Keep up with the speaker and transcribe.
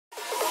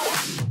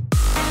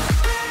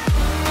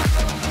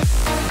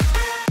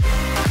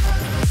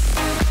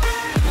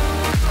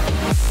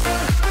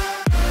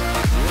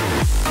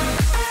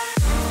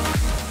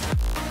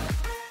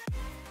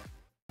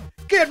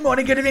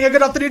morning, good evening, and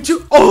good afternoon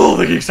to all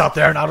the geeks out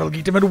there in our little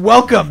geekdom, and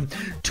welcome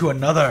to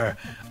another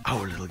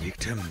Our Little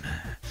Geekdom.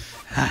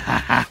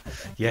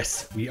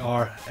 Yes, we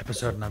are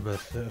episode number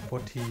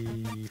 40.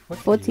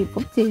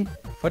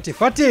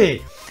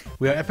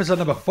 We are episode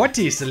number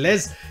 40. So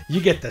Les,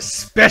 you get the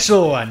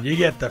special one. You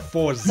get the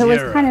 40. It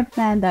was kind of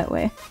planned that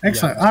way.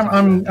 Excellent. Yeah,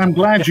 I'm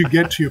glad you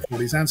get to your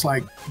 40s. That's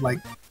like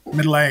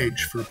middle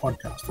age for a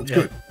podcast. That's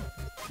good.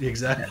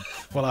 Exactly. Yeah.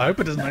 Well, I hope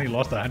it doesn't only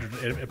last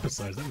 100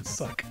 episodes. That would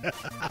suck.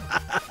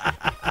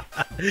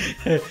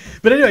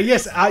 But anyway,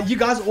 yes, you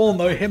guys all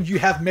know him. You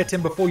have met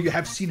him before. You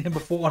have seen him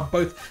before on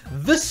both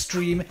this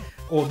stream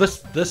or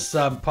this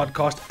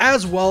podcast,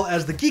 as well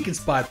as the Geek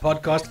Inspired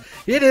podcast.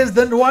 It is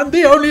the one,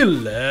 the only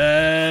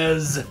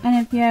Les.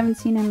 And if you haven't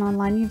seen him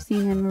online, you've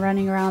seen him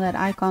running around at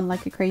Icon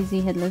like a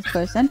crazy headless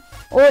person,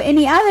 or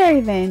any other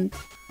event,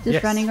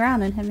 just running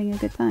around and having a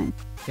good time.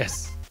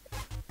 Yes.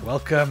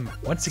 Welcome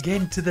once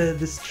again to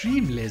the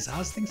stream, Liz.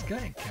 How's things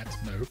going, Cat?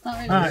 No.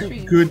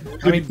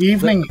 Good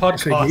evening,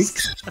 Essay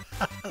Geeks.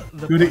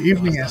 Good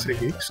evening, Essay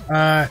Geeks.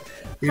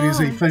 It is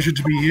a pleasure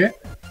to be here,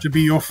 to be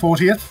your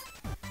 40th.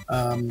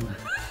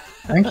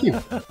 Thank you.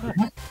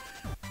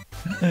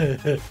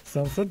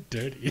 Sounds so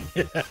dirty.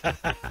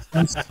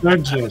 Sounds so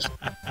dirty.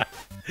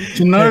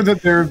 To know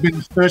that there have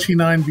been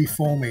 39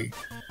 before me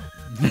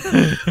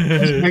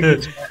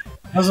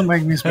doesn't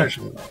make me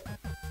special.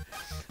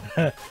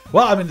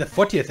 Well, I mean, the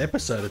 40th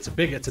episode, it's a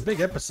big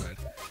episode.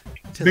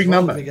 Big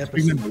number.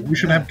 We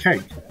should have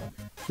cake.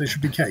 There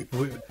should be cake.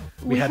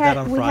 We had that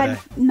on Friday.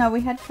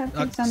 We had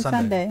cupcakes on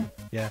Sunday.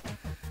 Yeah.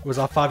 It was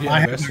our 5-year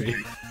anniversary.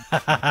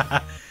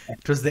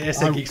 It was the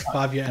SA Geeks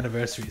 5-year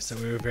anniversary, so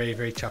we were very,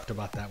 very chuffed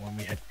about that one.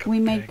 We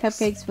made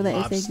cupcakes for the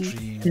SA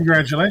Geeks.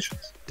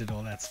 Congratulations. Did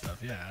all that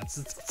stuff. Yeah,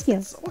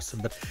 it's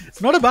awesome. But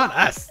it's not about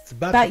us. It's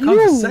about the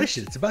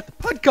conversation. It's about the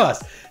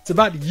podcast. It's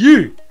about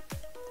you.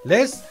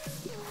 Les,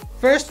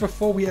 first,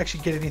 before we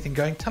actually get anything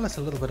going, tell us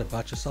a little bit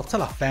about yourself.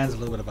 Tell our fans a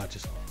little bit about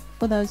yourself.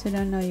 For those who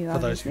don't know you, For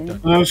those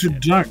who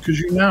don't, because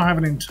you now have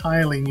an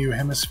entirely new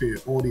hemisphere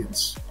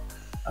audience.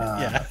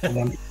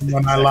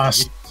 When I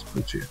last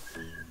spoke to you.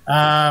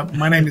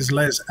 My name is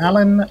Les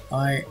Allen.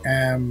 I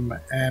am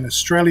an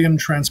Australian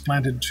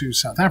transplanted to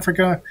South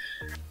Africa.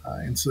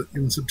 In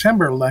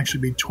September, it'll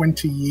actually be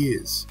 20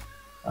 years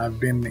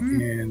I've been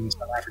in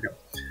South Africa.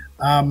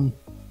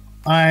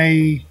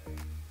 I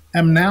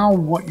am now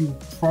what you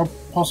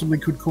possibly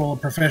could call a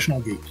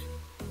professional geek.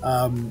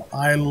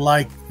 I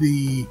like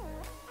the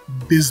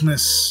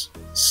business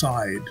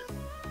side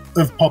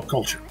of pop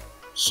culture.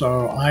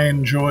 So I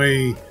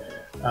enjoy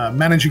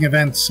managing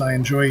events. I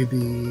enjoy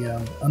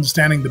the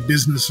understanding the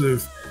business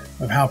of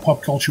how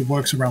pop culture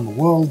works around the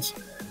world,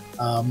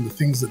 the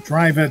things that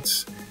drive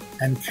it,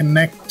 and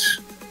connect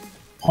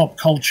pop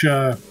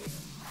culture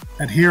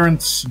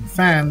adherents and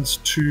fans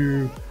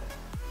to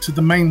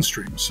the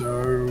mainstream.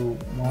 So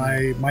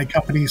my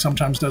company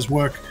sometimes does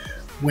work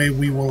where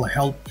we will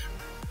help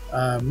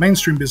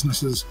mainstream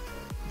businesses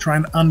try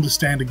and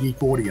understand a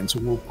geek audience, or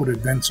we'll put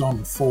events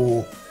on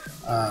for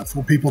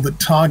people that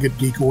target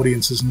geek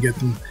audiences and get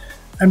them,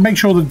 and make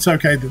sure that it's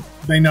okay, that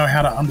they know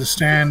how to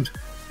understand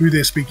who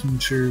they're speaking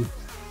to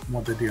and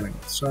what they're dealing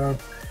with. So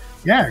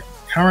yeah,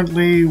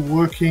 currently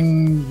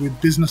working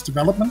with business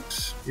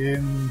development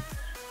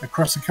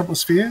across a couple of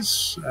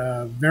spheres.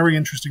 Very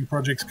interesting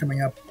projects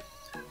coming up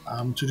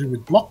to do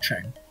with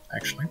blockchain,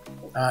 actually.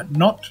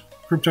 Not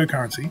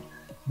cryptocurrency,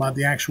 but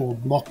the actual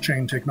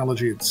blockchain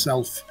technology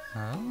itself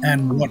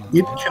and what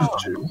it can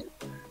do,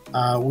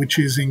 which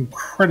is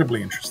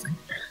incredibly interesting.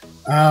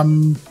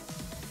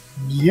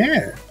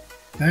 Yeah,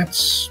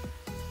 that's...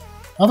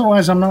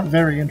 Otherwise, I'm not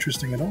very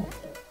interesting at all.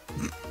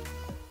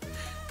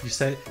 You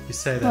say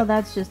that. Well,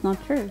 that's just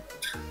not true.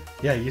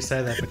 Yeah, you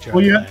say that, but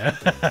you're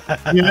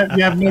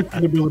you have no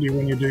credibility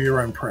when you do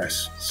your own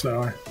press,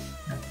 so...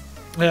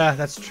 Yeah,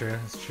 that's true.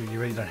 That's true. You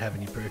really don't have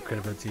any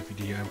credibility if you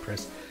do your own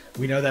press.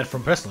 We know that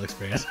from personal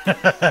experience.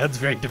 It's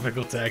very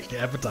difficult to actually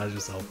advertise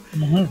yourself.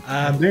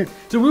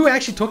 So we were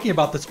actually talking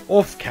about this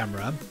off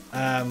camera.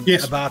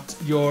 Yes. About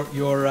your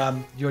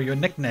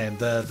nickname,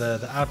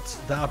 the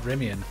out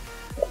Raymond.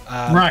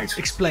 Right.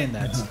 Explain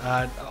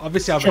that.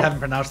 Obviously, I haven't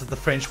pronounced it the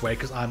French way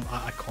because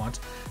I can't.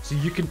 So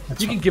you can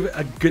give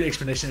a good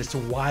explanation as to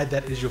why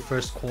that is your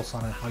first call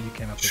sign and how you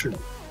came up with it.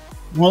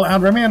 Well,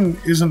 Raymond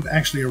isn't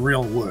actually a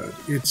real word.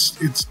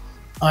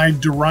 I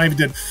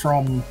derived it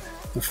from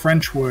the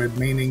French word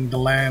meaning the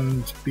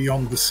land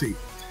beyond the sea.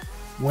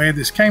 Where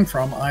this came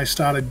from, I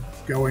started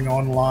going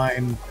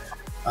online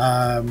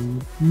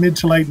mid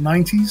to late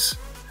 90s.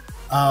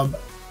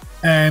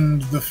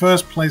 And the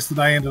first place that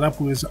I ended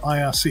up was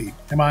IRC,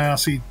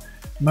 MIRC,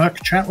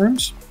 Merc chat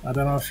rooms. I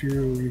don't know if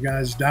you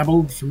guys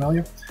dabbled,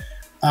 familiar?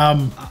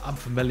 I'm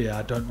familiar.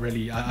 I didn't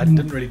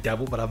really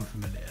dabble, but I'm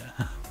familiar.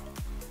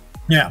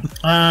 Yeah.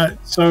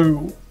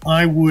 So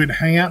I would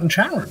hang out in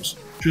chat rooms,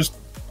 just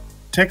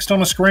text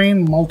on a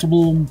screen,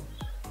 multiple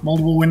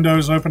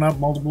windows open up,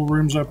 multiple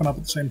rooms open up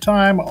at the same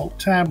time,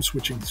 Alt-Tab,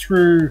 switching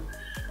through.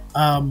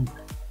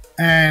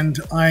 And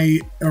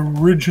I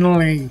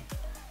originally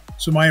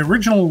So my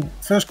original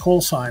first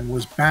call sign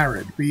was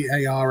Barad,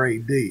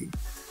 B-A-R-A-D,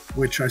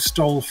 which I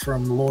stole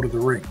from Lord of the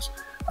Rings.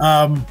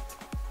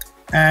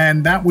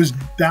 And that was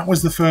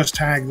the first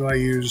tag that I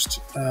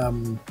used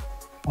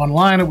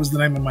online. It was the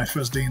name of my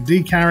first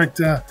D&D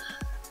character.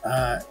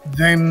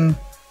 Then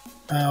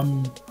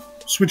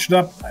switched it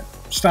up,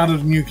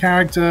 started a new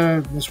character.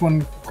 This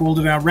one called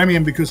it out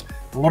Raymond because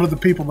a lot of the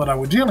people that I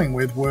was dealing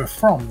with were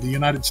from the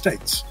United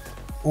States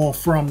or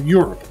from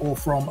Europe or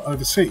from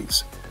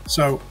overseas.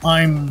 So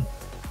I'm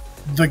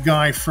the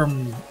guy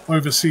from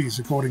overseas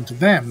according to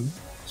them.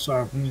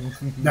 So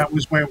that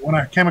was when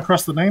I came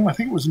across the name. I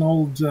think it was an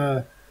old...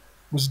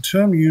 was a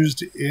term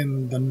used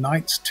in the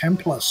Knights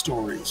Templar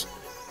stories,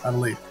 I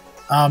believe.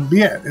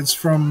 Yeah, it's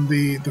from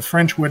the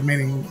French word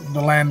meaning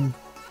the land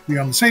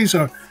beyond the sea,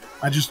 so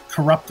I just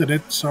corrupted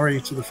it. Sorry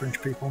to the French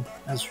people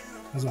as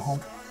a whole.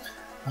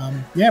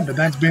 Yeah, but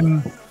that's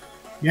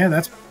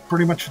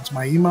pretty much, it's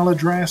my email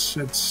address.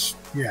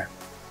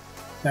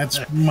 That's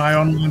my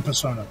online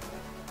persona.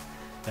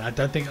 Yeah, I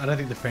don't think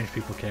the French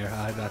people care.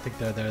 I think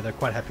they're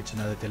quite happy to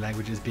know that their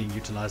language is being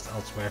utilized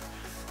elsewhere,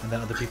 and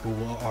that other people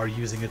are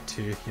using it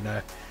to,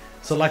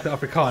 so like the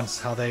Afrikaans,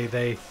 how they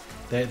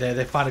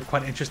find it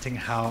quite interesting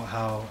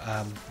how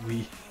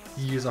we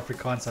use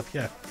Afrikaans up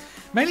here,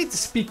 mainly to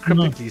speak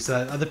cryptically, so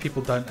that other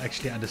people don't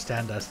actually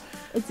understand us.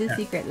 It's a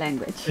secret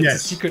language. It's a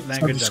secret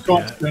language. So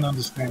the Scots don't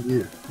understand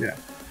you.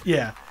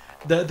 Yeah.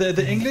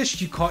 The English,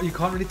 you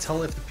can't really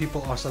tell if the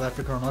people are South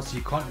African or not, so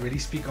you can't really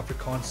speak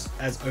Afrikaans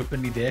as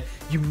openly there.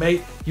 You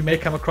may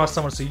come across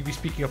someone, so you be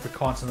speaking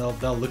Afrikaans, and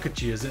they'll look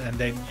at you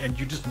and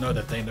you just know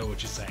that they know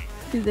what you're saying.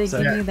 Because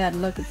they give you that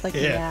look. It's like,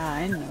 yeah,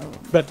 I know.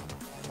 But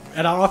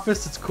at our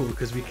office, it's cool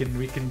because we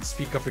can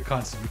speak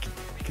Afrikaans and we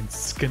can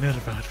skin it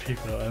about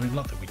people. I mean,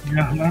 not that we do.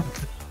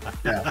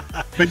 Yeah,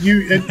 but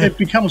it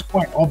becomes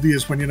quite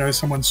obvious when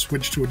someone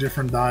switched to a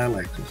different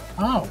dialect.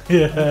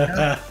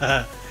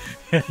 Yeah.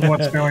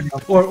 What's going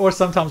on? Or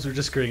sometimes we're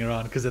just screwing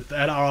around because at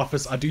our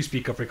office I do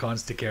speak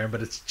Afrikaans to Karen,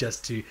 but it's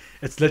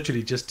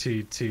literally just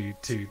to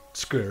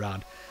screw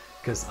around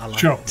because I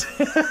like it.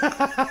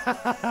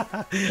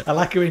 I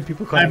like it when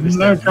people can't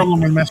understand. I have no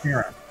problem with messing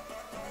around.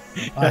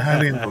 I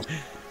highly endorse it.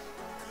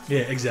 Yeah,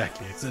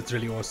 exactly. It's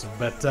really awesome.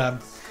 But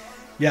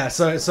yeah,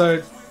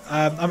 so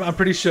I'm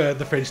pretty sure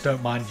the French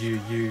don't mind you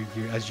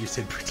as you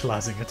said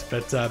brutalizing it.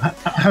 But I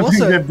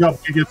think they've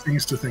got bigger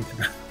things to think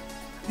about.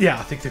 Yeah,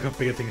 I think they've got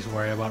bigger things to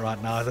worry about right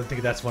now. I don't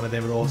think that's one of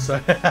them at all. So,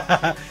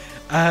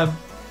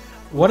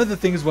 one of the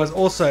things was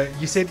also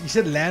you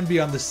said Land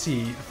Beyond the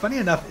Sea. Funny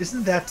enough,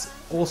 isn't that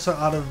also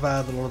out of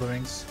the Lord of the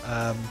Rings,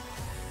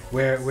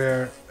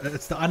 where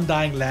it's the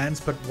Undying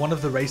Lands, but one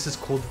of the races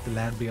called it the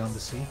Land Beyond the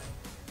Sea?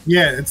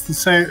 Yeah, it's the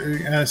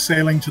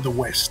sailing to the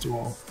west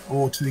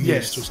or to the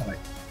east or something.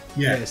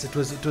 Yeah. Yes, it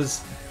was.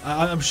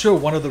 I'm sure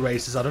one of the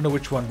races. I don't know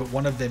which one, but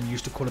one of them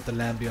used to call it the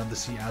Land Beyond the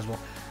Sea as well.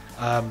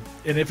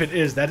 And if it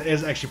is, that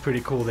is actually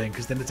pretty cool then,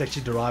 because then it's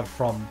actually derived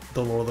from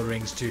the Lord of the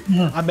Rings too.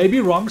 I may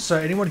be wrong, so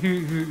anyone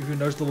who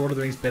knows the Lord of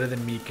the Rings better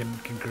than me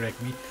can correct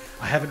me.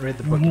 I haven't read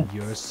the book in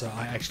years, so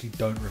I actually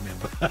don't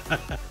remember.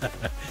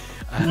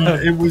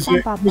 It was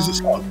a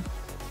start.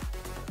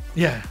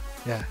 Yeah,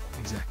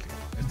 exactly.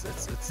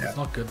 It's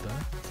not good though.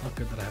 It's not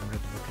good that I haven't read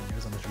the book in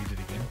years. I must read it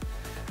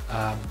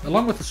again.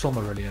 Along with the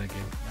Silmarillion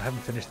again. I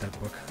haven't finished that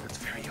book. It's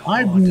very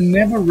hard. I've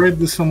never read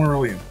the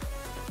Silmarillion.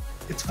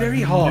 It's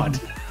very hard.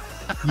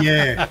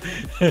 Yeah,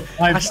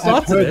 I've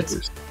started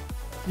it.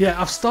 Yeah,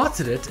 I've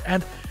started it,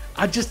 and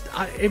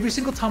every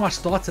single time I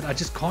start it, I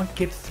just can't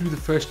get through the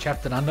first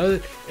chapter. And I know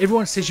that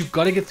everyone says you've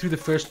got to get through the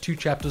first 2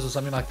 chapters or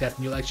something like that,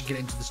 and you'll actually get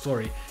into the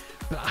story.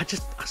 But I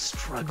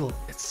struggle.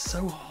 It's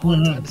so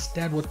hard to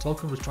understand what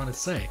Tolkien was trying to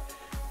say.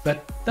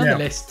 But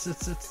nonetheless,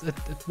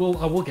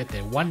 I will get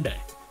there one day.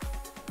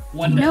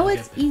 One day.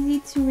 It's easy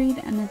to read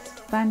and it's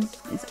fun.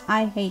 Is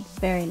I Hate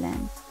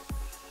Fairyland.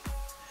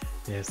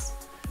 Yes.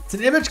 It's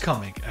an Image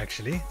comic,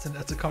 actually.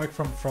 It's a comic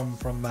from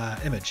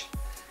Image.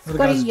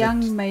 Scotty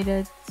Young made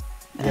it,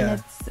 and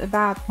it's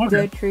about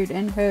Gertrude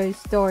and her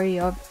story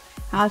of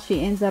how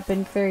she ends up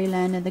in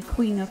Fairyland and the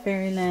Queen of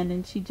Fairyland,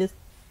 and she just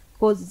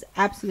causes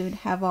absolute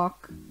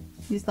havoc.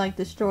 She's like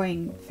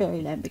destroying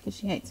Fairyland because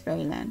she hates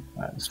Fairyland.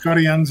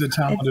 Scotty Young's a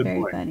talented boy.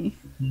 It's very funny.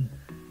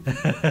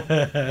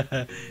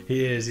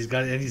 He is.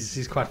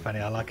 He's quite funny.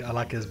 I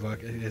like his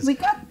work. We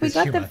got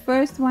the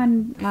first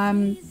one,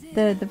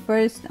 the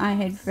first I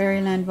Hate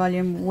Fairyland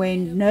volume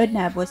when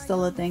NerdNap was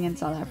still a thing in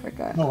South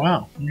Africa. Oh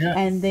wow! Yeah.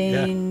 And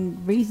then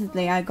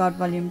recently I got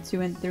volume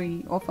 2 and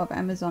 3 off of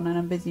Amazon, and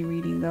I'm busy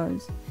reading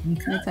those.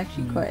 Okay. And it's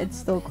actually it's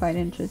still quite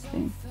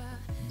interesting.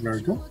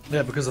 Very cool.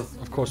 Yeah, because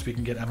of course we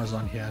can get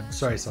Amazon here.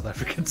 Sorry, South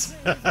Africans.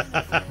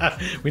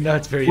 We know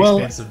it's very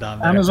expensive down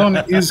there. Amazon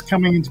is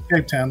coming into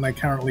Cape Town. They're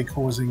currently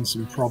causing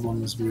some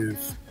problems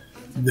with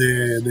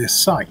their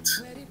site.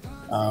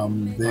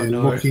 They're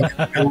looking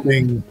at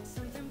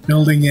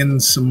building in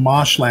some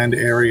marshland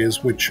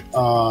areas, which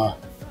are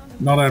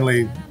not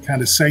only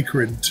kind of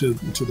sacred to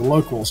the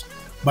locals,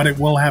 but it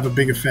will have a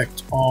big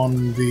effect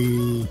on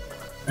the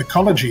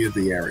ecology of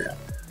the area.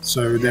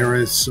 So there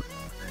is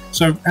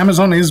So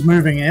Amazon is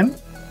moving in,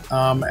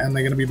 and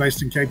they're going to be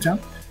based in Cape Town.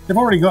 They've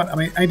already got, I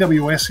mean,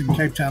 AWS in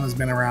Cape Town has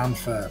been around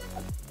for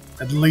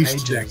at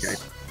least a decade.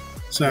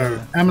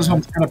 So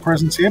Amazon's got a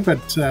presence here,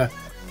 but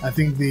I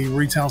think the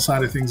retail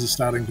side of things is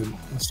starting to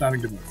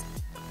move.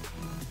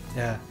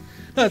 Yeah.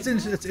 No, it's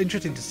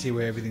interesting to see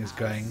where everything's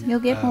going. You'll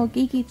get more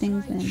geeky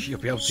things then. You'll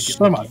be able to get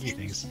So more much. geeky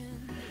things.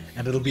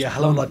 And it'll be a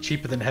hell of a lot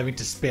cheaper than having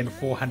to spend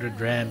 400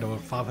 Rand or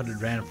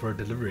 500 Rand for a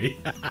delivery.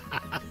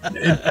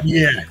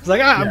 It's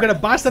like, I'm going to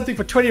buy something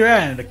for 20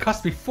 Rand. It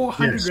cost me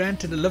 400 Rand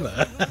to deliver.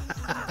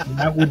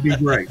 That would be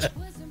great.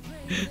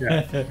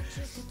 Yeah. I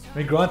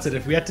mean, granted,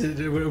 if we had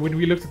to, when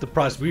we looked at the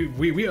price,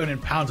 we own in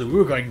pounds, and we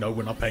were going, no,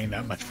 we're not paying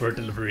that much for a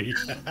delivery.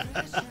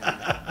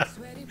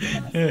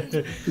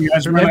 You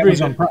guys remember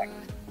Amazon Prime?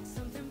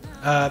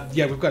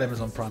 Yeah, we've got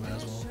Amazon Prime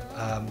as well.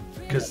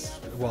 Because,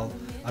 well,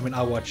 I mean,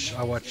 I watch.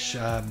 What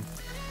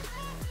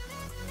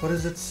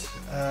is it?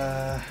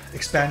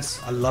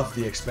 Expanse. I love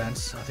the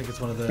Expanse. I think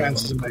it's one of the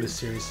coolest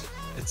series.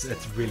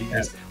 It really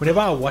is. Whenever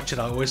I watch it,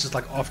 I always just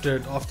like after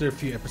a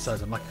few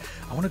episodes, I'm like,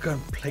 I want to go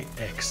and play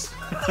X,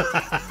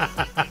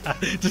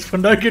 just for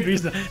no good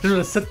reason. Just want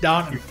to sit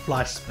down and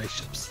fly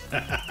spaceships.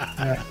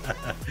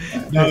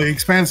 No, the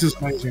Expanse is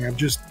amazing. I've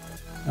just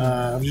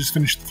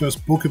finished the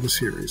first book of the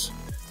series,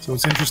 so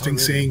it's interesting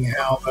seeing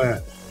how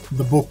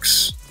the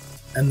books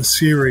and the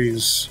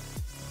series,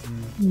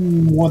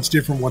 what's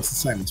different, what's the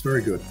same. It's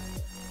very good.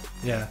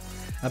 Yeah,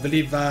 I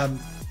believe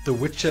The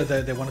Witcher,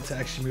 they wanted to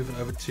actually move it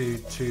over to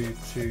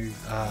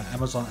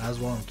Amazon as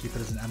well and keep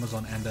it as an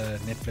Amazon and a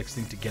Netflix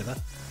thing together.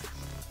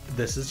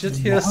 This is just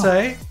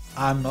hearsay.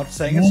 I'm not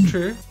saying it's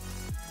true.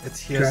 It's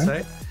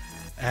hearsay.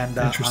 And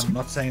I'm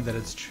not saying that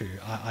it's true.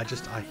 I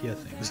hear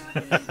things.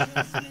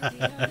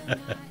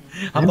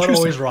 I'm not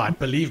always right.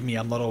 Believe me,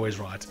 I'm not always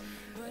right.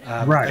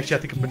 Actually, I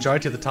think a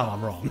majority of the time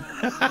I'm wrong.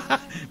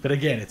 But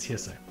again, it's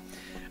hearsay.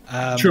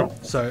 Sure.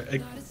 So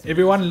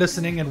everyone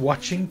listening and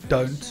watching,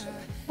 don't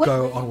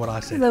go on what I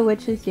say. The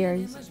Witcher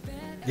series.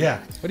 Yeah.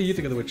 What do you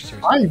think of the Witcher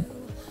series?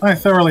 I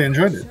thoroughly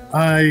enjoyed it.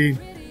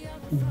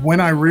 When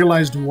I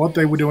realized what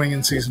they were doing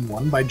in season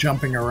 1 by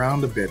jumping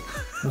around a bit,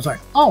 I was like,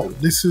 oh,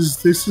 this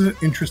is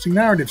interesting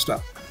narrative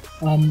stuff.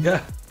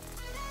 Yeah.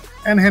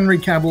 And Henry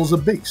Cavill's a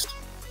beast.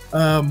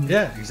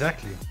 Yeah,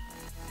 exactly.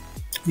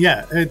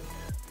 Yeah,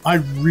 I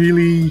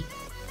really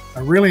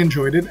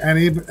enjoyed it,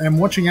 and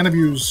watching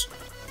interviews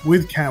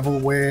with Cavill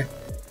where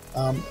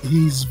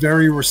he's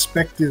very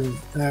respectful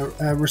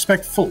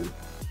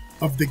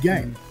of the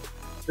game.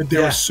 That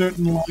there are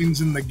certain lines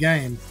in the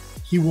game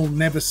he will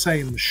never say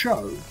in the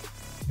show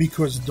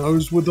because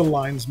those were the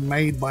lines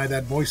made by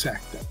that voice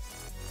actor.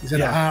 He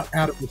said, out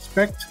of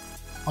respect,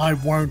 I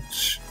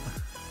won't.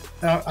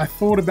 I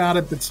thought about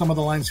it, but some of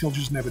the lines he'll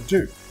just never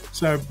do.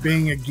 So,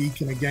 being a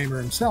geek and a gamer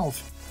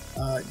himself,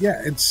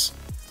 it's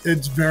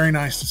very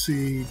nice to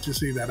see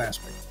that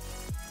aspect.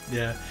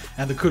 Yeah,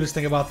 and the coolest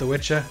thing about The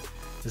Witcher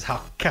is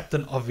how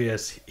Captain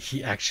Obvious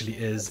he actually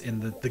is in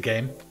the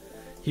game.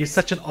 He's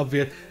such an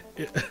obvious.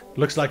 It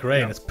looks like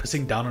rain. It's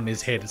pissing down on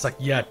his head. It's like,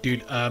 yeah,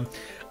 dude.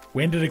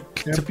 When did it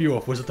tip you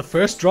off? Was it the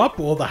first drop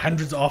or the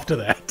hundreds after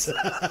that?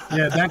 But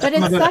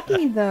it's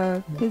sucky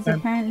though, because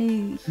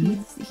apparently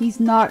he's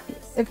not.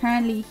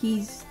 Apparently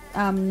he's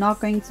not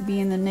going to be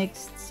in the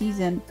next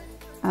season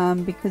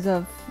because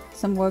of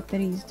some work that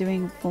he's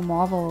doing for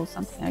Marvel or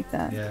something like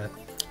that. Yeah.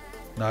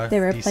 No.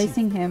 They're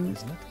replacing him.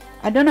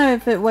 I don't know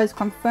if it was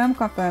confirmed,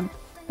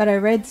 but I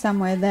read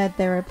somewhere that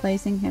they're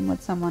replacing him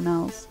with someone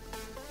else.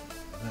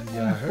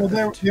 Yeah, I heard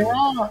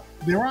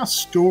there are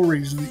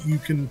stories that you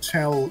can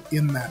tell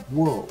in that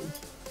world.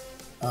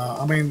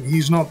 I mean,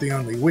 he's not the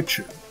only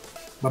Witcher,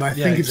 but I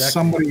think if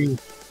somebody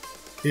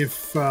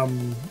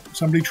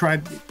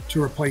tried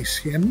to replace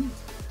him,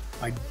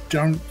 I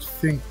don't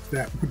think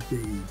that would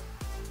be.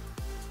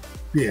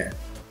 Yeah,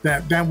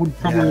 that would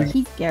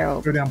probably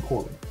go down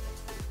poorly.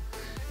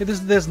 Yeah,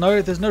 there's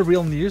no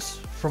real news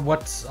from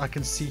what I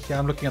can see here.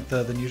 I'm looking at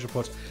the news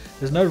reports.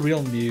 There's no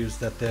real news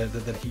that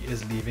he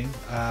is leaving.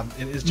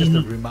 It is just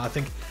a rumor. I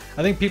think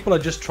people are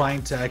just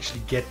trying to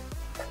actually get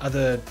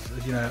other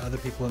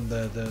people in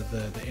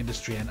the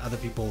industry and other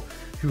people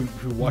who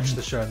watch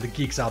the show and the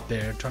geeks out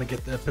there trying to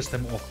piss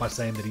them off by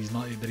saying that he's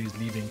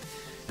leaving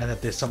and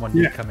that there's someone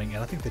new coming.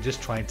 And I think they're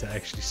just trying to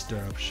actually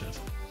stir up shit.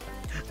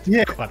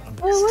 Yeah. Well,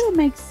 it wouldn't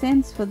make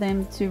sense for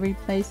them to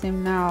replace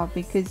him now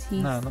because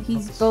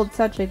he's built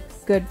such a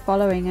good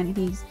following and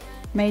he's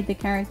made the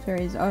character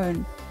his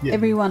own. Yeah.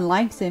 Everyone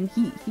likes him.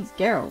 He's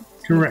Geralt.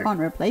 Correct. You can't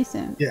replace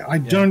him. Yeah, I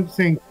don't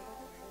think.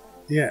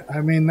 Yeah, I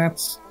mean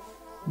that's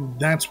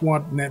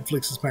what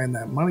Netflix is paying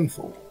that money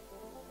for.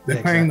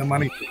 They're paying the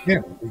money for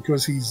him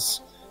because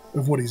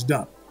of what he's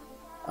done.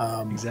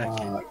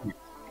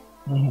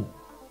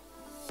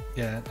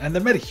 Yeah, and they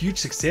made a huge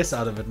success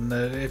out of it. And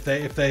if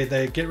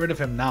they get rid of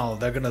him now,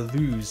 they're going to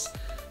lose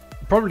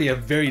probably a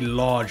very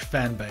large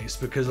fan base,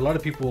 because a lot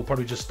of people will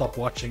probably just stop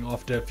watching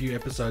after a few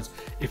episodes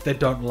if they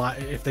didn't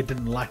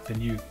like the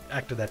new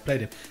actor that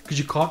played him, because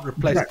you can't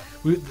replace.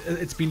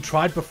 It's been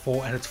tried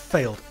before and it's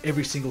failed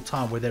every single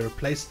time where they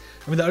replace.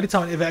 I mean, the only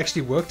time it ever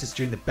actually worked is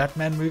during the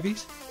Batman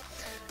movies,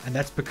 and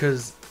that's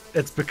because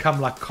it's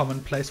become like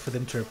commonplace for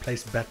them to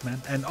replace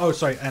Batman and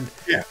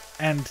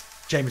and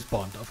James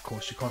Bond, of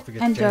course. You can't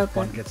forget and James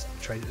Bond gets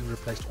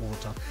replaced all the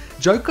time.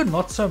 Joker,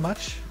 not so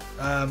much.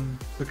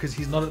 Because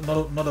he's not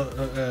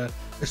a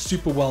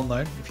super well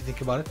known, if you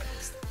think about it.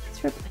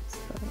 It's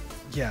replaceable.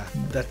 Yeah,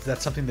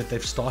 that's something that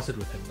they've started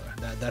with him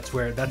though. That's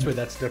where that's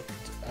different.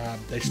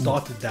 They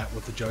started that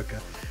with the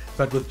Joker,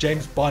 but with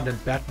James Bond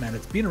and Batman,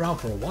 it's been around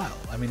for a while.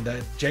 I mean,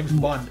 James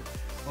Bond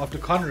after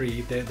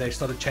Connery, they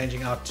started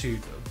changing out to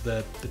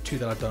the two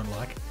that I don't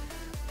like,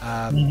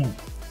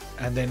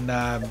 and then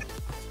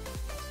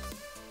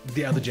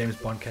the other James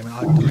Bond came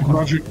out.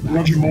 Roger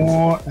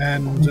Moore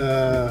and.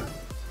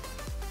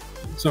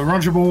 So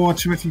Roger Moore,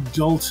 Timothy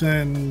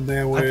Dalton.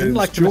 There was I didn't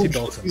like Timothy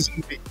Dalton.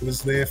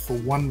 Was there for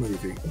one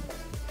movie.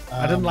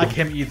 I didn't like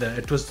him either.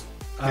 It was.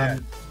 I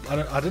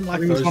didn't like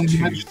those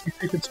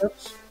two.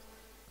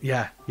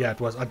 Yeah,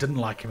 it was. I didn't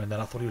like him, and then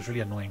I thought he was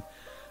really annoying.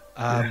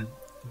 The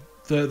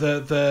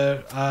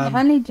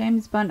only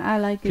James Bond I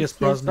like is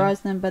Pierce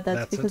Brosnan, but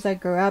that's because I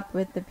grew up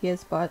with the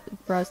Pierce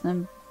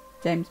Brosnan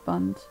James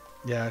Bond.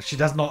 Yeah, she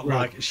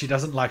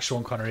doesn't like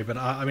Sean Connery, but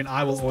I mean,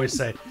 I will always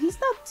say he's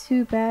not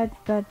too bad,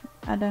 but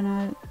I don't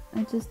know.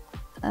 I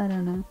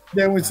don't know.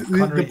 There was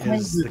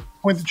the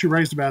point that you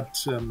raised about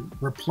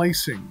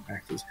replacing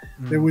actors.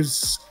 There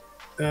was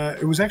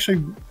it was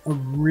actually a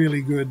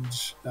really good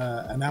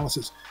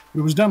analysis.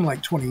 It was done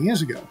like 20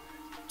 years ago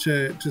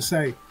to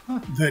say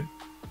that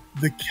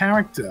the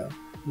character,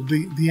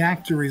 the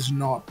actor is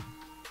not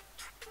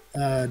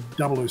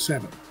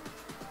 007.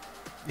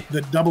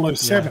 That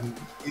 007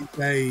 is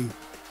a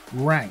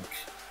rank,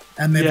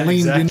 and they've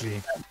leaned into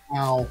that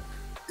now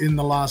in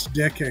the last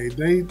decade.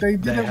 They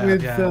did it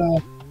with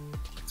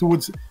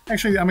towards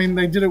actually. I mean,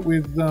 they did it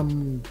with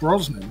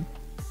Brosnan,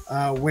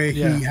 where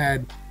he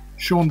had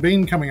Sean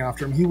Bean coming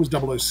after him. He was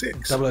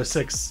 006.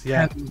 006,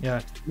 yeah,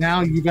 and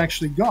now you've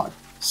actually got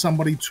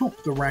somebody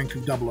took the rank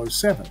of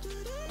 007.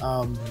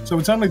 So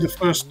it's only the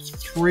first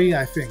three,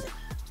 I think,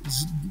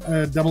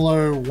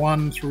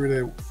 001 through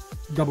to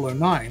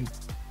 009.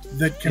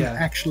 That can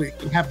actually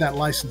have that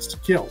license to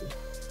kill,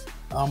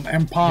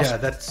 and past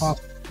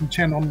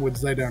 10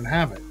 onwards they don't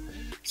have it.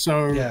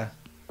 So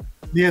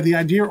the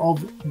idea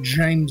of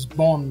James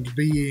Bond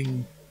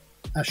being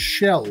a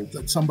shell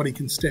that somebody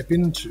can step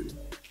into,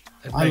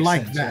 I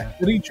like sense, that.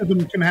 But each of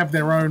them can have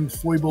their own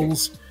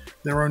foibles,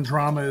 their own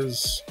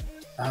dramas,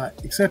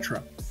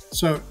 etc.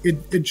 So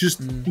it just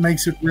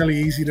makes it really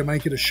easy to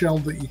make it a shell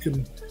that you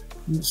can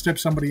step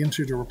somebody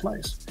into to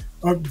replace.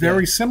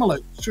 Very similar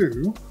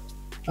to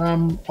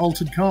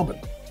Altered Carbon.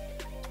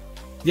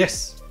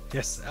 Yes,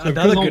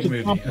 another good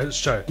movie.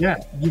 Show. Yeah,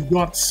 you've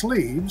got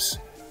sleeves,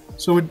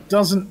 so it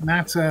doesn't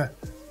matter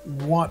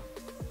what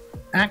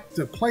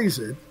actor plays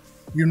it.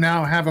 You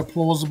now have a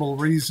plausible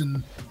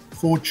reason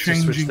for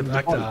changing the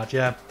actor art.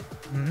 Yeah.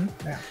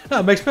 No,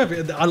 it makes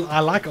perfect.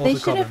 I like Altered Carbon. They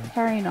should have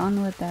carried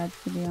on with that,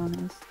 to be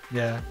honest.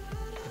 Yeah.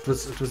 It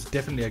was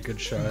definitely a good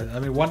show. I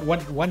mean,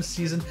 one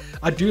season.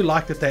 I do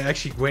like that they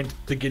actually went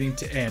beginning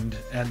to end,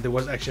 and there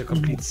was actually a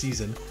complete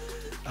season.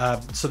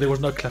 So there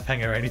was no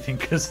cliffhanger or anything,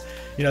 because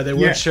they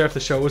weren't sure if the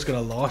show was going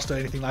to last or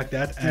anything like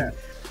that. And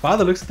by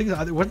the looks of things,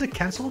 wasn't it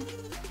cancelled?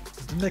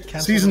 Didn't they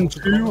cancel? Season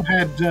 2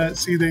 had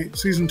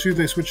season 2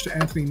 they switched to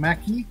Anthony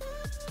Mackie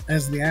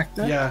as the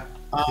actor.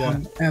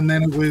 And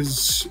then it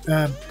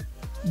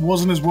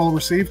wasn't as well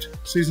received.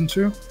 Season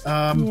 2.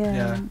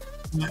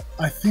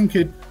 I think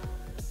it.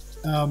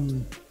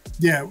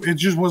 It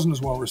just wasn't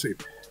as well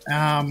received.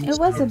 It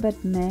was a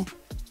bit meh.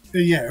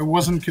 Yeah, it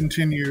wasn't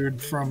continued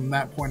from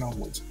that point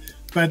onwards.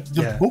 But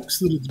the books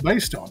that it's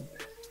based on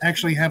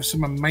actually have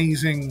some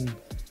amazing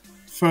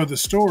further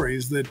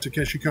stories that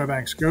Takeshi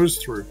Kovacs goes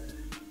through.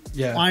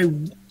 Yeah,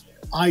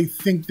 I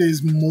think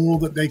there's more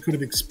that they could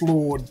have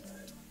explored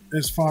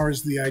as far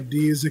as the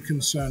ideas are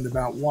concerned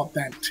about what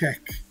that tech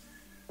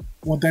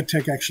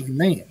actually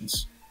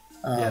means.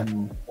 I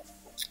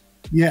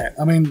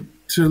mean,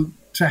 to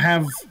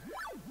have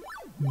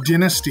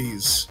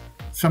dynasties,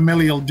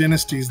 familial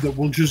dynasties that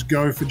will just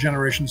go for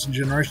generations and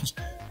generations,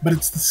 but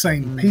it's the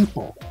same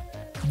people.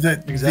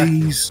 That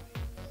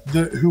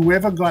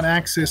whoever got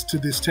access to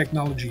this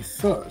technology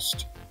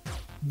first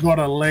got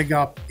a leg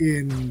up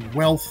in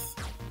wealth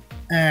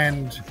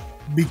and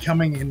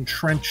becoming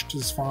entrenched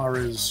as far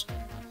as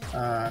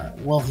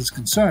wealth is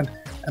concerned,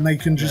 and they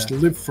can just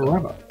live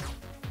forever.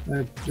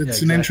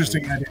 It's an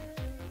interesting idea.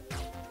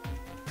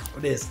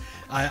 It is.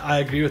 I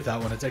agree with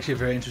that one. It's actually a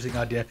very interesting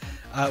idea.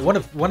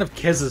 One of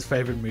Kez's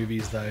favorite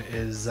movies though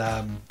is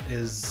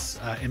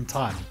In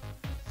Time.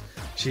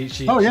 She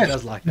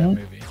does like that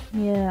movie.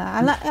 Yeah,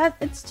 I like.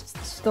 It's just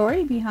the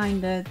story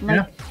behind it.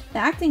 Like the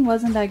acting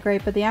wasn't that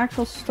great, but the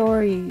actual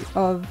story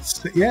of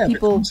Yeah,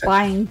 people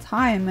buying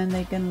time and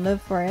they can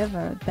live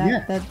forever,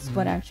 that's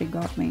what actually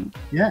got me.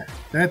 Yeah,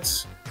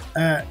 that's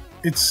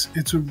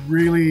it's a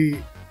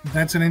really,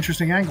 that's an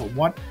interesting angle.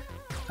 What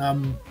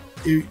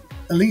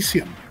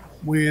Elysium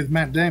with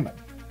Matt Damon,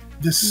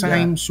 the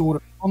same sort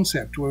of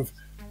concept of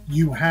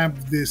you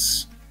have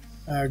this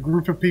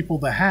group of people,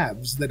 the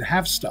haves, that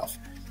have stuff,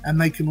 and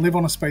they can live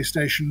on a space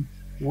station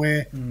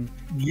where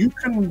you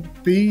can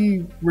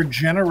be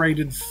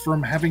regenerated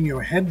from having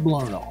your head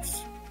blown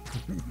off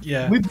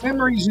with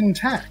memories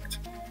intact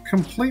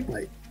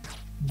completely.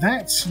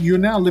 That's, you're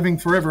now living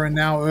forever, and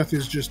now Earth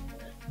is just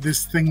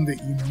this thing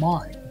that you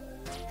mine.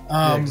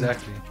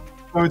 Exactly.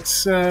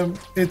 So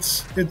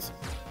it's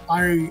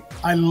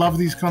I love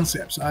these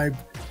concepts.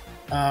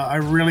 I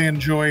really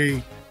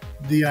enjoy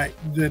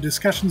the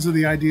discussions of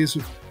the ideas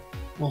of,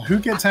 well, who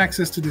gets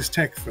access to this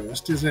tech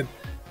first?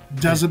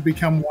 Does it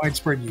become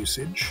widespread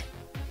usage?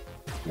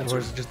 Or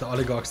is it just the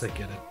oligarchs that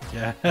get it?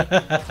 Yeah.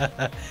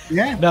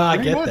 Yeah. No, I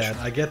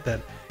get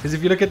that. Because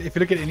if you look at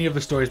any of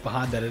the stories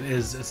behind that,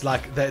 it's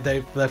like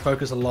they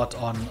focus a lot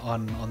on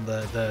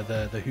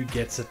the who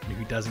gets it and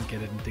who doesn't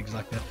get it and things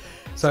like that.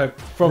 So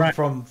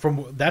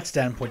from that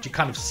standpoint, you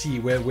kind of see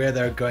where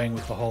they're going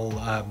with the whole.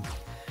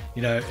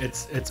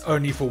 It's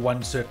only for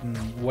one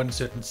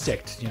certain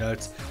sect.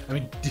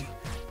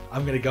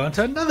 I'm going to go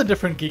into another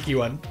different geeky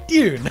one.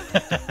 Dune.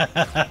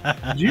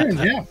 Dune,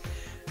 yeah.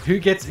 Who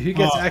gets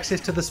access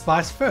to the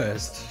spice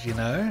first?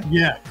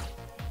 Yeah.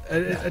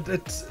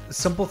 It's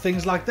simple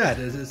things like that.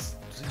 It's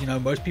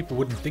most people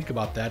wouldn't think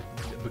about that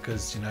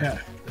because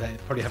they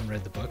probably haven't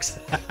read the books.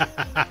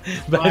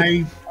 But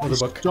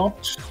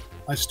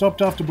I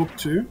stopped after book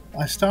 2.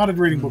 I started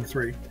reading book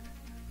 3,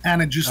 and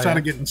it just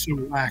started getting so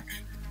whack.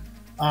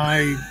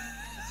 I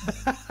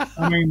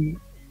mean,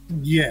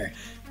 yeah.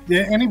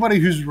 Anybody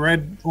who's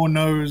read or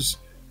knows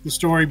the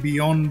story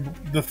beyond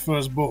the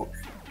first book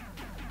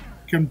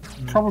can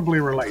probably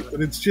relate,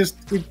 but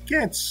it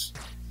gets.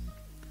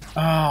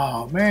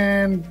 Oh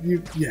man,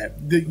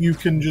 that you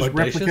can just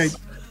replicate.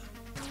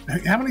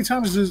 How many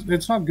times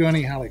it's not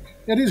Gurney Halleck?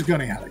 It is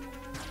Gurney Halleck.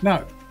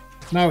 No,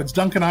 it's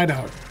Duncan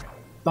Idaho.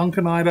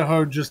 Duncan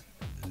Idaho just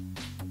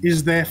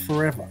is there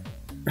forever.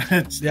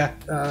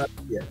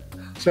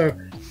 So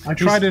I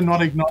try to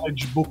not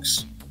acknowledge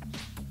books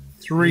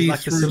 3 He's like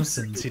through The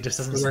Simpsons. He just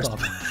doesn't stop.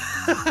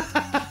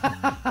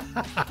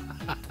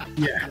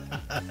 Yeah,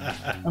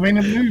 I mean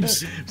it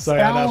moves. Sorry,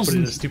 I put in a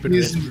thousands stupid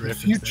years into the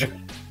reference future.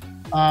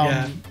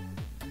 there.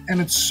 And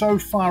it's so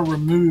far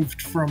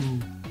removed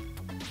from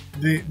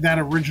that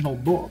original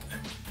book.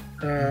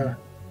 I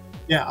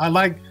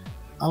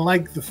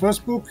like the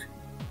first book.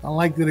 I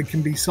like that it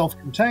can be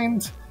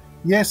self-contained.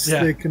 Yes,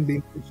 there can be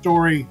a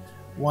story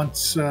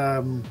once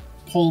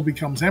Paul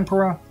becomes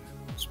emperor.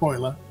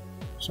 Spoiler.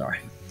 Sorry.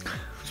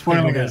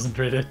 Spoiler. Hasn't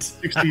read it.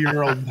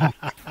 60-year-old book.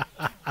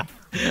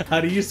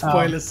 How do you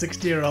spoil a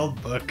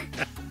 60-year-old book?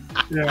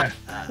 Yeah.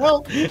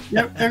 Well,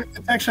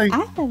 actually,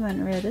 I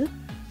haven't read it.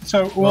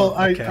 So,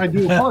 I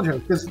do apologize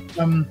because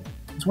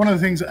it's one of the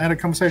things I had a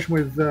conversation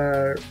with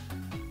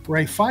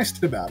Ray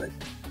Feist about it.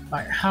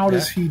 Like, how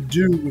does he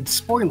do with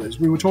spoilers?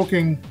 We were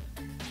talking,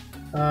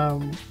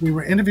 we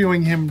were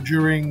interviewing him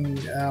during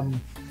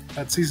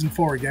at season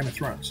 4 of Game of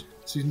Thrones,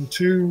 season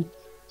 2,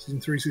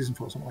 season 3, season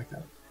 4, something like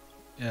that.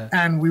 Yeah.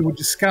 And we were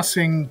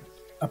discussing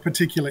a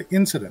particular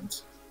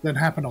incident that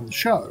happened on the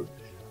show.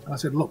 And I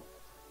said, look,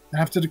 I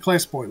have to declare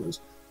spoilers.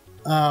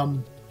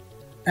 And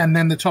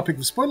then the topic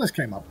of spoilers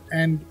came up,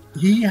 and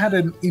he had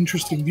an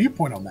interesting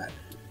viewpoint on that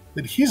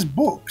his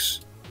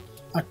books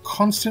are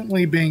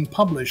constantly being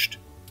published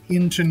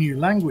into new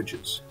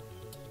languages.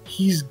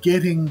 He's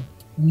getting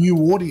new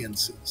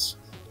audiences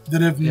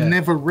that have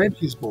never read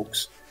his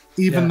books,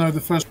 even though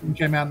the first one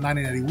came out in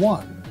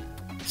 1981.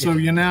 So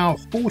you're now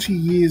 40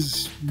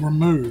 years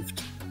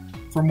removed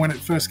from when it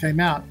first came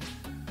out.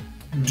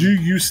 Do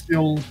you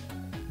still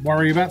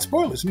worry about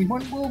spoilers? And he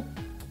went, well,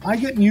 I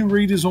get new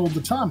readers all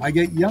the time. I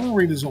get young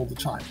readers all the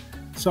time.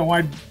 So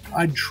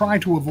I'd try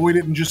to avoid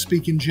it and just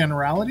speak in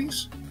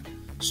generalities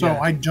so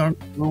I don't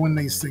ruin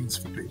these things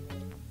for people.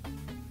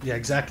 Yeah,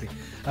 exactly.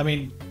 I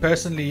mean,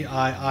 personally,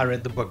 I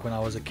read the book when I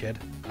was a kid.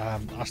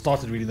 I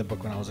started reading the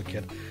book when I was a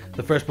kid.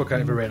 The first book I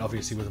ever read,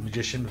 obviously, was A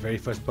Magician, the very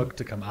first book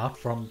to come out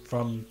from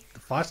the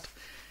Feist.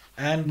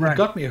 And it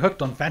got me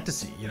hooked on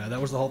fantasy. That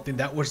was the whole thing.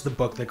 That was the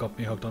book that got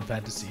me hooked on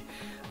fantasy.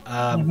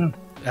 And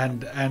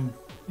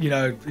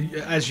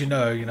as you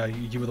know,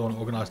 you were the one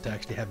organized to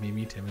actually have me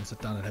meet him and sit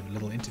down and have a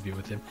little interview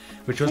with him,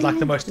 which was like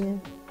the most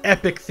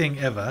epic thing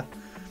ever.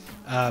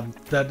 We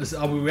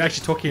were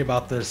actually talking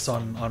about this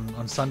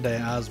on Sunday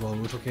as well.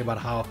 We were talking about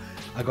how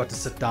I got to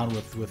sit down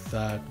with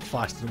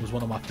Feist, and it was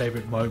one of my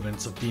favorite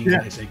moments of being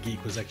an SA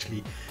Geek was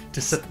actually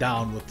to sit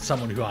down with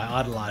someone who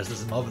I idolized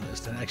as a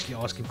novelist and actually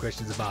ask him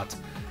questions about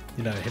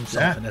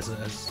himself and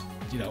as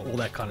all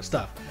that kind of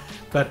stuff.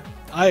 But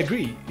I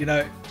agree,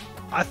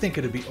 I think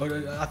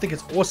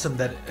it's awesome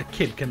that a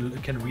kid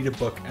can read a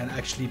book and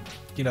actually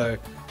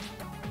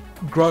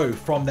grow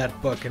from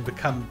that book and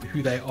become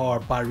who they are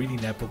by reading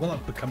that book. Well,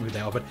 not become who they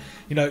are, but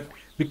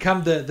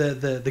become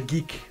the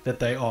geek that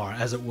they are,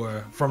 as it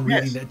were, from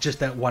reading just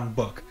that one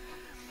book.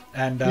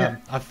 And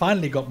I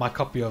finally got my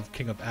copy of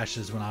King of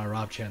Ashes when I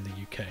arrived here in the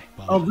UK.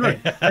 Good.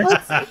 Well,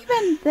 it's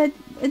even that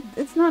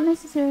it's not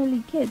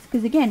necessarily kids,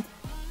 because again,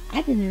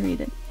 I didn't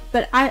read it.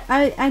 But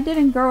I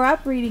didn't grow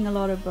up reading a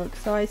lot of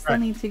books, so I still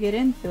need to get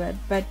into it.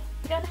 But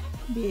you don't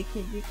have to be a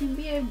kid. You can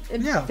be a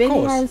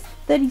big-ass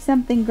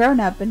 30-something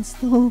grown-up and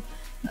still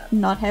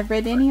not have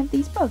read any of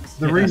these books.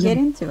 The reason get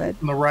into it.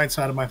 On the right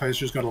side of my face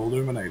just got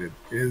illuminated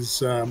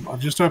is I've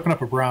just opened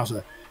up a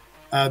browser.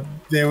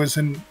 There was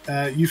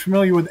you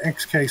familiar with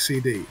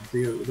XKCD,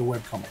 the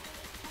webcomic?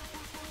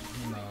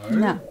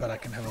 No, but I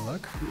can have a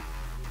look.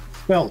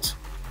 Spelt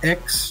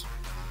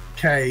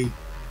XKCD.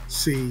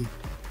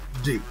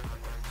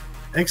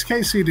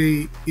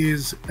 XKCD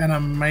is an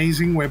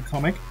amazing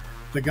webcomic.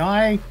 The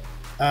guy,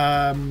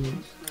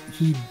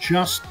 he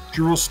just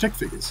draws stick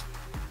figures.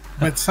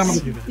 But some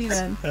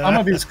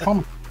of his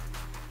comics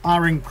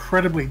are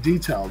incredibly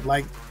detailed.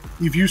 Like,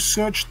 if you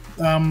search,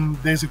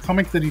 there's a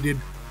comic that he did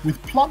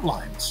with plot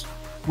lines,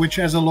 which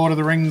as a Lord of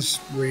the Rings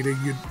reader,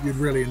 you'd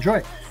really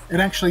enjoy. It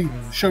actually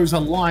shows a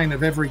line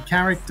of every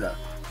character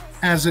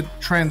as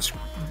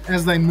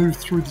they move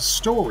through the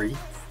story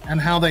and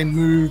how they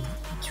move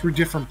through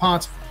different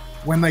parts.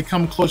 When they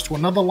come close to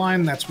another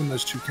line, that's when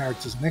those two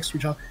characters are next to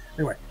each other.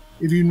 Anyway,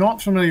 if you're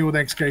not familiar with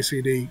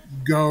XKCD,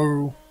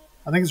 go...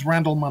 I think it's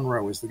Randall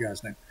Munro is the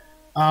guy's name.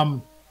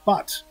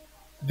 But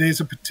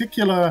there's a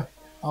particular...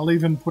 I'll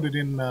even put it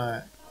in...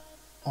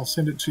 I'll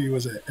send it to you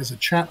as a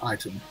chat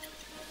item.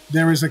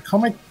 There is a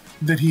comic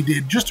that he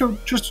did, just a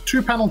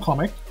 2-panel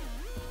comic,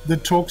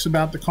 that talks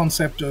about the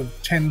concept of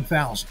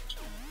 10,000.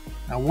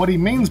 Now, what he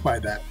means by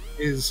that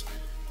is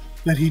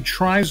that he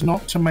tries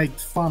not to make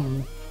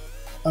fun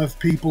of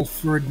people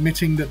for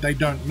admitting that they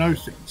don't know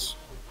things.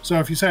 So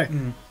if you say,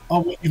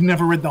 oh, well, you've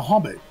never read The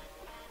Hobbit,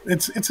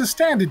 it's a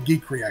standard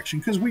geek reaction,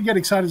 because we get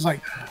excited. It's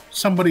like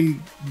somebody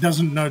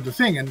doesn't know the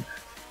thing, and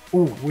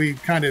we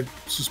kind of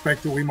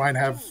suspect that we might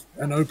have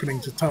an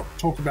opening to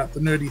talk about the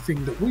nerdy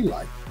thing that we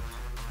like.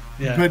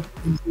 Yeah. But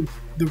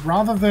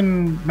rather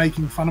than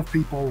making fun of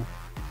people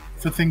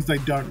for things they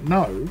don't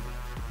know,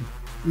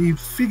 he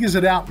figures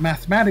it out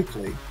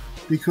mathematically,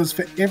 because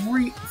for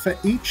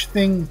each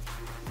thing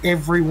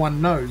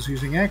everyone knows,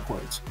 using air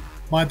quotes,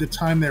 by the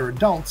time they're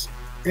adults,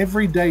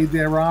 every day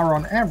there are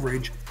on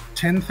average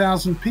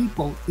 10,000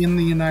 people in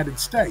the United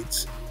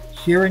States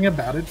hearing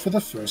about it for the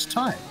first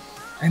time.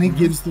 And he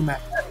gives the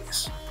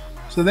mathematics.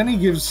 So then he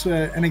gives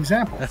an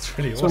example. That's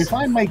really awesome. So if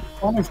I make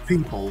fun of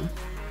people,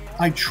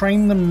 I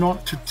train them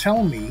not to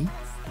tell me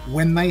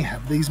when they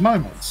have these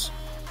moments.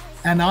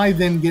 And I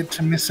then get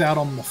to miss out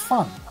on the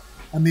fun.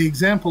 And the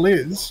example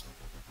is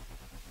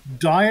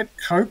Diet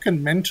Coke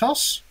and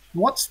Mentos.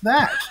 What's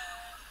that?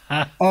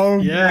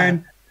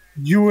 Man,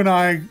 you and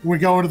I, we're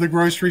going to the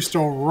grocery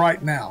store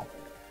right now.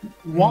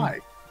 Why?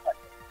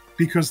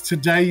 Because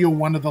today you're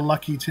one of the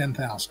lucky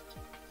 10,000.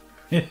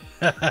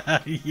 I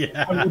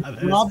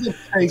would rather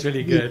take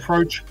really the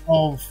approach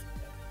of,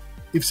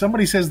 if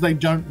somebody says they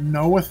don't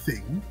know a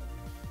thing,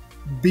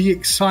 be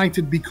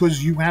excited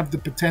because you have the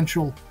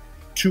potential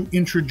to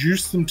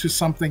introduce them to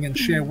something and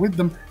share with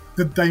them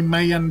that they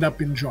may end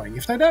up enjoying.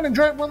 If they don't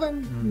enjoy it, well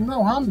then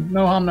no harm,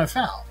 no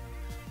foul.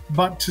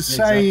 But to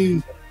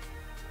say,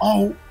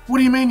 oh, what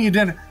do you mean you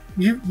didn't?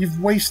 You've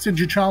wasted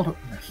your childhood.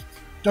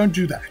 Don't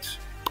do that.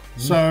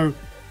 So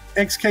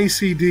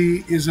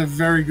XKCD is a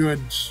very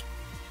good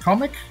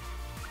comic.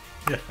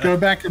 Go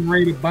back and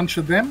read a bunch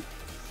of them.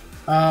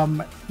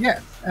 And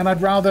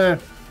I'd rather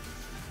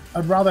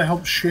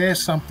help share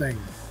something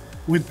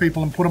with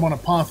people and put them on a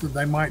path that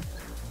they might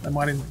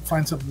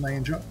find something they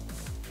enjoy.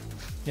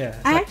 I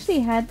actually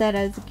had that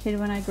as a kid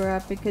when I grew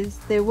up, because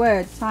there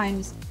were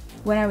times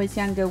when I was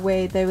younger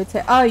where they would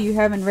say, oh, you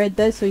haven't read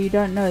this or you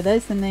don't know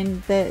this, and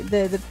then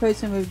the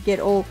person would get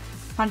all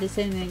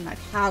condescending, like,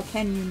 how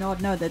can you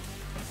not know that?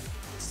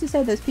 Just to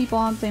say those people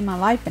aren't in my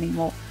life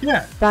anymore.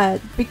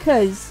 But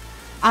because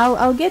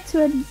I'll get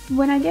to it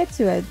when I get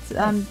to it.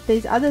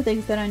 There's other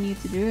things that I need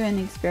to do and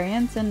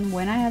experience, and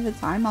when I have the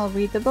time, I'll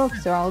read the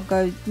books, or I'll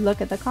go look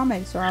at the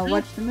comics, or I'll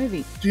watch the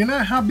movie. Do you know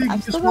how big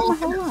this world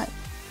is?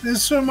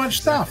 There's so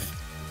much stuff.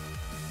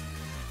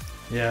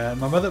 Yeah,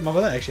 my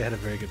mother actually had a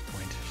very good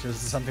point. It was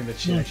something that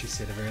she actually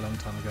said a very long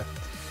time ago.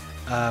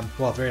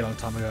 A very long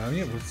time ago. I mean,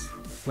 it was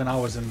when I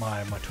was in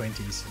my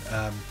 20s,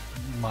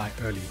 my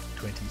early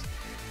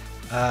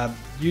 20s.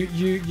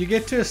 You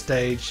get to a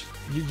stage,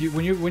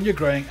 when you're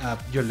growing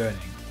up, you're learning.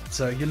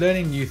 So you're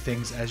learning new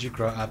things as you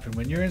grow up, and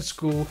when you're in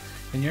school,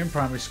 when you're in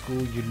primary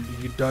school,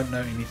 you don't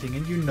know anything,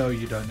 and you know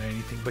you don't know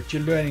anything, but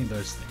you're learning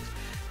those things.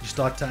 You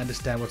start to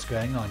understand what's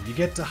going on. You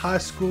get to high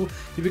school,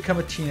 you become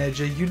a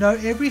teenager, you know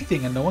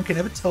everything, and no one can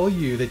ever tell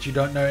you that you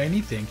don't know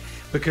anything,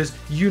 because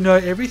you know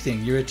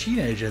everything. You're a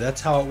teenager. That's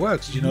how it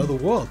works. You know the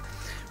world.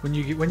 When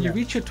you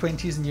reach your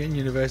 20s and you're in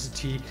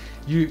university,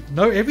 you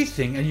know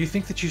everything, and you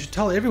think that you should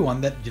tell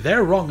everyone that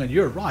they're wrong and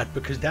you're right,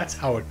 because that's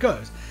how it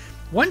goes.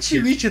 Once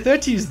you reach your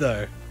 30s,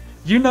 though,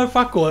 you know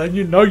fuck all, and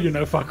you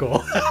know fuck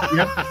all.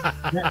 Yep.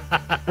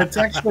 It's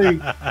actually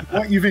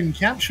what you've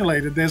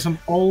encapsulated. There's an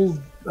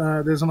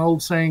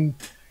old saying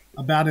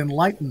about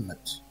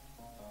enlightenment.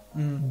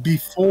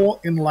 Before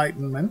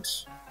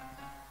enlightenment,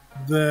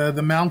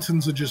 the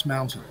mountains are just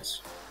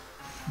mountains.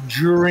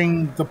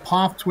 During the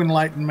path to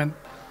enlightenment,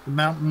 the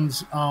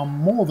mountains are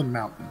more than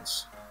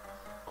mountains.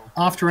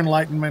 After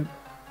enlightenment,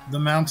 the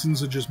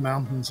mountains are just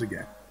mountains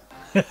again.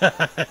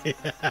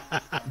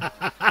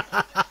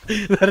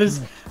 That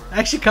is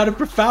actually kind of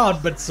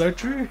profound, but so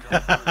true.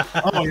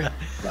 Oh yeah,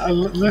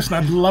 listen,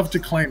 I'd love to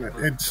claim it.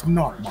 It's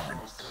not mine.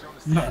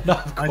 No,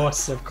 of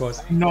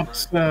course. I'm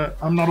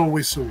not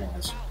always so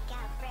wise.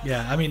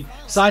 Yeah, I mean,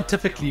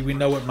 scientifically, we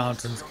know what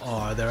mountains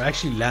are. They're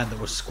actually land that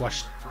was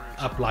squashed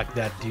up like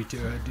that due to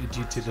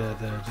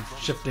the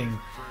shifting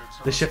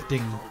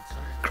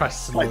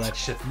crusts and all that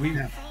shit.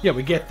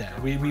 We get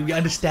that. We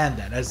understand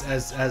that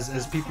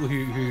as people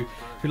who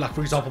like,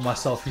 for example,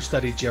 myself, who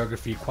studied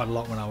geography quite a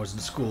lot when I was in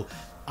school.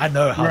 I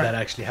know how that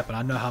actually happened.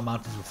 I know how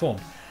mountains were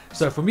formed.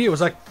 So for me, it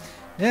was like,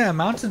 yeah,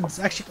 mountains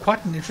actually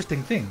quite an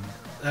interesting thing.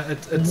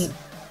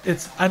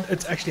 It's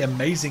actually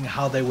amazing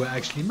how they were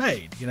actually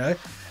made, you know.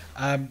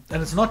 And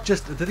it's not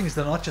just, the thing is,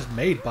 they're not just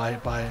made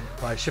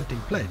by shifting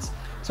plates.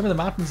 Some of the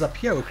mountains up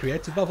here were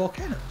created by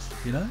volcanoes,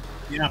 you know.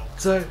 Yeah.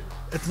 So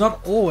it's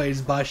not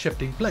always by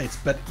shifting plates,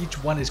 but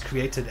each one is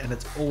created, and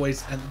it's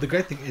always, and the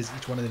great thing is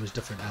each one of them is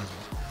different as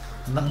well.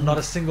 Not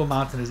a single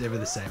mountain is ever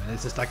the same, and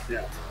it's just like,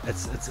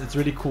 it's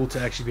really cool to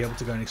actually be able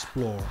to go and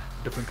explore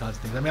different kinds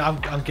of things. I mean,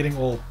 I'm getting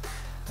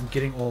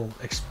all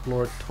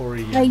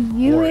exploratory. Are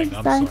you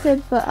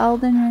excited for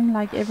Elden Ring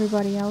like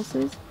everybody else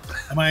is?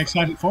 Am I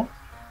excited for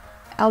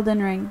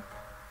Elden Ring?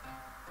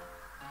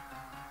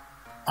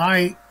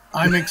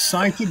 I'm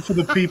excited for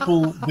the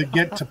people that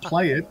get to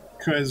play it,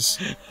 because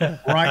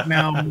right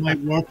now my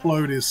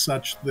workload is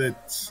such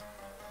that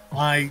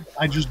I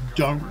just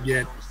don't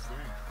get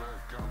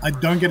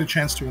a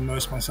chance to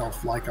immerse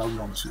myself like I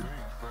want to.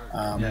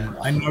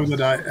 I know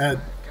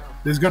that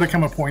there's got to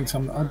come a point,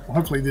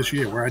 hopefully this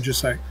year, where I just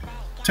say,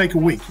 take a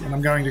week, and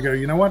I'm going to go,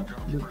 you know what?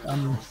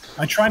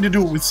 I tried to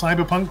do it with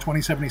Cyberpunk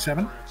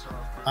 2077.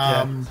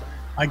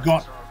 I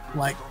got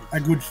like a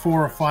good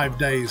 4 or 5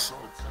 days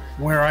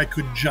where I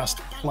could just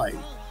play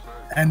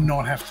and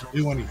not have to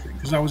do anything,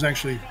 because I was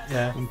actually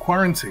in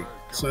quarantine,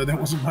 so there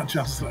wasn't much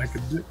else that I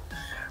could do.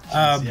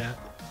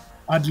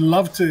 I'd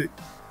love to.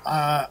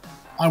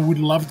 I would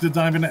love to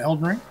dive into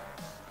Elden Ring.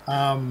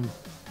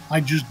 I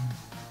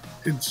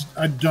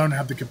don't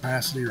have the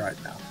capacity right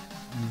now.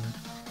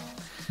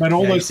 But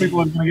all those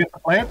people who are going to get to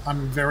play it,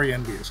 I'm very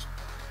envious.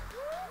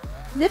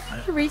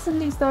 Zippy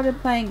recently started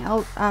playing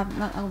not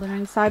Elden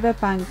Ring,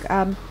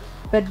 Cyberpunk,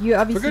 but you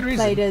obviously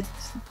played it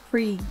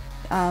pre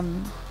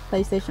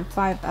PlayStation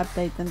 5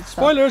 update and stuff.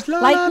 Spoilers, me.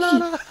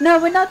 No,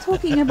 we're not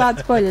talking about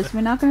spoilers.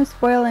 We're not going to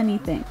spoil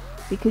anything,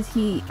 because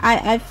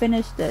I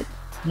finished it.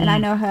 And I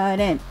know how it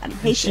ends.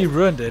 She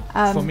ruined it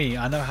for me.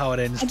 I know how it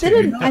ends I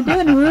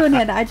didn't ruin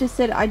it. I just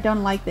said I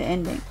don't like the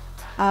ending.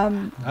 I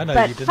know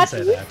but you didn't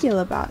say that. How do you feel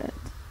about it?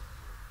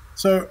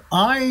 So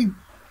my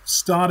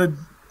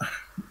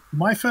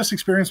first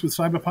experience with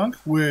Cyberpunk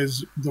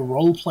was the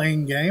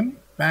role-playing game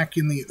back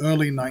in the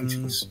early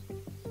 90s.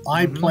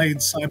 I played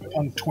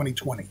Cyberpunk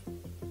 2020.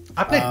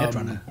 I played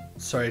Netrunner.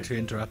 Sorry to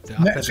interrupt there.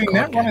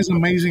 Netrunner is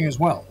amazing as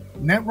well.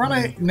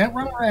 Netrunner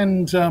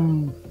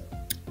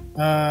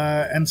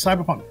and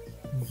Cyberpunk,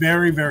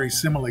 very, very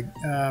similar.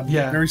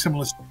 Very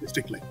similar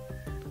statistically.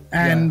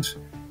 And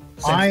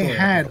I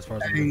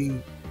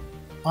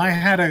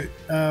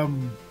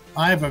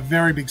have a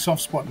very big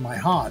soft spot in my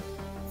heart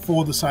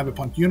for the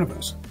Cyberpunk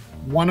universe.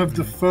 One of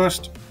the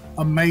first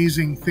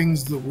amazing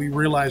things that we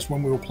realized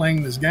when we were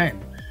playing this game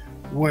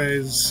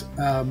was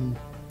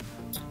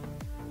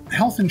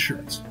health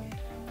insurance.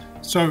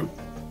 So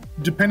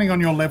depending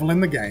on your level in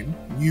the game,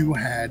 you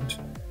had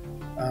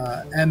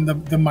and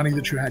the money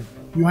that you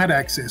had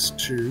access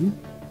to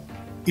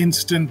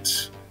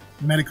instant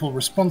medical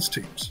response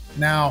teams.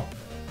 Now,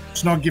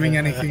 it's not giving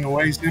anything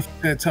away. If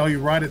they tell you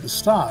right at the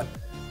start,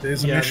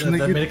 there's a mission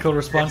the medical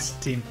response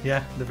team.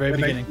 Yeah, the very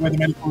beginning. Where the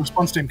medical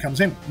response team comes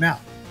in. Now,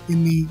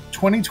 in the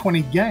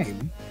 2020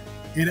 game,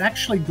 it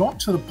actually got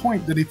to the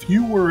point that if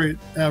you were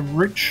a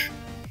rich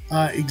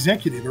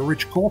executive, a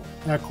rich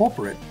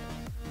corporate,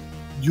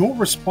 your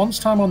response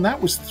time on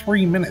that was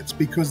 3 minutes,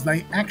 because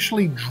they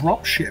actually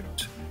drop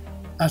shipped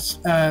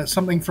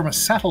something from a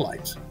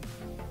satellite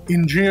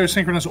in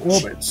geosynchronous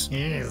orbits.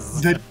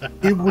 That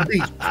it would be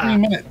 3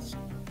 minutes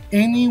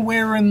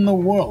anywhere in the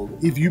world.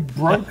 If you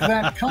broke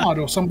that card,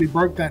 or somebody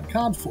broke that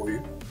card for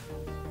you,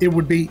 it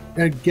would be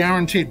a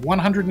guaranteed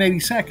 180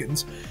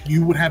 seconds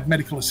you would have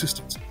medical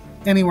assistance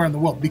anywhere in the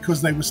world,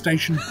 because they were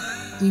stationed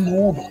in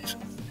orbit.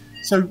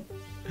 So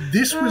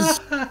this was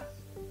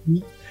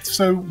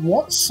so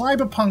what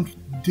Cyberpunk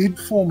did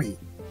for me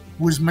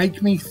was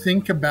make me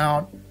think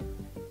about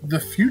the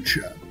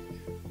future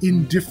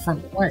in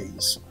different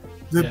ways.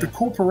 That the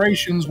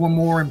corporations were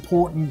more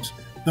important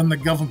than the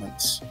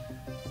governments,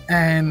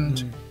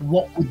 and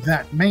what would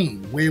that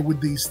mean? Where would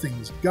these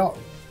things go?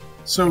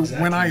 So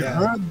when I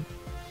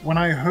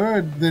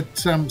heard that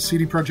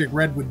CD Projekt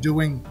Red were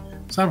doing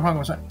Cyberpunk, I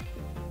was like,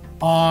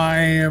 I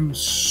am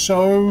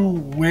so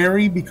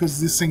wary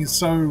because this thing is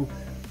so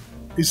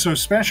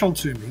special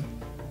to me.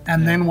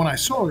 And then when I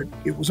saw it,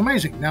 it was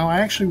amazing. Now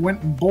I actually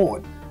went and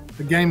bought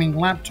a gaming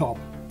laptop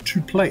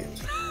to play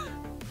it.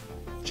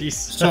 Jeez.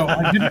 So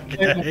I didn't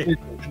play it on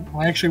PlayStation.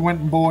 I actually went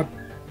and bought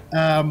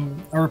a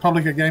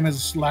Republica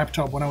Gamers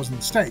laptop when I was in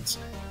the States,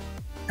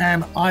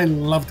 and I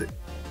loved it.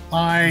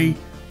 I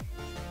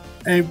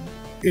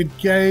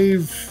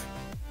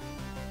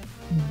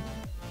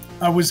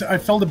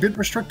felt a bit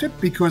restricted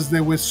because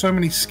there were so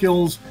many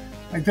skills.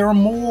 Like, there are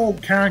more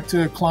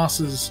character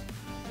classes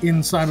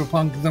in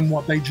Cyberpunk than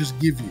what they just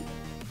give you.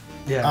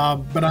 Yeah.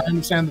 But I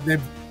understand that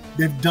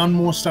they've done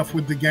more stuff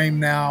with the game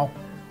now,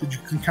 that you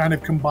can kind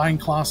of combine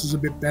classes a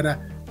bit better,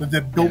 that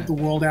they've built the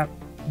world out.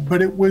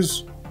 But it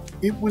was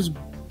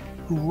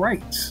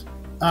great.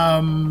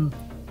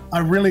 I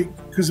really,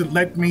 because it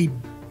let me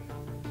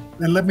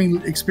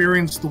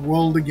experience the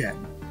world again.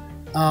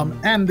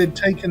 And they'd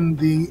taken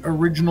the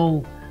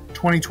original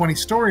 2020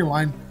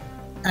 storyline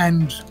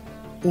and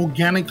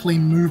organically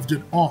moved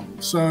it on.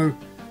 So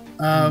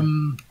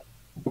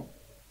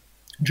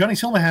Johnny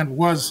Silverhand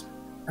was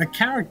a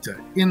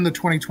character in the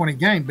 2020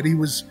 game, but he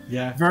was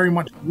very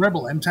much a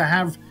rebel. And to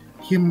have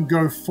him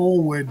go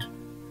forward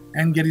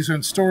and get his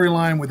own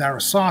storyline with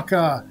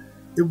Arasaka,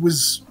 it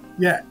was,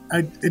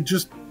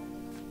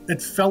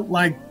 it felt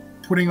like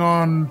putting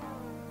on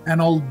an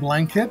old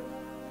blanket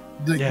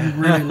that you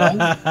really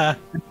loved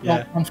and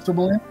felt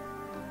comfortable in.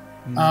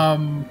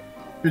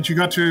 But you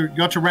got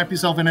to wrap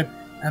yourself in it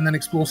and then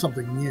explore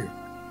something new.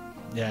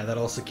 Yeah, that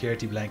old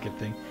security blanket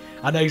thing.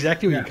 I know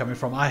exactly where you're coming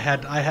from. I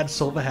had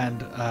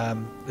Silverhand.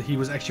 He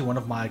was actually one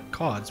of my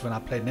cards when I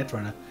played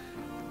Netrunner.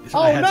 So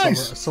I had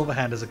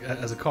Silverhand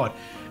as a card.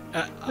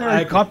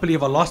 I can't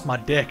believe I lost my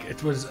deck.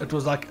 It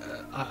was like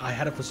I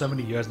had it for so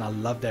many years and I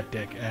loved that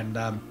deck. And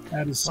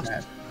that is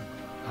sad.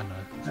 I know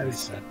that is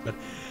sad. But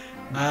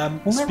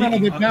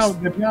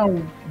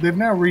they've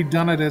now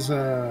redone it as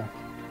a.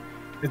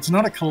 It's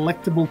not a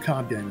collectible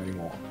card game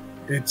anymore.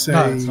 It's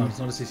not a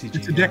CCG.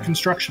 It's a deck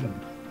construction.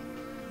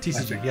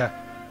 TCG, yeah.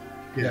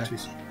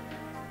 TCG.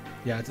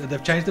 Yeah,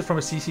 they've changed it from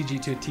a CCG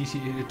to a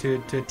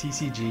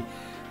TCG.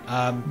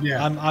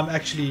 I'm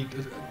actually,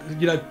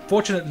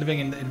 fortunate living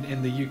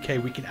in the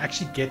UK. We can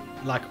actually get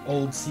like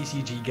old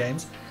CCG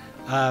games.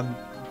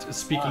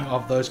 Speaking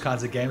of those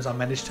kinds of games, I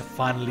managed to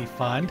finally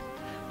find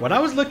what I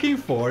was looking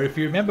for. If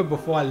you remember,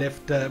 before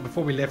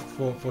we left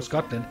for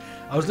Scotland,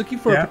 I was looking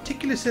for a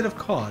particular set of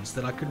cards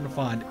that I couldn't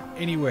find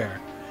anywhere.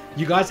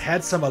 You guys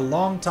had some a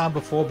long time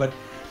before, but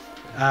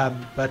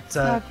what's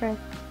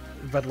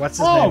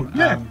his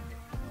name?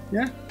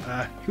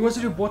 Who was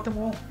it who bought them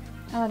all?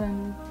 I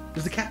don't know. It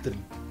was the captain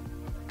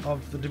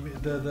of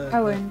the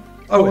Owen.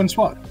 Owen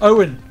Swat.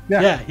 Owen.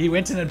 Yeah, he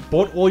went in and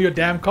bought all your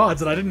damn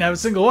cards, and I didn't have a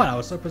single one. I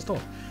was so pissed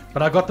off.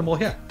 But I got them all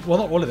here. Well,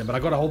 not all of them, but I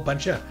got a whole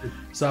bunch here.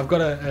 So I've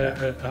got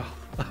I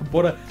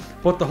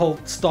bought the whole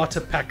starter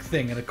pack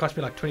thing, and it cost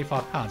me like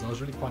 £25. I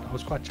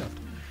was quite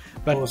chuffed.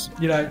 But awesome.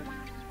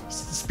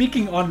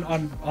 Speaking on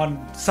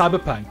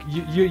Cyberpunk,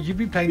 you've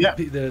been playing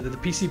the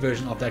PC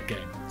version of that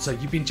game. So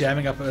you've been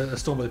jamming up a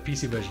storm with the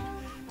PC version.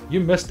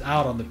 You missed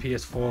out on the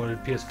PS4 and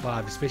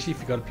PS5, especially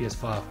if you got a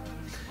PS5.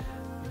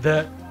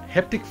 The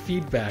haptic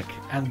feedback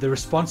and the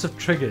responsive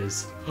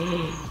triggers.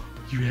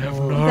 You have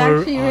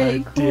no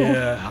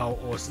idea how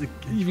awesome.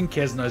 Even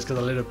Kez knows because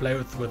I let her play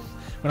with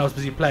when I was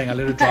busy playing. I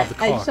let her drive the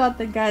car. I shot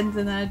the guns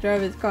and then I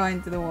drove his car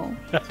into the wall,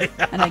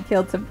 and I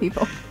killed some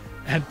people.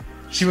 And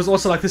she was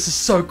also like, "This is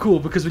so cool,"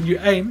 because when you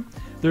aim,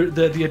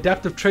 the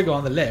adaptive trigger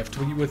on the left,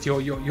 when you with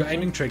your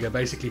aiming trigger,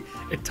 basically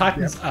it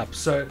tightens up.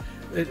 So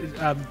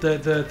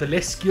the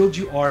less skilled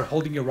you are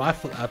holding your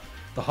rifle up,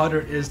 the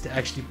harder it is to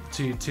actually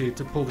to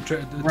pull the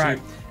trigger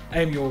to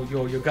aim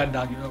your gun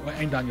down,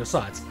 aim down your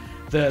sights.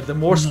 The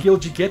more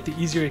skilled you get, the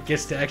easier it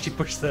gets to actually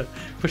push the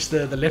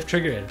left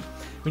trigger in.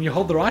 When you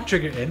hold the right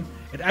trigger in,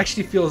 it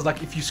actually feels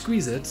like if you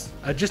squeeze it,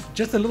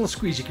 just a little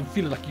squeeze, you can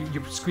feel it like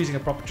you're squeezing a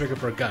proper trigger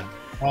for a gun.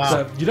 Wow.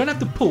 So you don't have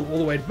to pull all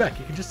the way back.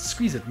 You can just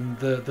squeeze it and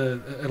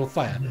it'll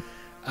fire.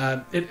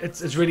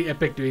 It's really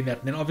epic doing that.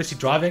 And then obviously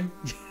driving,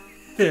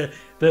 the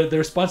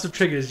responsive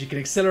triggers, you can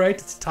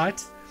accelerate, it's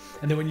tight.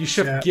 And then when you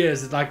shift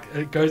gears,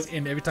 it goes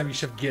in every time you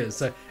shift gears.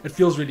 So it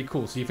feels really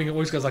cool. So your finger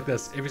always goes like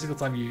this every single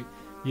time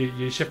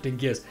you're shifting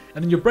gears.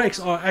 And then your brakes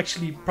are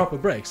actually proper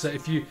brakes. So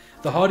the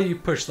harder you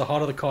push, the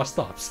harder the car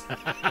stops.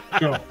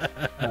 Sure.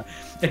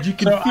 And you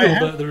can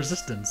feel the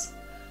resistance.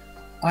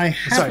 I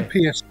have a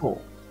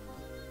PS4.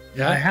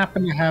 Yeah. I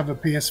happen to have a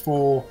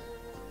PS4,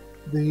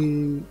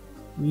 the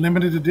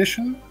limited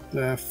edition,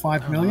 the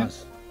 5 million.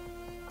 Nice.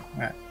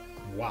 Yeah.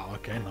 Wow,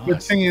 okay, nice. The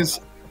thing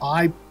is,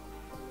 I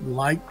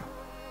like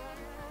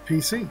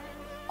PC.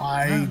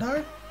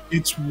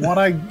 It's what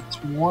I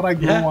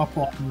grew up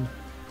on.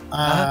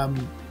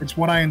 It's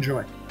what I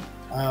enjoy.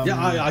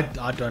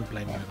 I don't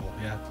blame you at all.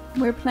 Yeah.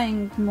 We're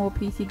playing more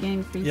PC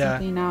games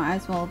recently now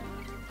as well.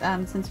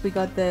 since we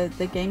got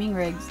the gaming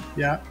rigs.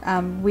 Yeah.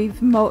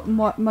 We've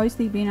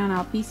mostly been on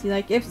our PC.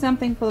 Like if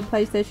something for the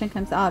PlayStation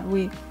comes out,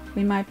 we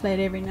might play it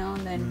every now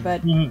and then,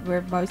 but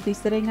we're mostly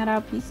sitting at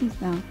our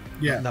PCs now.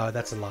 Yeah. No,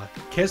 that's a lie.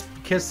 Kez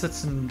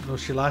sits and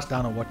she lies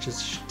down and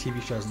watches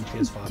TV shows on the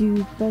PS5.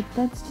 Dude, but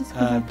that's just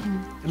because I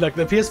can. Look,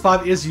 the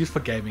PS5 is used for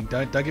gaming.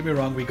 Don't get me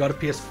wrong. We got a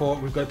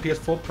PS4. We've got a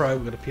PS4 Pro.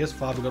 We've got a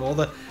PS5. We've got all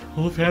the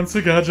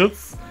fancy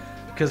gadgets.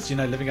 Because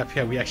living up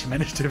here, we actually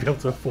managed to be able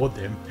to afford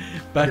them.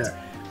 But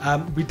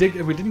we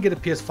didn't get a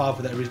PS5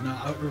 for that reason.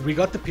 We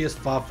got the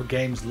PS5 for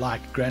games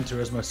like Gran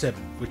Turismo 7,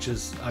 which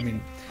is, I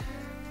mean,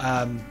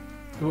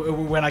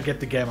 when I get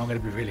the game, I'm going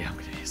to be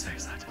so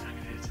excited.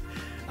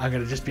 I'm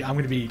going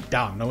to be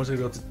down. No one's going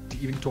to be able to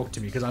even talk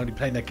to me because I'm going to be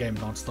playing that game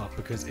non-stop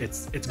because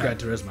it's Gran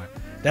Turismo.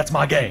 That's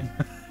my game.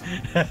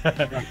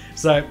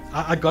 So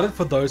I got it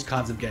for those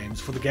kinds of games,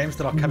 for the games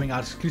that are coming out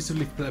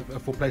exclusively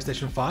for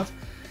PlayStation 5.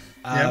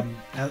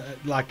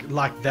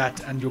 Like that,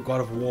 and your God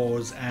of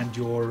Wars and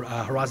your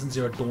Horizon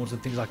Zero Dawns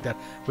and things like that,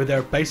 where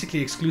they're basically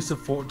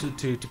exclusive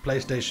to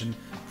PlayStation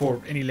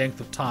for any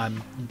length of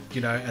time,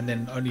 and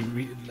then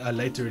only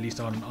later released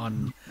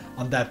on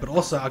that. But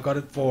also,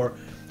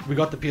 we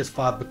got the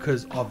PS5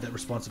 because of that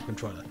responsive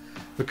controller,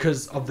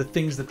 because of the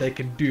things that they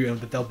can do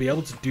and that they'll be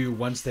able to do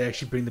once they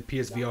actually bring the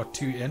PSVR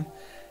 2 in.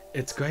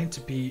 It's going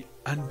to be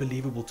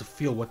unbelievable to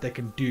feel what they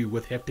can do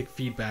with haptic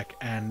feedback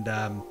and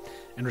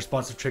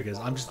responsive triggers.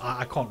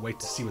 I can't wait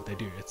to see what they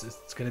do.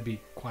 It's going to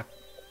be quite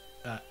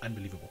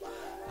unbelievable.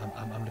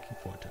 I'm looking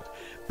forward to it.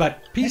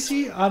 But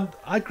PC,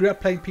 I grew up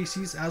playing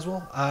PCs as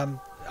well.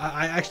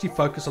 I actually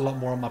focus a lot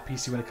more on my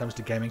PC when it comes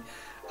to gaming.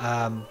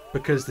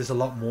 Because there's a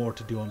lot more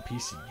to do on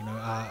PC.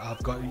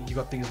 You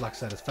got things like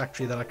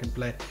Satisfactory that I can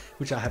play,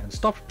 which I haven't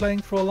stopped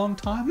playing for a long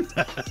time.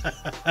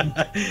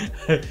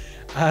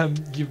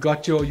 You've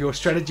got your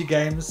strategy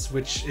games,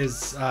 which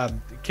is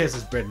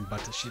Kez's bread and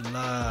butter. She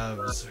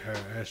loves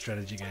her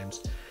strategy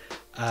games.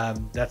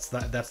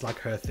 That's like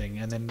her thing.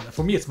 And then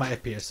for me, it's my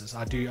FPSs.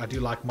 I do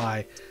like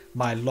my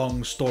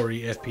long story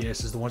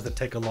FPSs, the ones that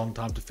take a long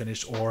time to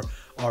finish or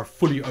are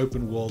fully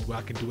open world where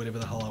I can do whatever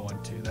the hell I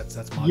want to. That's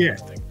my kind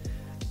of thing.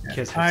 Yeah.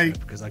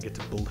 Because I get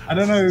to build houses. I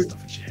don't know. And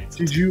stuff and she hates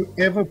did you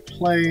ever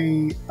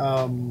play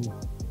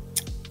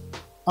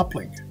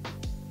Uplink?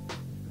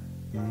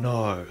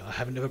 No, I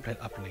haven't ever played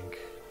Uplink.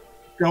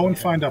 Go and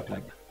find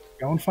Uplink.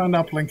 Go and find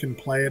Uplink and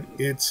play it.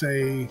 It's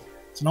an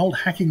old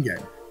hacking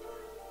game.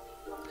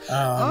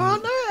 I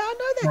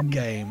know that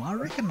game. I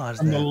recognize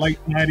that. From the late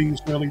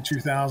 90s, early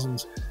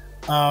 2000s.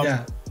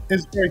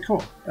 It's very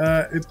cool.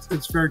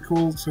 It's very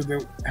cool. So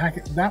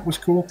that was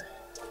cool.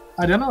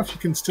 I don't know if you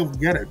can still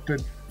get it,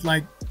 but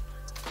I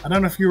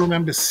don't know if you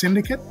remember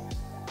Syndicate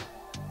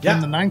in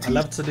the 90s. I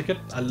loved Syndicate.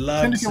 I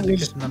loved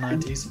Syndicate in the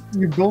 90s.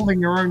 You're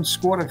building your own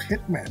squad of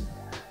hitmen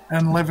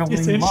and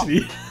leveling them up.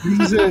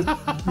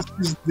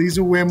 These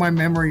are where my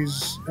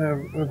memories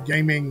of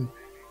gaming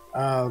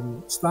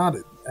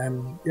started.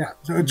 And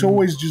so it's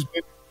always just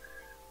been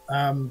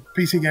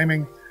PC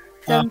gaming.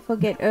 Don't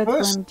forget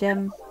Earthworm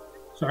Jim.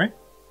 Sorry?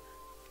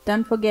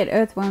 Don't forget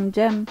Earthworm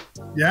Jim.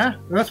 Yeah,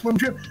 Earthworm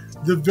Jim.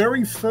 The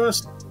very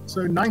first,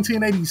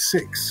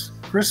 1986,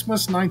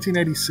 Christmas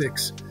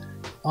 1986,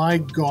 I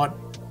got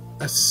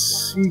a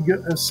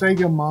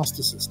Sega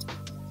Master System.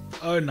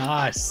 Oh,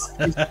 nice.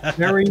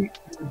 The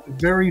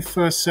very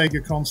first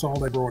Sega console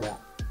they brought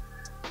out.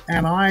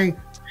 And I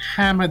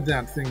hammered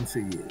that thing for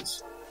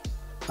years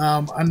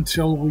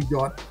until we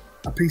got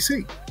a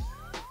PC.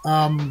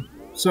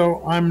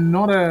 So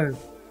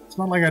it's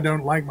not like I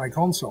don't like my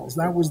consoles.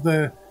 That was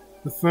the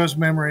first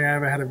memory I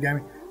ever had of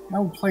gaming. I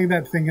would play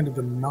that thing into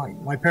the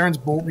night. My parents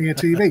bought me a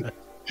TV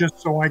just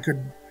so I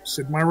could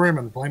sit in my room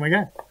and play my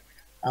game.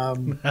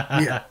 Right,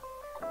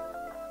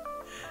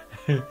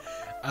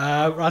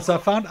 so I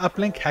found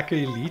Uplink Hacker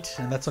Elite,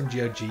 and that's on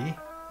GOG.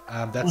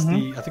 I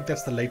think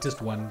that's the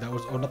latest one.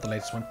 Not the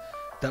latest one.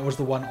 That was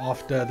the one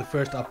after the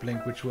first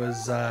Uplink, which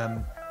was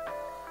I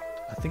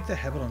think they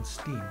have it on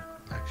Steam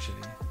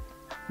actually.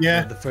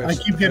 Yeah, I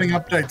keep getting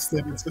updates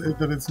that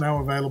it's now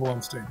available on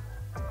Steam.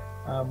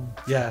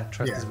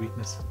 Trust is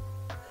weakness.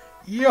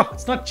 Yeah,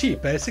 it's not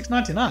cheap. It's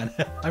 $6.99.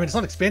 I mean, it's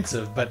not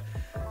expensive, but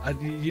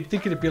you'd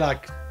think it'd be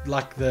like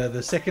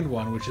the second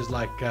one, which is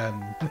like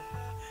 $5.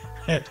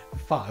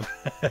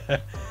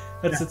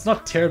 It's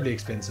not terribly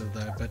expensive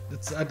though, but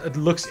it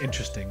looks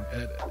interesting.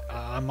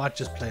 I might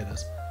just play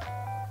this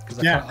because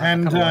I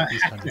like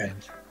these kind of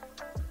games.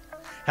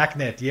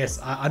 Hacknet, yes,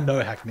 I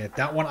know Hacknet.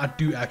 That one I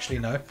do actually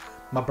know.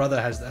 My brother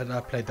has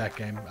played that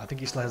game. I think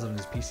he still has it on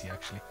his PC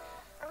actually.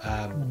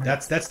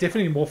 That's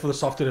definitely more for the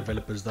software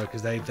developers though,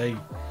 because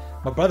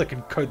my brother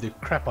can code the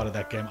crap out of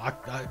that game.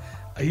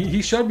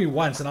 He showed me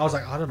once and I was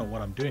like, I don't know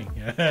what I'm doing.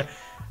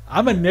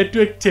 I'm a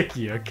network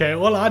techie, okay?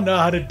 All I know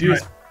how to do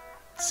is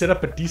set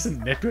up a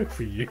decent network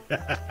for you.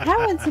 I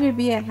wanted to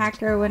be a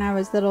hacker when I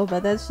was little,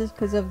 but that's just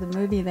because of the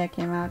movie that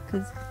came out,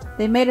 because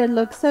they made it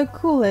look so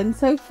cool and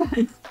so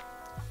fun.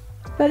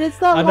 But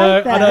it's not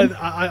like that. I know.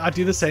 I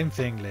do the same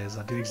thing, Liz.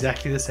 I do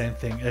exactly the same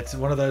thing. It's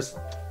one of those.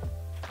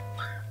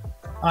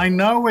 I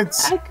know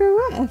it's. I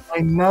grew up. I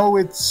know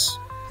it's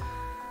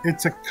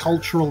a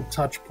cultural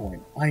touch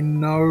point. I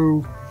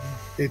know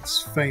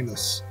it's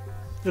famous.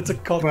 It's a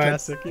cult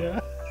classic, yeah.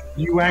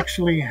 You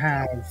actually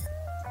have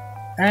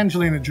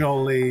Angelina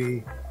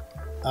Jolie.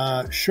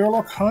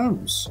 Sherlock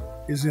Holmes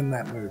is in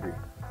that movie.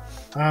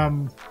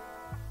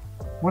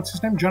 What's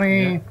his name?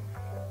 Johnny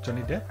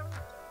Depp?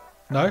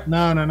 No?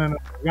 No. The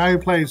guy who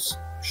plays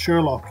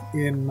Sherlock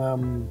in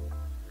the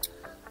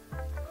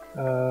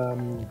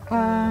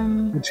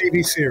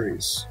TV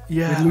series.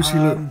 Yeah. With Lucy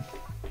Liu.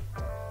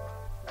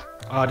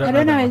 I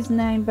don't know his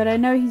name, but I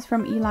know he's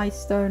from Eli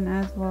Stone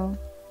as well.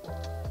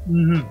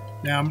 Mm-hmm.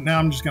 Now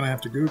I'm just going to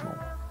have to Google.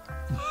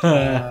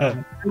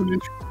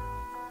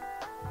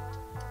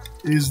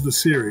 Is the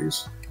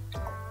series.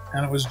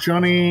 And it was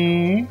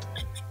Johnny...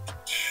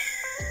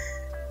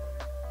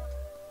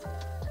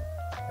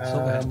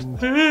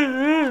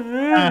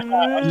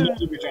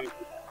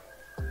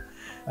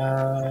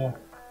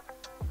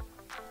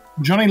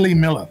 Johnny Lee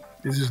Miller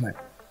is his name.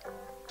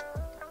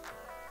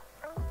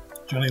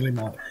 Johnny Lee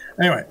Miller.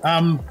 Anyway,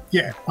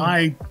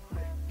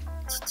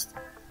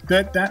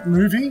 that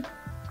movie,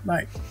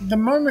 like the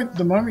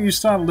moment you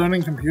start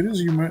learning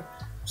computers, you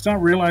start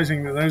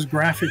realizing that those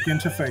graphic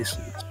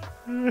interfaces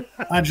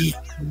are just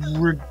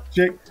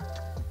reject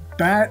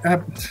that.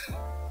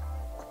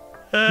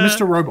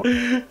 Mr. Robot.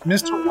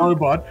 Mr.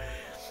 Robot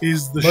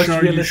is the most show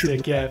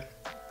realistic, you should.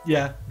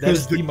 Yeah,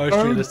 that's the most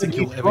realistic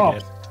you'll ever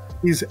get.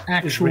 Is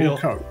actual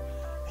code.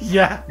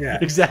 Yeah,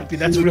 exactly.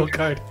 That's real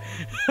code.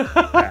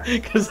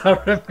 Because I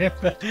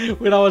remember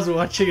when I was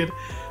watching it,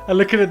 I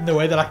look at it in the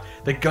way that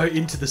they go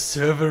into the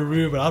server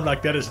room, and I'm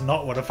like, that is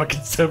not what a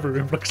fucking server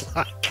room looks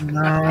like.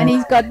 No. And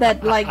he's got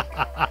that like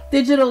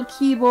digital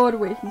keyboard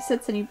where he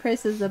sits and he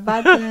presses the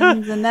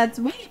buttons, and that's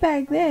way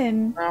back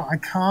then. No, I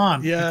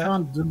can't. Yeah. I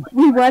can't do it.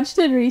 We watched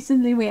it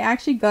recently. We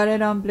actually got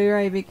it on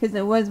Blu-ray because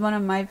it was one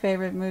of my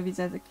favorite movies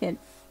as a kid.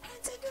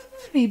 It's a good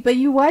movie, but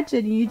you watch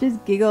it and you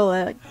just giggle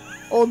at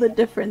all the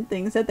different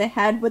things that they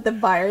had with the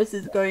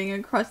viruses going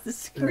across the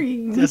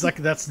screen. It's like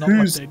that's not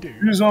what they do.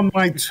 Who's on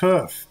my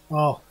turf?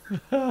 Oh.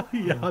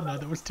 Yeah, no,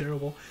 that was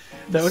terrible.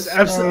 That was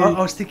absolutely.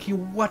 I was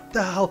thinking, what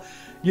the hell?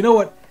 You know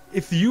what?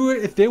 If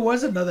there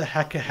was another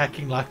hacker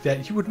hacking like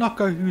that, you would not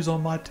go, "Who's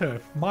on my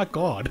turf?" My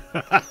God.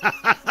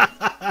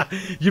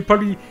 You'd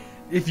probably,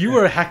 if you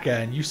were a hacker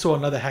and you saw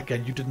another hacker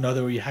and you didn't know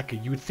they were a hacker,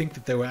 you would think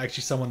that they were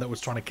actually someone that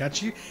was trying to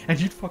catch you, and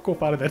you'd fuck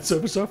off out of that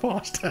server so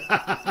fast.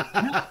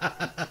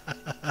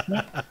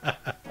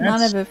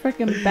 None of a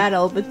freaking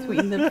battle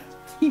between the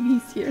TV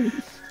series.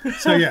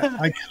 So yeah,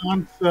 I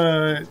can't do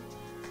it.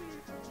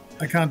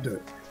 I can't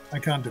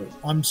do it.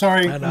 I'm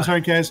sorry. I'm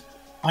sorry, Kaz.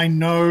 I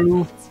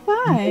know it's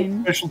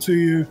fine. Special to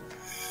you.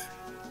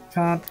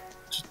 Can't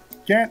just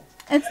get.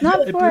 It's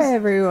not for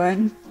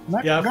everyone.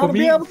 Yeah, for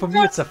me,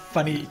 it's a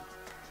funny.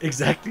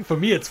 Exactly. For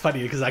me, it's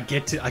funny because I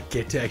get to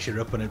actually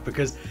rip on it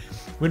because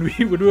when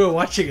we were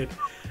watching it,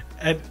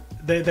 and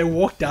they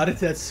walked out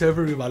into that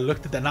server room, I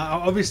looked at that.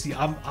 Now, obviously,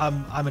 I'm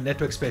a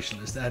network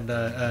specialist and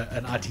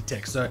an IT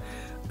tech, so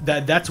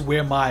that's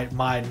where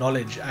my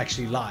knowledge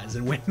actually lies.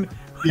 And when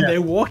they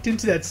walked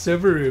into that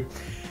server room,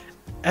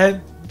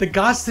 and the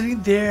guy's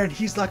sitting there, and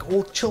he's like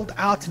all chilled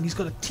out, and he's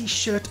got a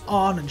t-shirt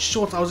on and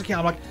shorts. I was looking,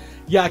 I'm like,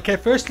 yeah, okay,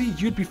 firstly,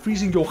 you'd be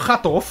freezing your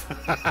hat off.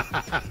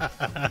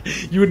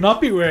 You would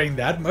not be wearing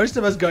that. Most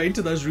of us go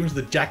into those rooms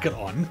with a jacket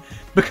on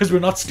because we're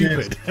not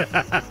stupid.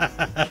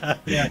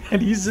 Yeah.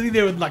 And he's sitting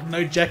there with like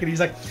no jacket. He's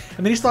like,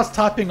 and then he starts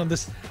typing on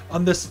this.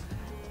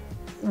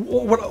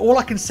 What all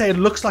I can say, it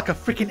looks like a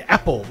freaking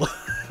Apple.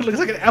 It looks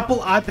like an Apple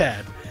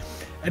iPad,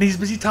 and he's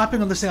busy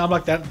typing on this thing. I'm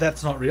like,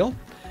 that's not real.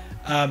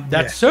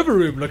 That server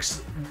room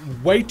looks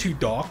way too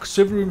dark.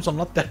 Server rooms are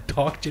not that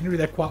dark. Generally,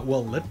 they're quite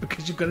well lit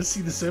because you've got to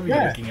see the server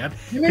you're looking at.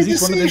 Because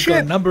each one of them's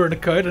got a number and a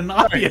code and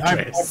an IP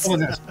address.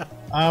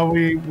 I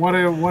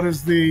apologize. What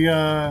is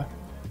the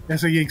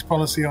SA Geeks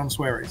policy on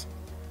swearies?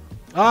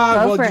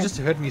 Well, you just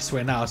heard me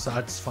swear now, so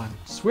it's fine.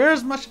 Swear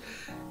as much.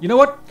 You know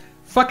what?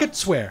 Fuck it,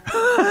 swear.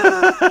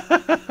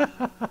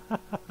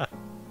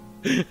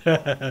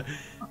 There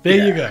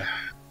you go.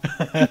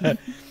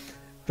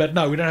 But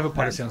no, we don't have a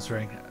policy on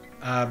swearing.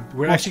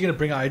 We're actually going to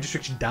bring our age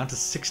restriction down to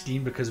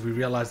 16 because we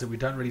realize that we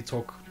don't really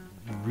talk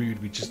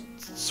rude. We just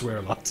swear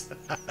a lot.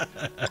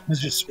 It's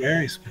just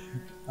swearies.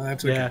 Oh,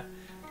 that's okay. Yeah.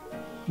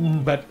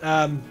 Mm. But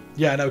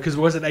no, because it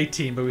was at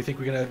 18, but we think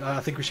I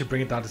think we should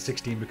bring it down to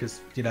 16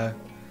 because we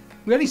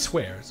only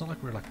swear. It's not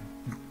like we're like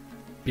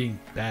being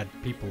bad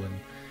people and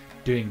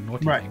doing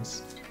naughty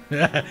things.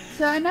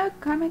 So I know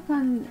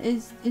Comic-Con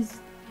is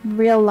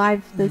real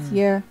life this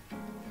year.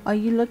 Are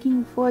you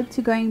looking forward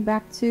to going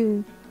back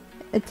to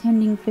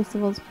attending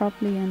festivals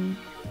properly and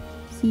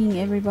seeing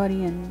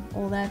everybody and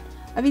all that?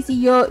 Obviously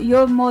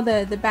you're more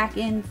the back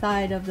end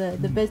side of the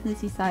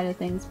businessy side of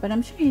things, but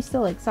I'm sure you're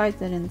still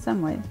excited in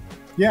some way.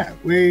 Yeah,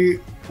 we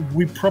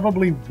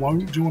probably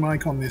won't do an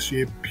Icon this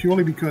year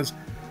purely because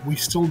we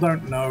still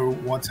don't know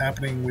what's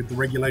happening with the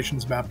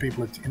regulations about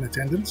people in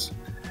attendance.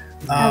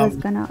 I was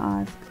gonna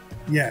ask.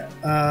 Yeah,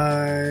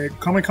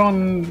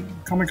 Comic-Con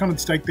had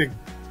staked their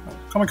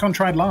Comic-Con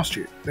tried last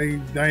year.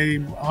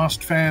 They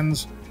asked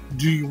fans,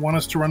 "Do you want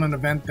us to run an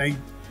event?" They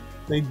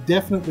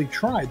definitely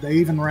tried. They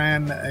even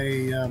ran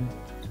a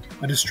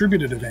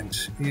distributed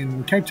event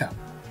in Cape Town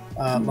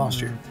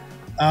last year.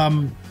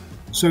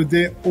 So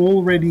they're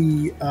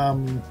already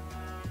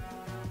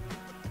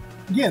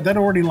they'd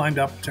already lined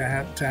up to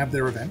have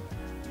their event.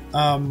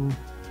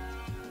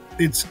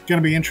 It's going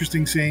to be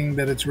interesting seeing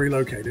that it's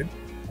relocated.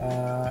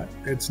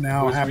 It's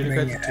now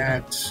happening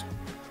at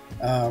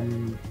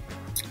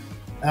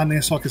out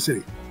near Soccer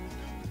City,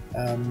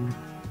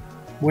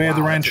 where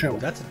the Rancho.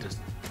 That's a distance.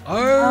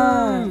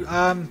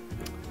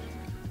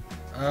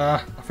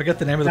 I forget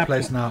the name of the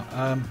place now.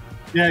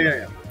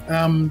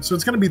 So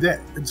it's going to be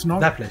there. It's not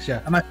that place,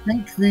 yeah. And I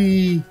think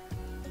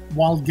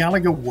while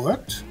Gallagher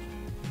worked,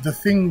 the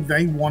thing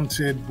they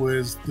wanted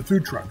was the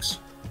food trucks,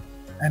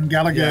 and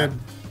Gallagher,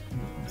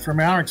 from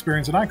our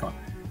experience at Icon,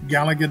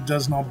 Gallagher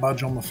does not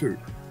budge on the food.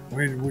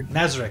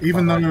 Nazareth,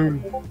 even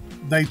though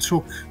they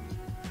took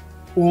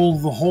all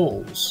the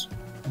halls,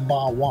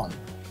 bar one.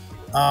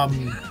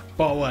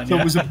 Bar one, so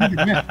it was a big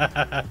event.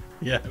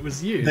 Yeah, it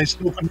was you. They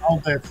still couldn't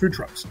hold their food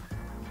trucks.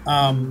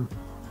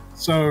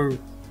 So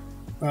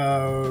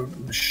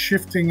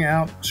shifting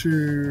out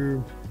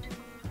to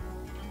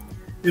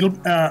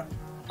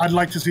I'd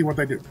like to see what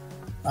they do.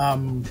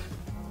 But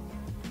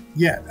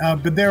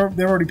they're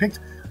already picked.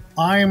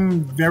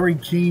 I'm very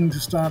keen to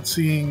start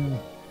seeing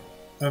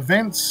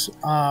events.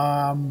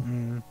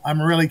 I'm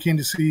really keen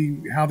to see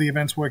how the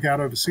events work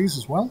out overseas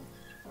as well.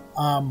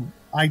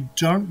 I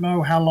don't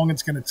know how long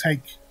it's going to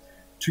take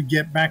to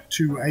get back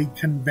to a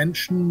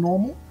convention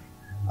normal.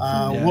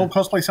 World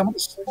Cosplay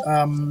Summits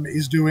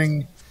is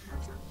doing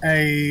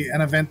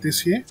an event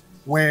this year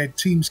where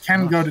teams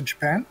can go to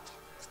Japan,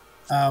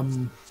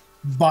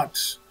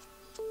 but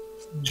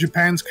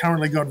Japan's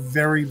currently got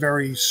very,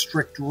 very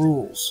strict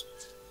rules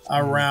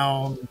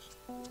around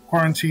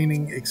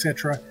quarantining,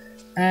 etc.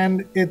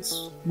 And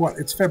it's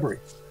February.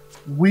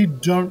 We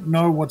don't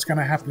know what's going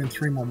to happen in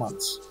 3 more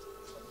months.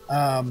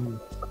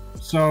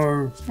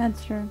 So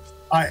that's true.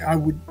 I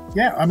would,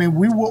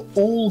 we were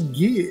all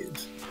geared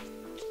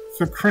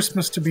for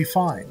Christmas to be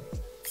fine,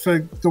 for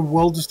the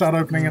world to start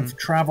opening and for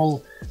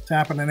travel to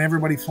happen and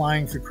everybody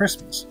flying for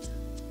Christmas.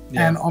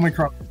 Yeah. And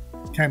Omicron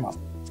came up,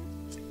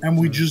 and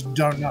we just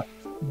don't know.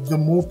 The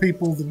more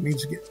people that need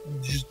to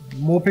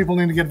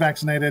get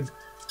vaccinated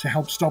to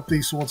help stop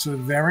these sorts of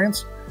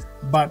variants,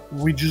 but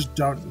we just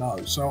don't know.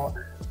 So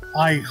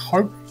I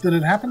hope that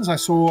it happens. I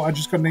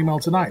just got an email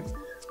tonight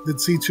that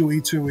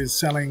C2E2 is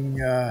starting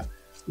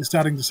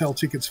to sell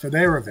tickets for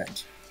their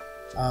event.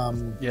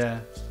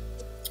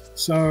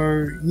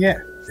 So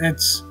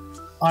it's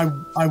I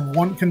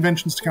want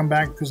conventions to come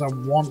back because I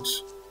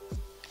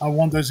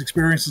want those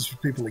experiences for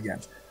people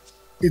again.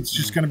 It's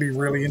just going to be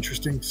really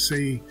interesting to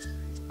see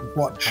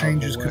what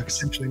changes could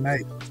potentially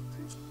make.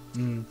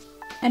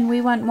 And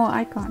we want more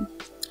Icon.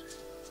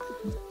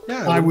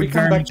 Yeah, when we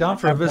come back down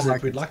for a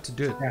visit, we'd like to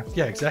do it.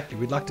 Yeah, exactly.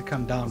 We'd like to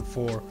come down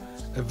for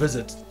a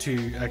visit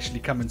to actually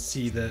come and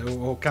see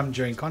or come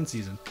during con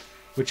season,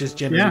 which is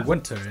generally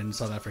winter in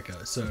South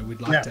Africa. So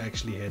we'd like to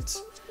actually hit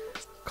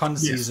con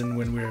season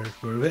when we're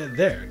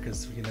there,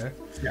 because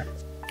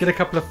get a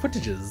couple of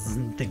footages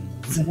and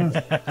things.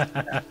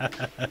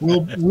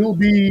 We'll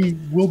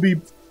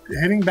be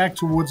heading back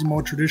towards a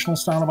more traditional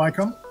style of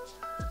Icon.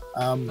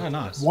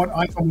 Nice. What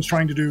Icon was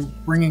trying to do,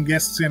 bringing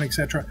guests in,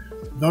 etc.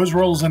 Those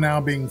roles are now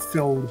being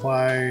filled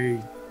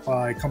by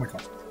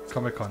Comic-Con.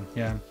 Comic-Con,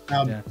 yeah.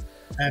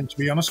 And to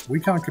be honest, we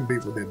can't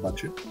compete with their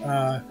budget.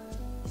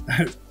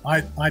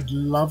 I'd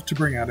love to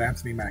bring out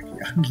Anthony Mackie.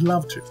 I'd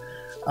love to.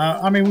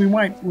 We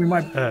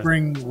might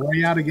bring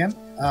Ray out again,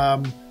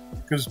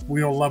 because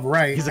we all love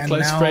Ray. He's a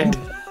close friend.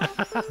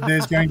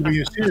 There's going to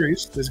be a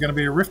series. There's going to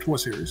be a Rift War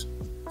series.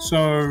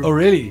 So. Oh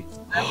really?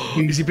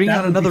 Is he bringing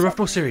out another Rift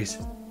War series?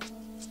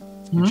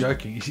 You're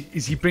joking.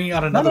 Is he bringing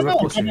out another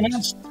Rift War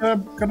series?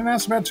 Got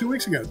announced about 2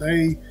 weeks ago.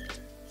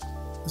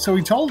 So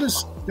he told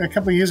us a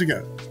couple of years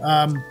ago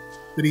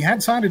that he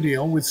had signed a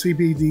deal with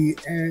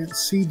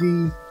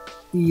CDEF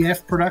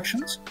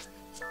Productions,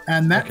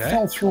 and that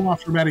fell through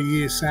after about a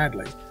year,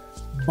 sadly.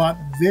 But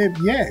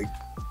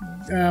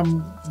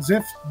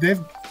Ziff,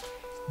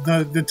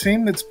 the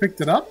team that's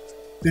picked it up,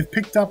 they've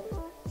picked up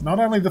not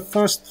only the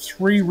first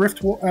 3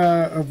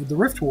 of the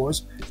Rift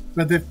Wars,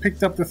 but they've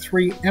picked up the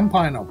 3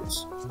 Empire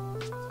novels.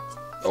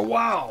 Oh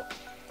wow!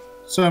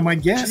 So my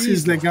guess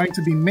is they're going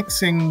to be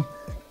mixing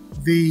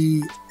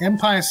the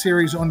Empire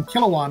series on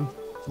Kilowan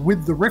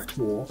with the Rift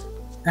War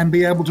and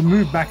be able to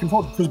move back and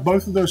forth, because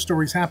both of those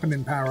stories happen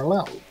in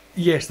parallel.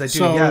 Yes, they do.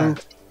 So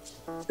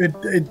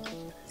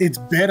it's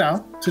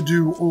better to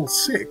do all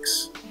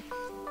 6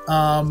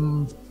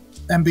 and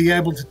be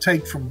able to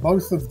take from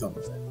both of them,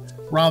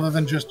 rather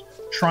than just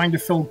trying to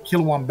fill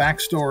Kilowan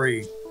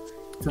backstory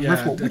from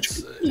Rift War, which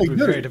is really good.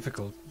 Very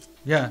difficult.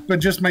 Yeah,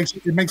 but just makes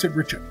it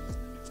richer.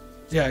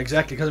 Yeah,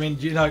 exactly. Because I mean,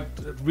 you know,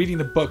 reading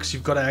the books,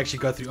 you've got to actually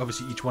go through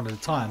obviously each one at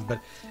a time.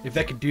 But if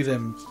they could do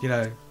them, you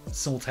know,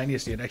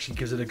 simultaneously, it actually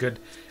gives it a good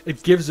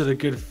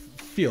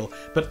feel.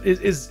 But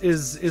is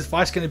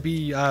Feist going to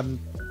be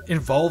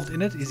involved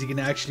in it? Is he going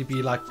to actually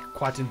be like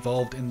quite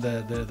involved in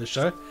the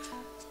show?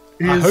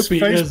 I hope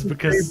he is,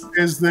 because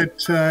is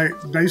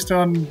that based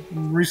on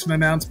recent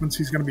announcements,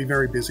 he's going to be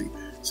very busy.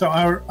 So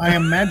I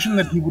imagine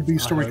that he would be a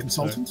story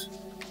consultant. So.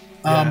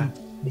 Yeah.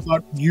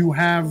 But you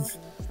have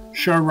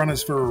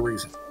showrunners for a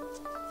reason.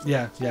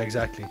 Yeah,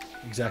 exactly.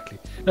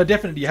 No,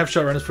 definitely, you have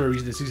showrunners for a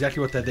reason. It's exactly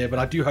what they're there. But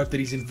I do hope that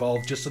he's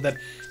involved, just so that,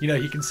 you know,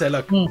 he can say,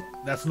 look,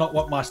 that's not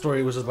what my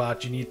story was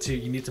about. You need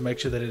to make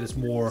sure that it is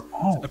more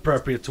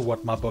appropriate to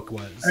what my book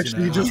was.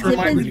 Actually, you just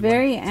reminded me.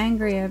 Very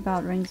angry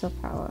about Rings of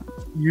Power.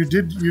 You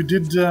did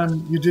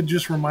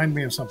just remind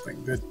me of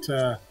something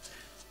that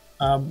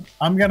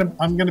I'm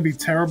gonna be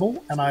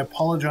terrible, and I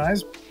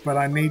apologize, but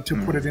I need to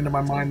put it into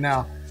my mind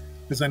now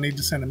because I need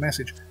to send a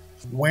message.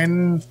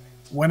 When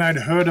I'd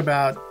heard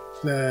about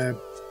the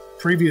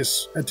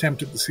previous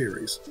attempt at the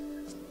series,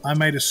 I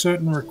made a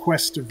certain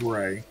request of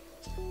Ray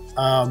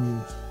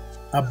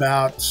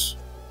about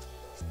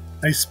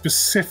a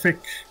specific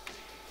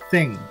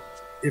thing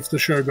if the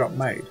show got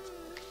made,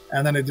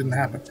 and then it didn't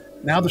happen.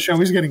 Now the show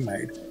is getting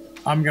made.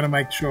 I'm going to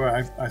make sure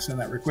I send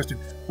that request in,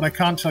 but I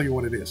can't tell you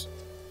what it is.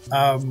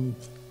 And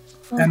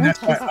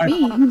that's why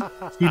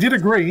he did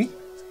agree,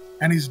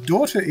 and his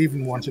daughter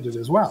even wanted it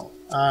as well,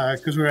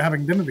 because we were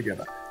having dinner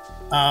together.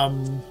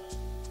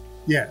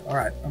 Yeah, all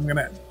right. I'm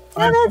gonna.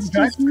 That's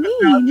just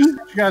mean. You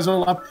guys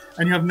all up,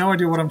 and you have no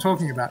idea what I'm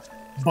talking about.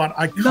 But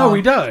I can't. No,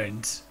 we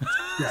don't.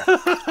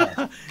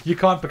 Yeah, you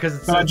can't,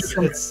 because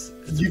it's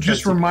you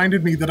just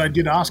reminded me that I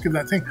did ask her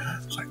that thing. I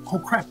was like, oh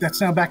crap,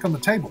 that's now back on the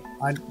table.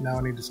 Now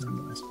I need to send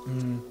him this.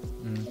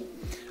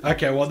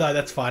 Okay, well, no,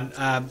 that's fine.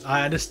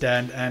 I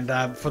understand,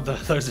 and for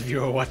those of you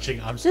who are watching,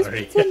 I'm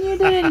sorry. Just pretend you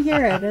didn't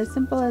hear it. As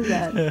simple as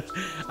that.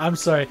 I'm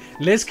sorry.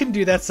 Les can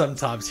do that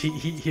sometimes.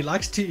 He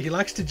likes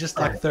to just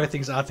like throw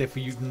things out there for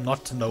you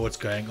not to know what's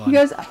going on. He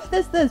goes, oh,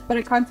 this, but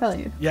I can't tell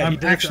you. Yeah, I'm he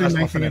did actually it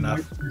to us making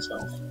often it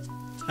myself.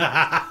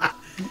 enough.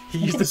 He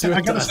used to do I it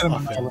to gotta us send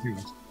him often.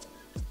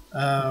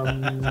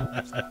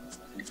 a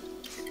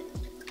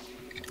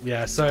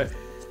Yeah, so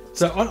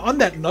on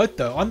that note,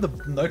 though, on the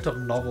note of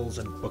novels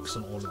and books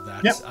and all of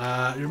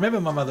that, remember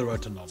my mother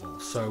wrote a novel,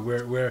 so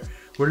we're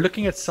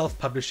looking at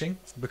self-publishing,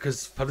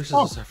 because publishers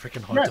are so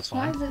freaking hard to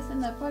find. Why is this in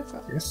the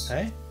podcast? Yes.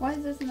 Hey? Why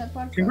is this in the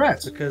podcast?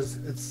 Congrats. Because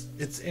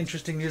it's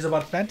interesting news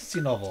about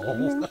fantasy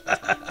novels.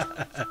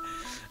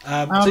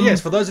 So yes,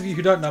 for those of you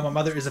who don't know, my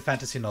mother is a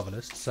fantasy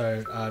novelist,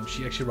 so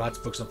she actually writes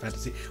books on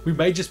fantasy. We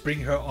may just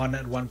bring her on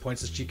at one point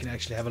so she can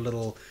actually have a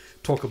little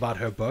talk about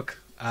her book.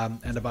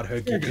 And about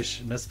her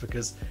geekishness,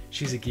 because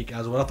she's a geek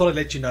as well. I thought I'd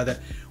let you know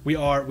that we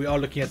are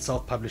looking at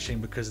self-publishing,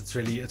 because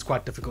it's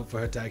quite difficult for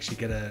her to actually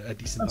get a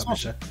decent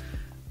publisher,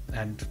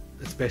 and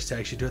it's best to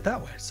actually do it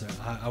that way. So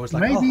I was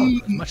like, I'll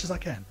help as much as I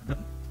can.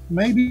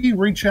 Maybe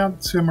reach out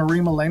to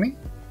Marie Mullaney,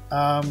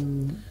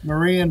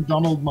 Marie and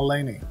Donald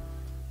Mullaney.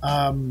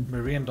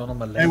 Marie and Donald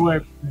Mullaney. They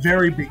were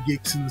very big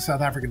geeks in the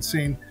South African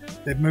scene.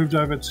 They've moved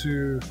over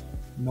to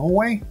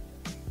Norway.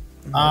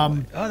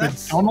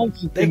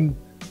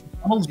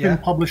 Donald's been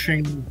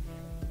publishing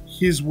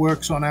his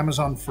works on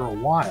Amazon for a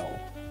while,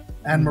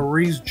 and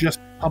Marie's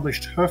just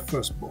published her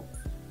first book.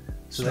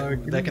 So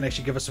they can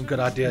actually give us some good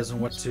ideas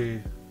on what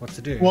to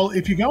do. Well,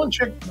 if you go and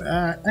check,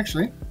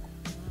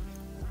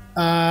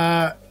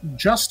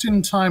 Just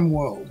in Time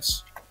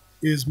Worlds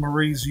is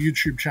Marie's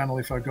YouTube channel,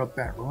 if I got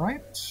that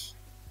right.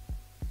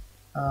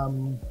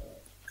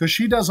 Because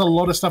she does a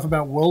lot of stuff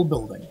about world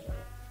building,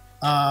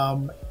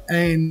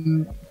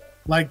 and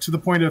like to the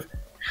point of,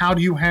 how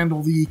do you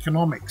handle the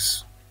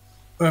economics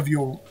of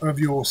your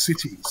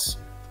cities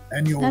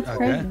and your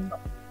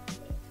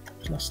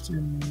Just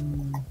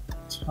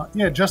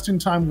in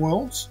Time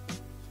Worlds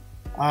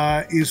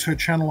is her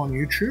channel on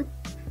YouTube.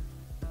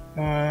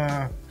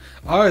 There.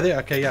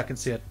 Okay, yeah, I can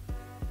see it.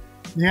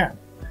 Yeah,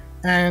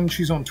 and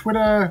she's on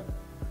Twitter.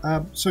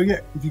 So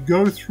yeah, if you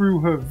go through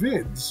her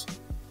vids,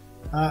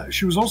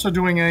 she was also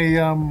doing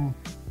I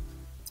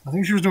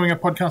think she was doing a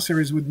podcast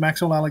series with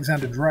Maxwell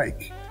Alexander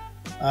Drake.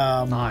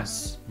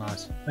 Nice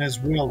as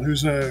well,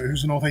 who's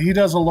an author. He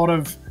does a lot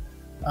of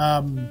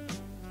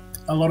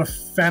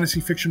fantasy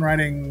fiction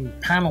writing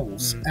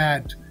panels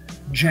at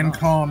Gen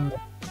Con,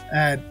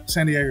 at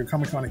San Diego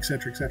Comic-Con,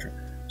 etc.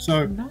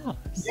 So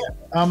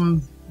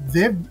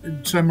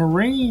so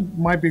Marie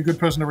might be a good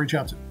person to reach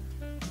out to.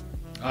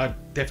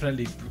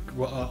 Definitely.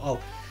 Well,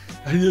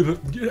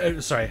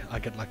 sorry, I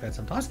get like that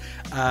sometimes.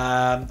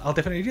 I'll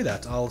definitely do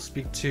that. I'll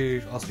speak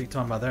to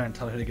my mother and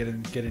tell her to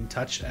get in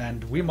touch,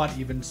 and we might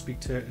even speak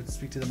to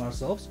them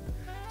ourselves.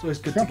 It's always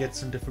good to get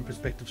some different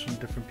perspectives from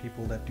different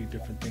people that do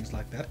different things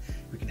like that.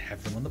 We can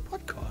have them on the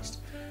podcast.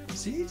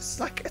 See, it's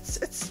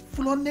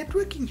full on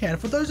networking here. And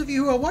for those of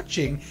you who are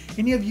watching,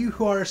 any of you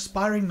who are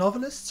aspiring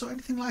novelists or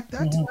anything like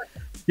that,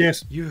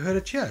 yes, you heard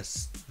it.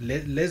 Yes,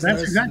 Les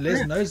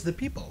knows the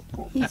people.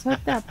 He's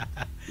hooked up.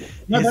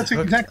 No, that's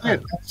exactly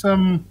it.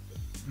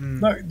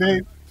 No,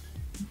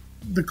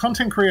 the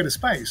content creator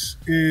space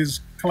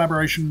is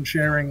collaboration,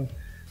 sharing.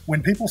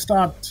 When people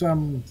start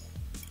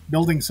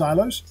building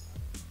silos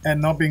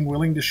and not being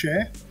willing to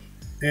share,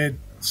 it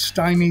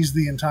stymies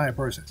the entire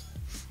process.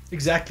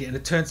 Exactly, and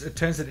it turns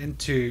it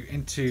into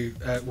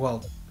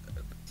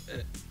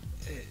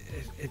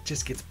it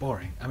just gets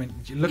boring. I mean,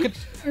 you look at.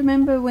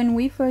 Remember when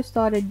we first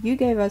started, you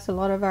gave us a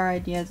lot of our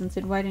ideas and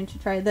said, "Why don't you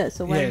try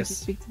this? Or why don't you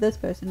speak to this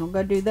person? Or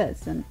go do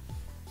this?" And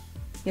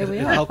here we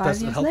are. It helped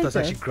us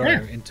actually grow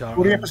into our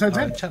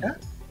own channel.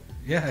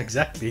 Yeah,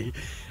 exactly.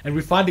 And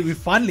we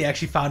finally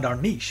actually found our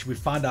niche. We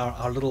found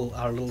our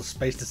little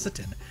space to sit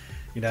in.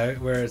 You know,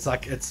 where it's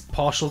like it's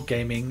partial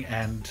gaming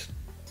and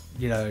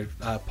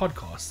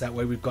podcasts. That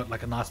way we've got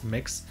like a nice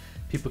mix.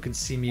 People can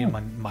see me in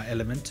my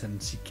element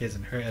and see Kez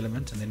in her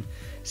element, and then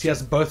see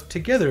us both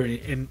together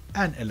in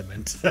an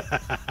element.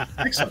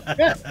 Excellent.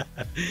 Yeah,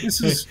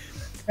 this is.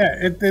 Yeah,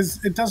 it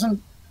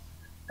doesn't.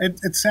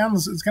 It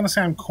sounds. It's going to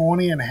sound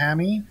corny and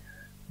hammy,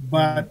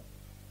 but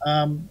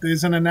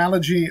there's an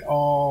analogy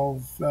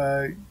of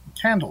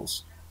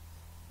candles.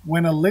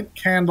 When a lit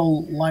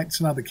candle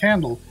lights another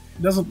candle,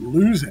 it doesn't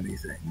lose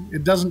anything.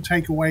 It doesn't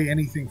take away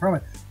anything from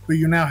it, but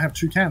you now have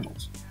two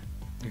candles.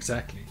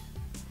 Exactly.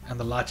 And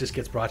the light just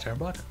gets brighter and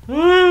brighter.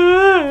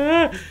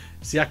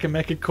 See, I can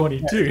make it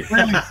corny too.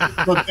 Really,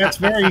 look, that's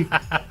very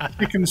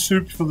chicken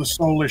soup for the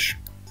soulish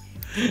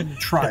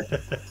tribe.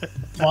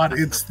 But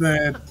it's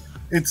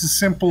a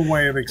simple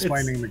way of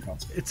explaining the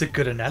concept. It's a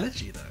good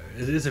analogy, though.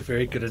 It is a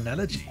very good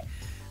analogy.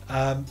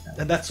 And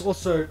that's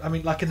also, I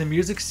mean, like in the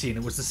music scene,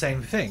 it was the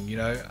same thing. You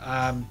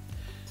know,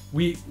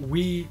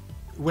 we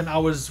when I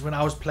was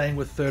playing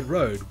with Third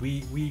Road,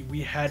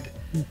 we had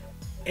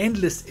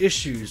endless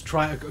issues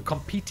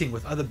competing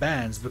with other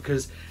bands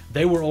because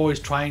they were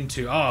always trying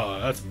to,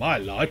 that's my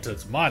light,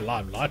 it's my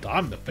limelight,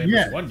 I'm the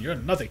famous one, you're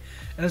nothing.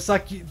 And it's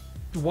like,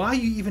 why are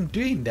you even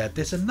doing that?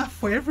 There's enough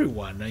for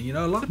everyone. You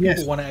know, a lot of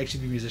people want to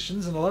actually be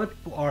musicians, and a lot of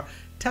people are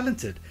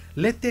talented.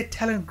 Let their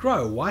talent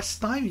grow. Why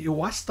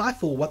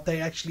stifle what they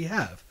actually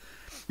have?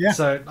 Yeah.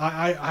 So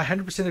I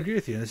 100% agree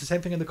with you. And it's the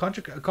same thing in the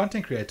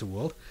content creator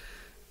world.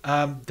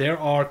 There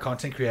are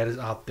content creators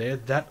out there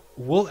that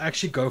will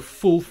actually go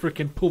full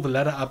freaking pull the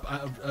ladder up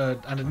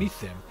underneath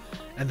them,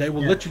 and they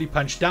will literally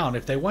punch down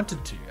if they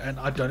wanted to. And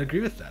I don't agree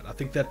with that. I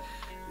think that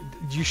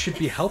you should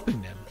be helping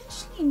them.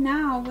 Especially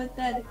now with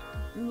that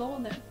law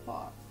that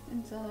passed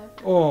in South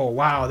Africa. Oh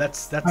wow,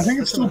 that's. I think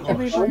it's still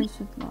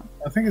proposed.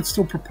 I think it's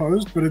still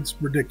proposed, but it's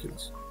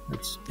ridiculous.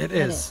 It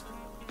is.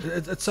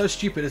 It's so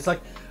stupid. It's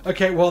like,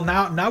 okay, well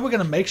now we're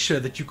going to make sure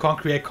that you can't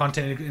create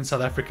content in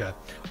South Africa,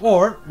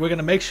 or we're going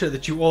to make sure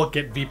that you all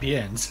get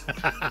VPNs.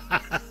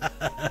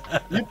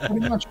 Yeah,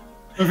 pretty much.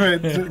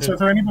 So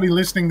for anybody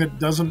listening that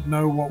doesn't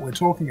know what we're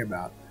talking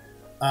about,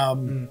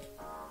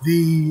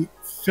 the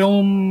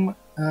film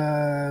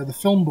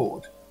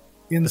board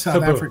in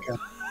South Africa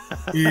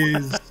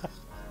is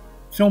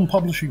Film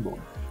Publishing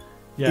Board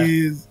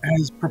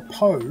has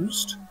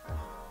proposed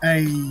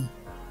a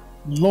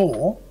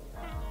law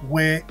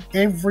where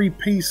every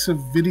piece of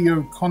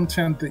video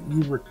content that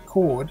you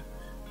record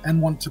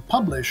and want to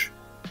publish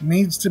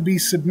needs to be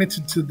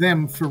submitted to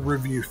them for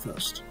review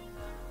first.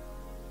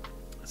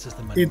 This is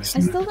the money I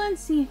still don't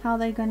see how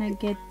they're going to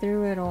get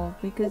through it all,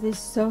 because there's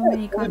so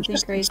many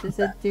content creators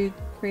that do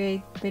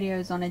create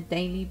videos on a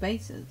daily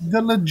basis.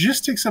 The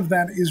logistics of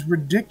that is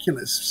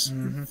ridiculous.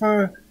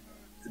 The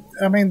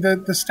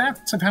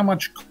stats of how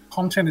much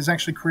content is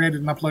actually created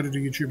and uploaded to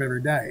YouTube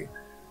every day,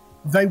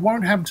 they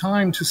won't have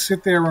time to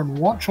sit there and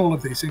watch all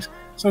of these things.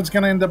 So it's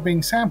going to end up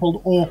being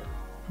sampled, or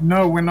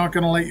no, we're not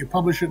going to let you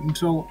publish it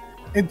until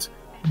it's...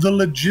 The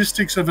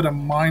logistics of it are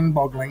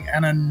mind-boggling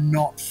and are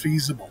not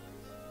feasible.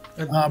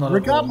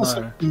 Regardless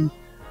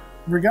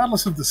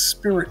of the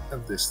spirit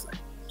of this thing.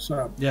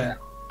 So yeah.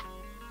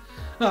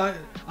 No,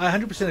 I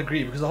 100%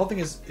 agree, because the whole thing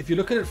is, if you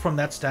look at it from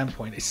that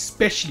standpoint,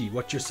 especially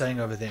what you're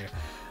saying over there,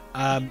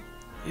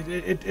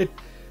 it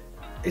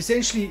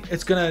essentially,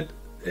 it's going to...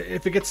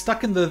 If it gets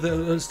stuck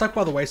in stuck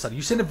by the wayside,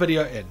 you send a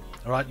video in,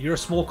 all right? You're a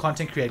small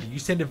content creator. You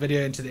send a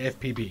video into the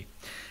FPB.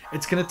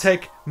 It's going to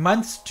take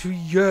months to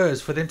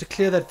years for them to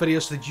clear that video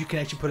so that you can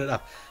actually put it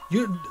up.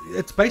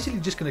 It's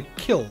basically just going to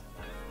kill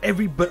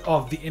every bit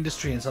of the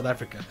industry in South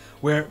Africa,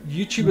 where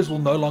YouTubers will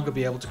no longer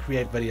be able to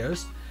create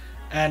videos,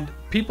 and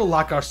people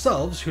like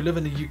ourselves who live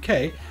in the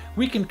UK,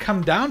 we can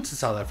come down to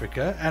South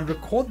Africa and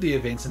record the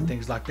events and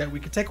things like that. We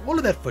can take all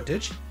of that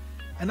footage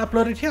and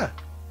upload it here.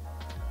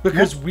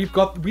 Because we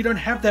don't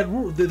have that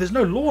rule. There's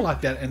no law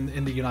like that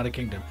in the United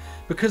Kingdom,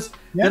 because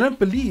they don't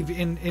believe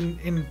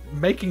in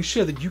making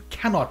sure that you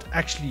cannot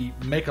actually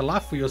make a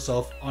life for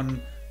yourself on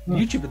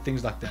YouTube and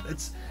things like that.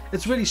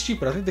 It's really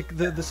stupid. I think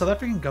the South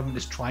African government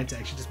is trying to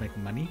actually just make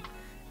money,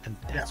 and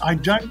that's I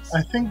don't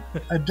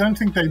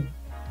think they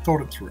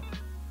thought it through.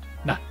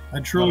 No,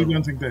 I truly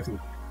don't think they thought.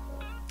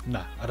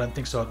 No, I don't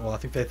think so at all. I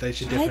think they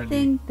should definitely. I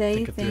think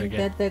they think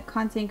that the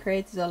content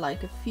creators are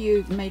like a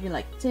few, maybe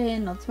like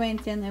 10 or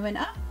 20, and they went,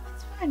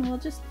 it's fine, we'll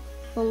just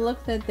people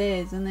look at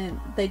theirs and then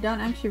they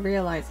don't actually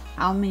realize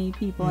how many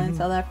people in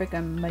South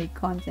Africa make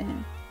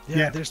content.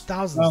 Yeah, there's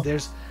thousands. Well,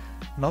 there's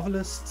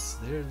novelists.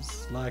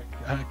 There's like,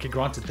 okay,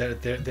 granted,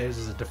 theirs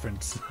is a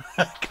different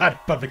kind of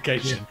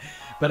publication,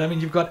 but I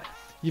mean, you've got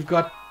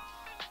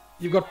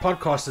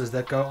podcasters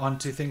that go on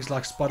to things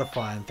like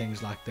Spotify and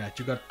things like that.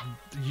 You've got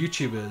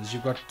YouTubers.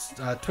 You've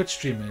got Twitch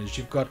streamers.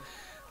 You've got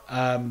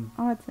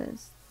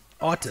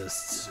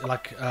artists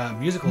like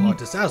musical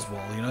artists as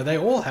well. You know, they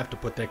all have to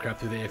put their crap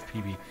through the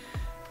FPB,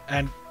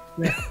 and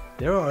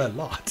there are a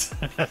lot.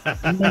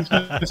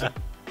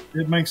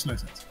 It makes no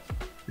sense.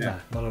 Yeah,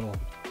 not at all.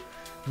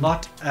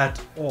 Not at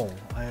all.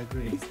 I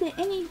agree. Is there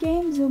any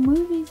games or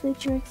movies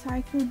that you're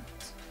excited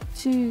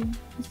to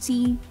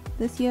see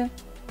this year,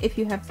 if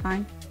you have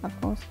time, of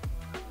course?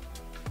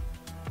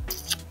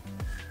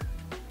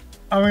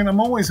 I mean, I'm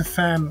always a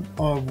fan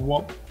of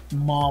what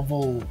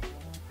Marvel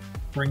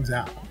brings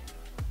out.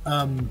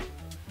 I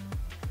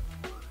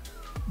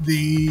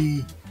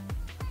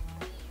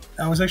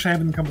was actually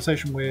having a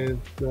conversation with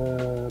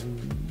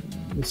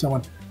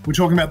someone. We're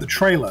talking about the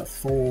trailer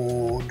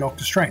for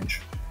Doctor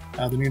Strange,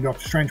 the new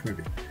Doctor Strange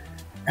movie.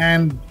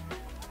 And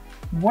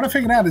what I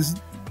figured out is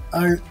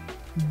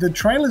the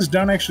trailers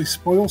don't actually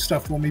spoil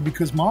stuff for me,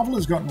 because Marvel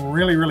has gotten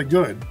really, really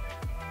good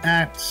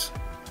at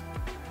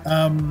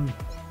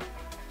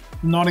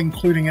not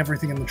including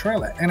everything in the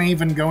trailer, and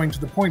even going to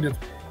the point of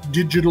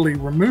digitally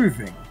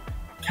removing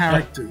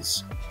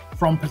characters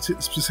from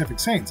specific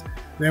scenes.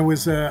 There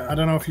was I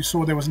don't know if you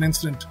saw, there was an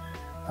incident,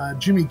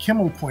 Jimmy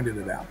Kimmel pointed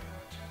it out,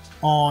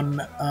 on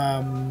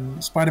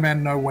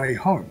Spider-Man No Way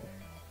Home.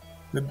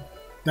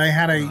 They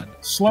had a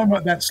slow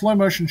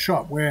motion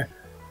shot where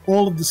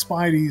all of the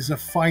Spideys are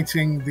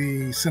fighting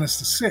the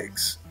Sinister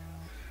Six,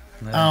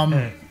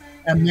 and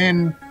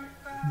then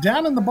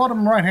down in the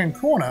bottom right-hand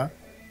corner,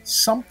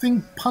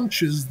 something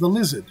punches the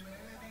Lizard,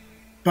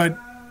 but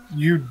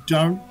you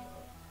don't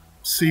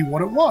see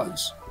what it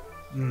was.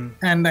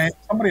 And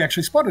somebody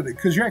actually spotted it,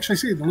 because you actually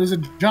see the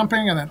Lizard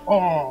jumping, and then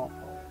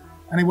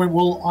and he went,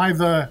 well,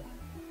 either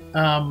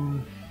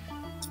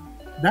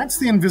that's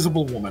the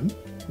Invisible Woman,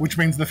 which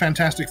means the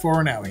Fantastic Four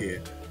are now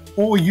here,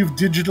 or you've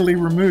digitally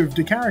removed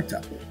a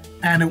character.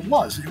 And it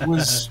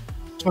was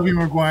Tobey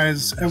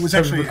Maguire's. It was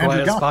actually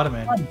Andrew Garfield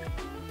Spider-Man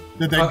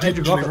that they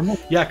digitally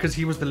removed. Yeah, because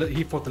he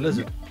fought the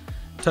Lizard. Yeah.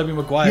 Tobey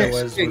Maguire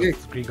was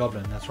Green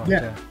Goblin. That's right.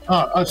 Yeah.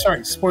 Oh,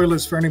 sorry.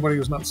 Spoilers for anybody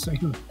who's not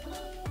seen.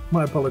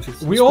 My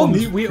apologies. We all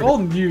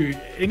knew.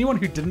 Anyone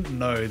who didn't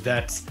know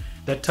that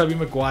Tobey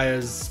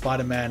Maguire's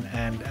Spider-Man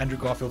and Andrew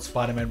Garfield's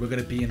Spider-Man were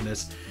going to be in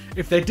this,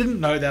 if they didn't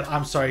know that,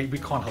 I'm sorry, we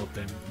can't help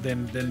them.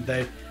 Then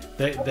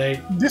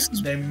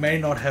they may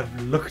not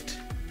have looked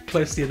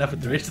closely enough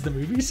at the rest of the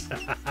movies.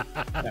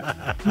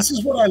 This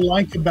is what I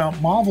like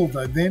about Marvel,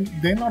 though.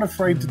 They're not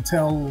afraid to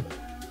tell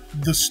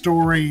the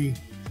story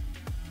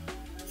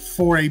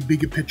for a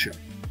bigger picture.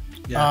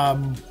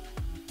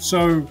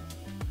 So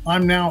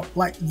I'm now,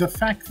 like, the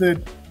fact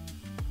that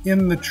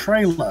in the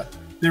trailer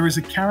there is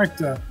a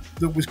character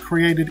that was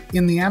created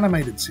in the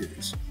animated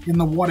series, in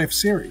the What If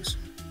series.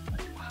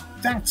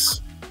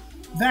 That's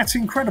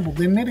incredible.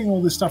 They're knitting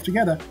all this stuff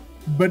together,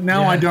 but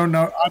now I don't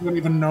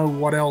even know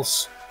what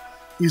else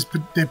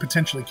they're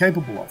potentially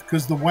capable of,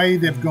 because the way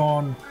they've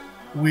gone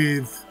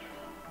with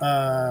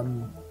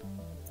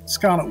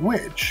Scarlet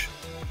Witch.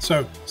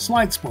 So,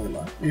 slight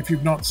spoiler, if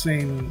you've not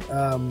seen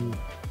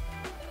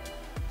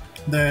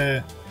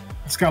the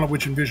Scarlet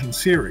Witch and Vision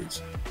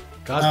series.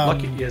 Guys,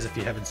 block your ears if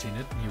you haven't seen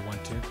it and you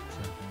want to.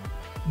 So.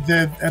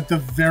 At the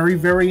very,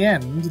 very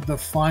end, the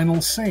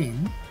final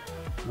scene,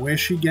 where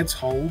she gets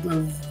hold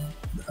of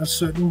a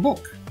certain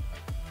book,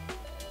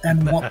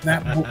 and what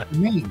that book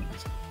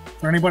means.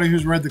 For anybody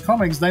who's read the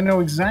comics, they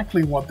know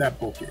exactly what that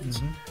book is.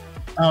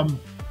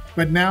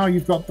 But now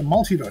you've got the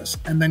multiverse,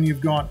 and then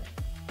you've got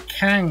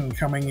Kang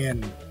coming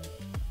in.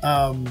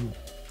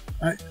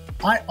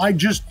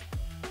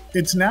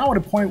 It's now at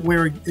a point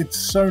where it's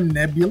so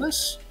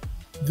nebulous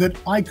that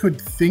I could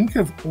think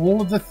of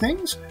all of the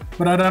things,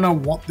 but I don't know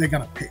what they're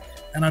going to pick,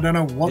 and I don't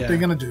know what they're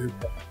going to do,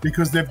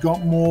 because they've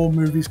got more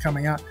movies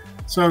coming out.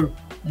 So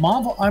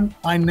Marvel,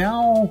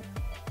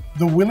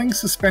 the willing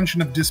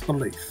suspension of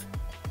disbelief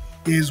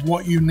is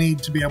what you need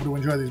to be able to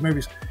enjoy these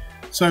movies.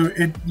 So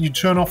you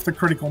turn off the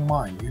critical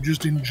mind. You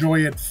just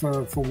enjoy it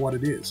for what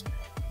it is.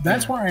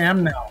 That's where I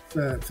am now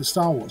for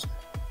Star Wars.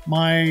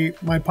 My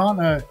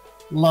partner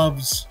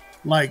loves,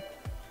 like,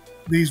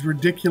 these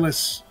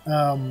ridiculous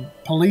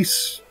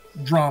police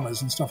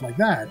dramas and stuff like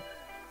that.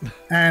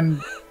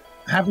 And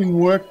having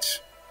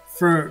worked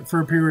for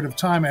a period of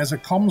time as a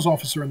comms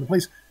officer in the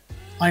police,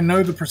 I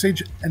know the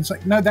procedure. And it's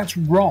like, no, that's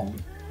wrong.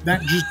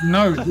 That just,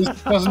 no, this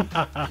doesn't.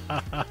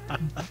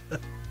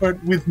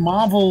 But with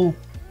Marvel,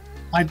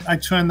 I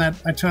turn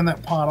that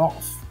part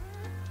off.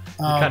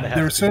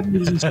 There are certain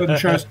movies and certain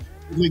shows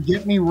that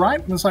get me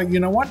right, and it's like, you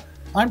know what?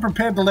 I'm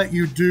prepared to let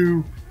you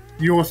do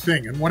your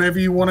thing and whatever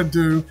you want to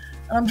do,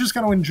 and I'm just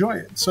going to enjoy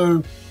it.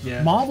 So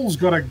Marvel's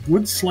got a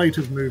good slate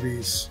of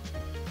movies.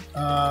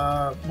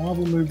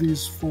 Marvel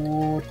movies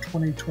for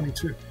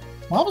 2022.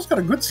 Marvel's got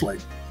a good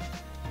slate.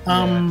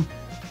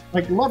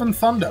 Like Love and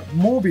Thunder,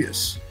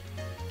 Morbius.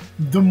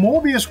 The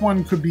Morbius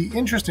one could be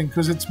interesting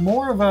because it's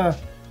more of a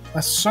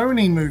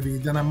Sony movie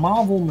than a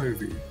Marvel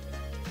movie.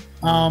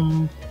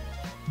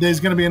 There's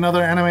going to be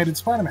another animated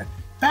Spider-Man.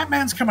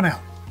 Batman's coming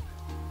out.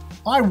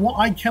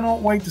 I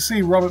cannot wait to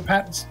see Robert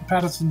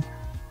Pattinson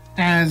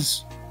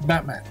as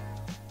Batman.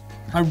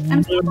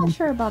 I'm still not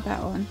sure about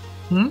that one.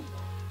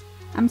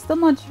 I'm still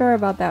not sure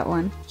about that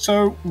one.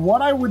 So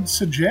what I would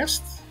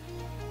suggest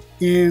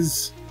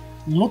is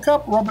look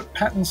up Robert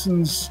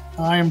Pattinson's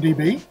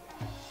IMDb.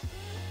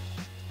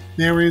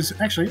 There is,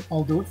 actually,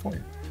 I'll do it for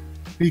you.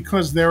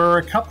 Because there are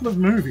a couple of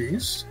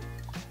movies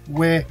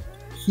where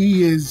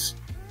he is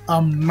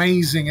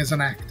amazing as an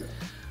actor.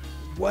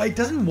 Wait,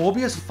 doesn't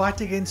Morbius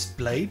fight against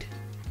Blade?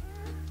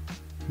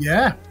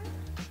 Yeah.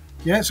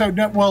 Yeah, so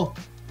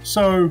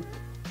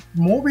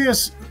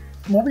Morbius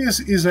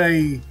is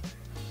a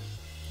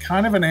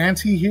kind of an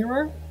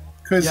anti-hero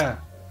because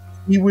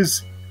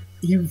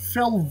he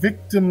fell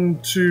victim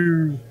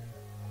to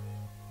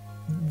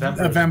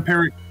a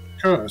vampiric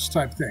curse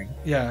type thing.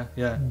 Yeah.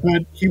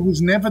 But he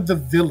was never the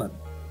villain.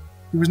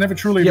 He was never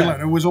truly a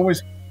villain. It was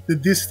always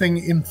that this thing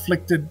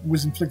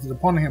was inflicted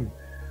upon him.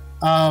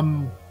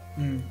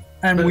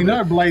 And we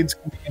know Blade's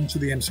coming into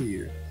the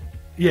MCU.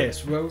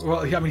 Yes, well,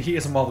 I mean, he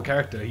is a Marvel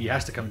character. He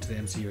has to come into the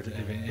MCU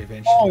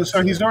eventually. Oh,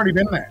 so he's already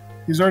been there.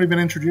 He's already been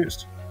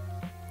introduced.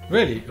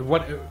 Really?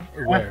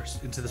 Where?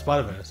 Into the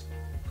Spider-Verse?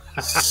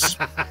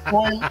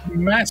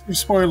 Massive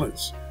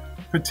spoilers,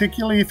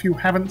 particularly if you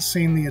haven't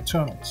seen the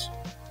Eternals.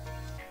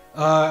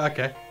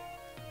 Okay.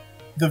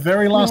 The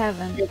very last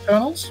the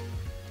Eternals.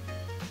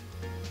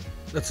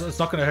 It's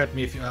not going to hurt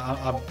me if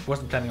I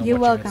wasn't planning on You're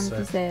watching welcome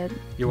to say it.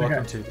 You're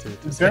welcome to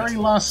the very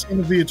last scene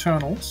of the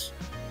Eternals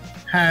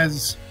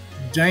has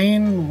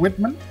Dane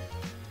Whitman,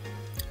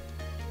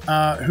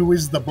 who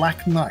is the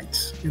Black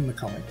Knight in the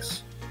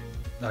comics.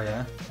 Oh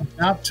yeah.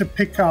 About to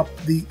pick up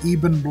the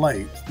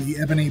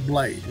Ebony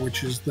Blade,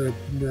 which is the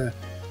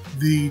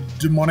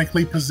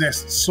demonically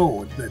possessed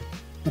sword that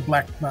the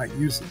Black Knight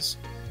uses.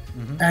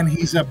 And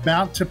he's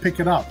about to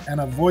pick it up,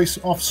 and a voice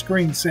off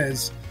screen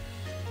says,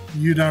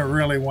 "You don't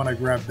really want to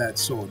grab that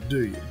sword,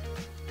 do you?"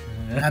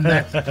 And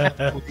that's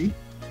actually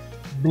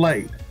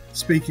Blade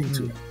speaking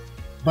to him.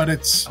 But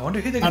it's... I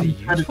wonder who they're going to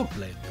use for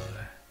Blade,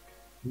 though.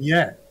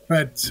 Yeah,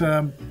 but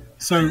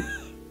so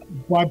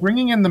by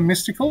bringing in the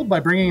mystical, by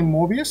bringing in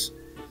Morbius,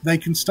 they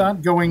can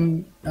start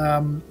going...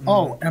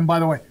 Oh, and by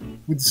the way,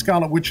 with the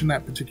Scarlet Witch in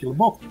that particular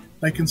book,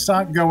 they can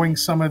start going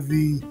some of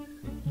the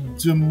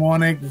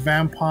demonic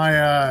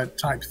vampire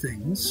type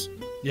things.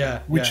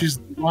 Yeah. Which is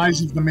the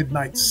Rise of the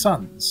Midnight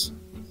Suns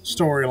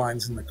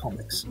storylines in the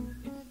comics,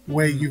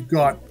 where you've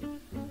got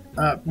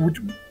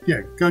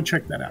go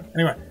check that out.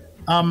 Anyway,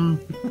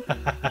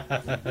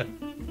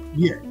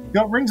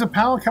 got Rings of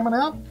Power coming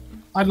out.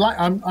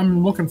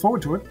 I'm looking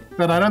forward to it,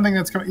 but I don't think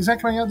that's coming. Is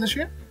that coming out this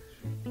year?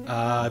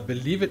 I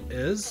believe it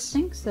is. I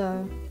think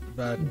so.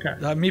 But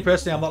me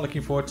personally, I'm not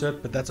looking forward to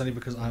it, but that's only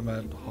because I'm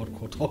a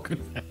hardcore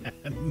Tolkien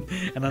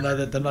fan. And I know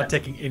that they're not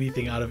taking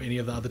anything out of any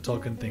of the other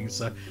Tolkien things.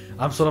 So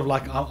I'm sort of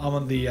like, I'm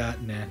on the,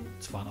 nah,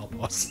 it's fine, I'll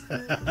pass.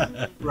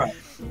 Right.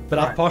 But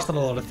I've passed on a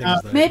lot of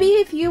things, though. Maybe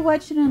if you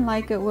watch it and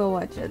like it, we'll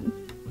watch it.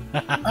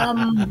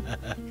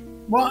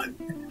 Well,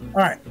 all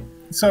right.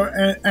 So,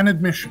 an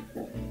admission.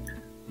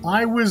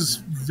 I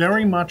was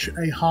very much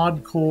a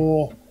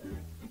hardcore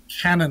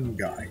canon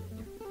guy.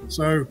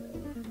 So...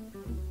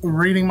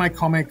 reading my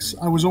comics,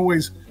 I was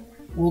always,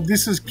 well,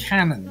 this is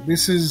canon.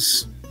 This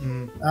is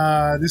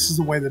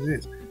the way that it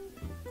is.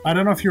 I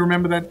don't know if you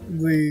remember that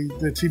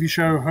the TV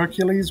show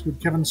Hercules with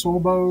Kevin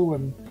Sorbo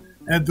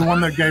and the one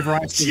that gave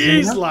rise to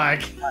Jeez,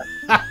 like,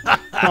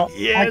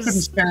 yes. I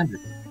couldn't stand it.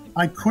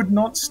 I could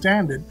not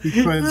stand it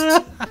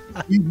because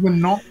these were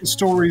not the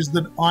stories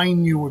that I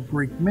knew of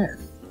Greek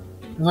myth.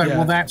 I was like,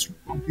 well, that's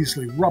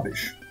obviously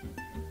rubbish.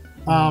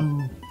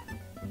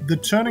 The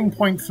turning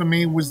point for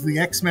me was the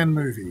X-Men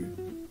movie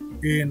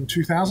in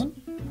 2000,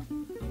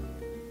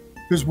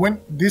 because when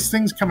this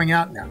thing's coming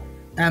out now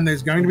and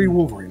there's going to be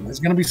Wolverine, there's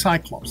going to be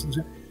Cyclops,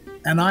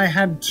 and I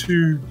had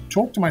to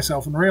talk to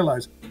myself and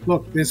realize,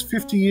 look, there's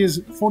 40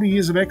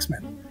 years of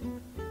X-Men.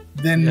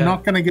 They're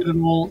not going to get it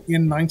all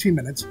in 90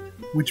 minutes,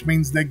 which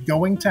means they're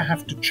going to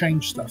have to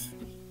change stuff.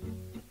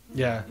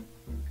 Yeah.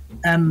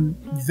 And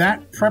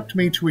that prepped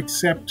me to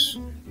accept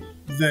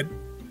that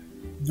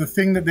the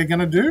thing that they're going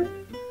to do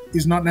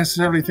is not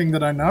necessarily the thing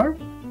that I know,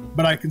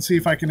 but I can see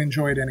if I can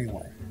enjoy it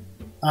anyway.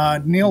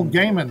 Neil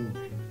Gaiman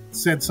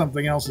said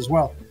something else as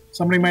well.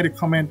 Somebody made a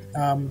comment,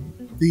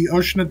 The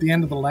Ocean at the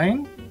End of the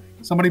Lane,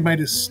 somebody made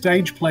a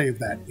stage play of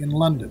that in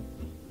London.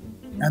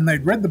 And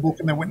they'd read the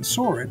book and they went and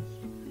saw it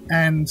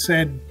and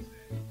said,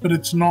 but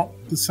it's not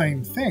the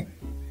same thing.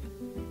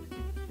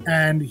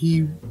 And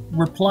he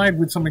replied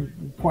with something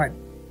quite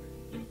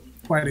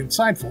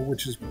insightful,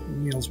 which is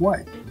Neil's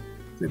way.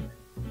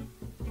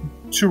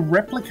 To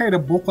replicate a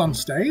book on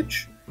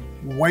stage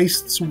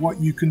wastes what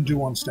you can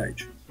do on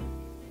stage.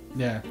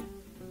 Yeah.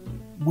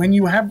 When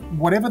you have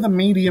whatever the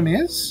medium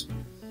is,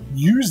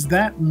 use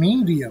that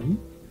medium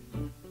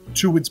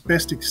to its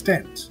best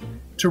extent.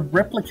 To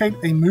replicate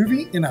a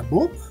movie in a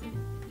book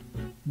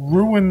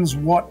ruins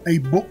what a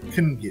book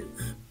can give.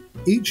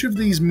 Each of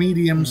these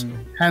mediums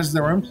has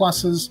their own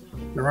pluses,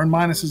 their own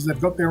minuses. They've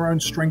got their own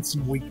strengths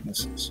and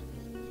weaknesses.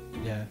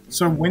 Yeah.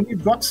 So when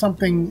you've got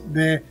something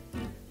there,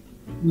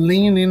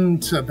 lean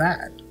into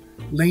that.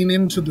 Lean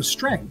into the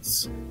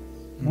strengths,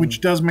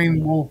 which does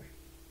mean, well,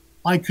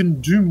 I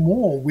can do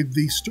more with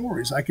these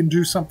stories. I can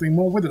do something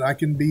more with it. I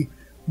can be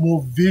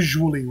more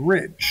visually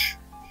rich.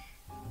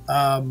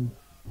 And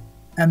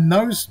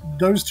those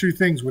two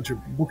things, which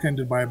are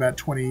bookended by about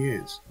 20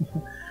 years,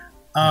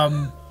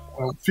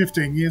 well,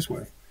 15 years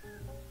worth,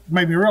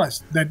 made me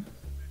realize that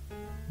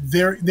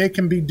there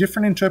can be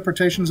different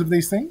interpretations of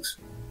these things.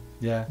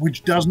 Yeah.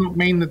 Which does not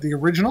mean that the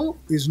original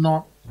is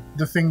not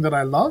the thing that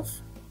I love,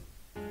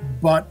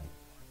 but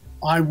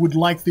I would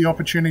like the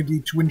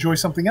opportunity to enjoy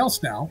something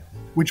else now,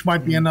 which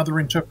might be another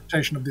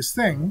interpretation of this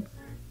thing,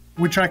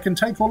 which I can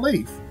take or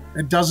leave.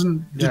 It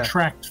doesn't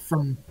detract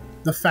from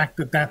the fact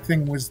that that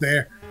thing was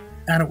there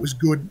and it was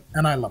good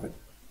and I love it.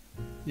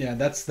 Yeah,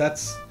 that's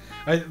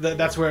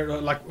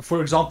where, like,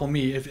 for example,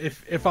 me,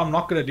 if I'm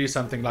not going to do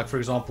something, like, for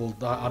example,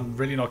 I'm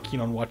really not keen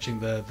on watching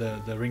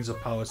the Rings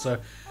of Power, so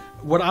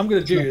what I'm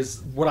going to do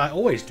is what I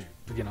always do.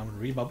 I'm going to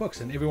read my books,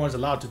 and everyone's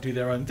allowed to do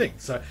their own thing.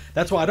 So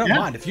that's why I don't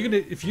mind. If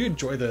you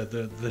enjoy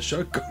the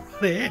show, go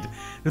right ahead.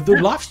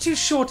 Life's too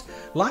short.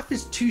 Life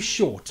is too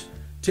short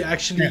to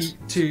actually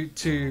to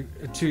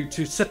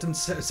sit and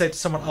say to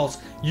someone else,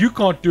 you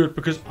can't do it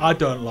because I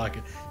don't like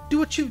it. Do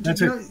what you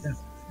do.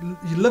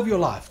 You live your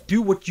life.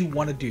 Do what you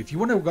want to do. If you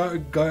want to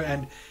go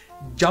and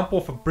jump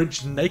off a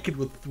bridge naked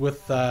with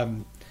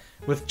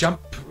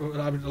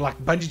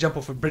bungee jump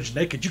off a bridge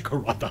naked, you go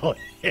right the hell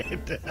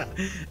ahead.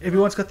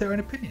 Everyone's got their own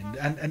opinion,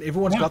 and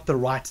everyone's got the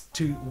right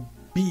to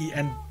be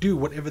and do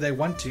whatever they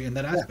want to in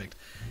that aspect.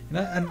 You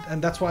know,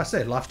 and that's why I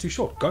say life's too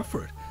short. Go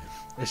for it.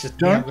 It's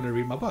just me, I'm going to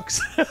read my books.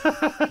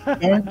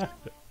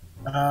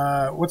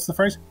 What's the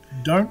phrase?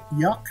 Don't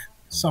yuck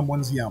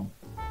someone's yum.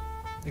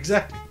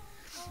 Exactly.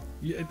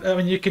 I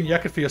mean, you can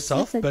yuck it for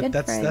yourself, but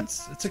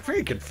it's a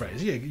very good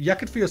phrase. Yeah,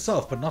 yuck it for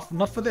yourself, but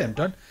not for them.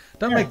 Don't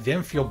make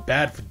them feel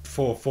bad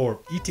for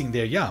eating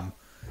their yum.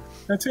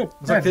 That's it.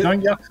 Like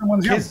don't yuck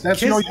someone's yum.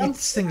 That's your yum.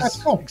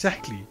 That's cool.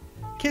 Exactly.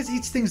 Kez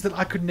eats things that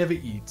I could never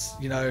eat.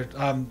 You know,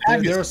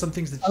 there are some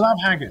things that I love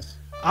haggis.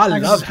 I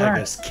love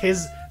haggis.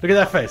 Kez, look at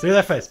that face. Look at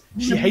that face.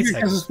 She hates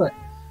haggis.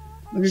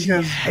 She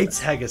hates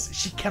haggis.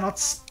 She cannot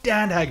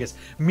stand haggis.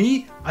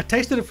 Me, I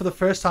tasted it for the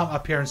first time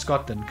up here in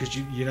Scotland because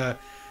you know.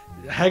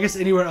 Haggis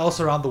anywhere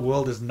else around the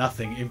world is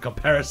nothing in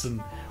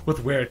comparison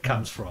with where it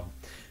comes from.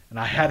 And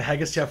I had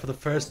haggis here for the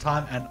first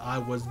time and I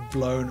was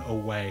blown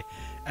away.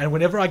 And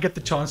whenever I get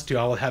the chance to,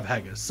 I will have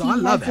haggis. So I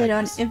love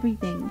haggis. It on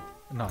everything.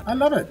 No, I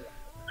love it.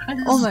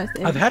 Haggis. Almost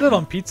everything. I've had it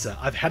on pizza.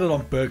 I've had it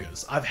on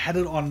burgers. I've had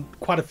it on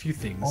quite a few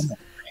things.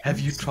 Have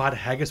you tried a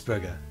haggis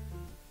burger?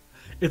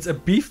 It's a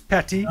beef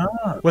patty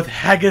with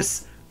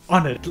haggis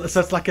on it.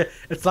 So it's like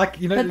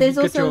you know. But there's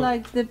also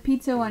like the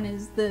pizza one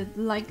is the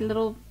like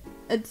little.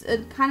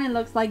 It kind of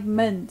looks like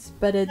mint,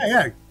 but it's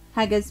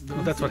haggis.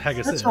 Well, that's what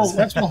haggis is.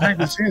 That's what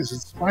haggis is.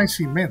 It's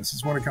spicy mince.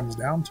 Is what it comes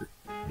down to.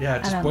 Yeah,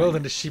 just boiled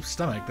into sheep's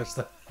stomach. That's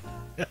the.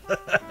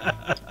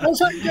 A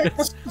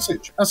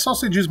sausage. A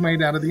sausage is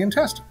made out of the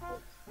intestine.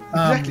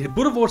 Exactly.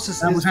 Boerewors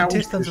is the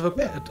intestines of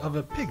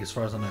a pig, as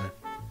far as I know.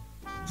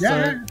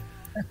 Yeah.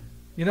 So,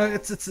 you know,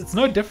 it's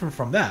no different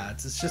from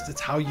that. It's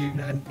how you.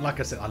 And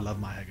like I said, I love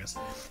my haggis.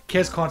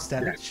 Kez can't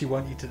stand it. She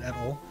won't eat it at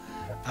all.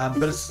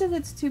 But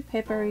it's too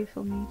peppery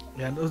for me.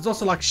 Yeah, and it's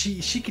also like she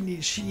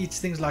eats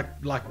things like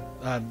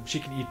she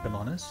can eat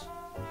bananas.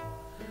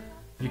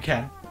 You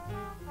can.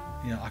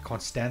 You know, I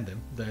can't stand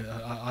them.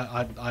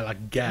 I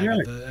like gag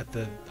at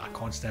the I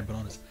can't stand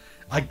bananas.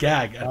 I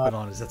gag at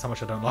bananas. That's how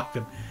much I don't like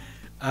them.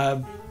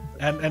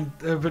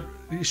 But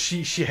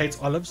she hates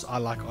olives. I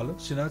like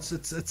olives. You know,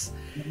 it's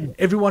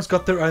everyone's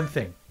got their own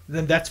thing.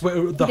 Then that's where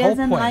the whole point. He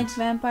doesn't like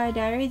Vampire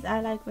Diaries.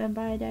 I like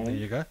Vampire Diaries. There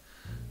you go.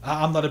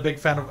 I'm not a big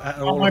fan of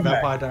all of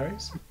Vampire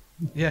Diaries.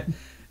 Yeah,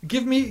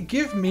 give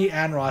me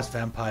Anne Rice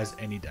vampires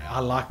any day.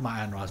 I like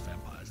my Anne Rice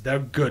vampires. They're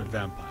good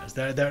vampires.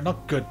 They're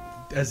not good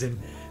as in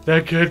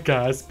they're good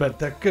guys, but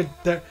they're good.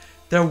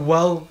 They're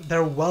well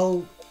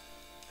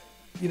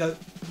you know,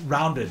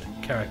 rounded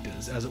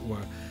characters, as it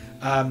were.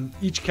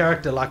 Each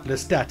character, like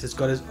Lestat, has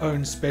got his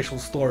own special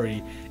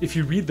story. If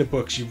you read the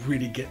books, you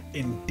really get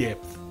in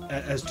depth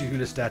as to who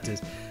Lestat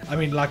is. I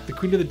mean, like the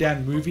Queen of the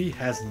Damned movie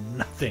has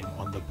nothing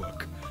on the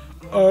book.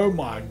 Oh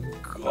my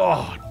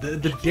god, the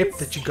depth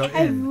that you go in.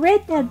 I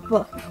read that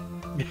book.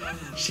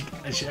 she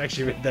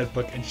actually read that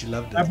book and she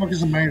loved it. That book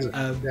is amazing.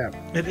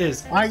 It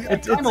is. I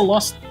kind of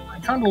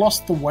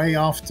lost the way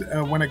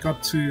after when it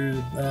got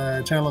to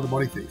Tale of the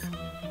Body Thief.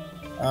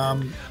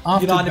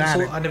 After you know,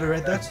 I never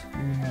read that.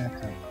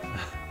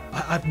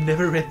 I've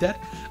never read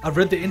that. I've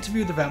read the Interview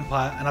with the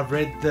Vampire and I've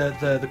read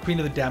the Queen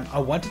of the Damned. I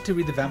wanted to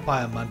read the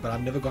Vampire Month, but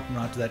I've never gotten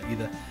around to that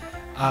either.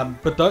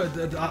 But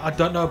I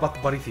don't know about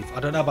the Body Thief. I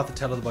don't know about the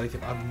Tale of the Body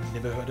Thief. I've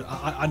never heard it.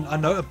 I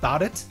know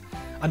about it.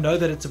 I know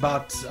that it's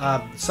about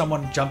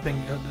someone jumping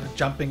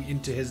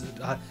into his.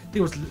 I think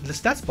it was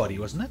Lestat's body,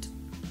 wasn't it?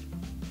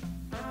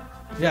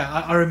 Yeah,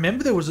 I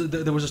remember there was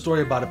a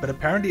story about it, but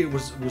apparently it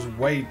was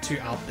way too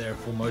out there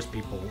for most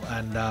people,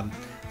 and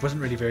it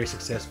wasn't really very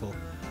successful.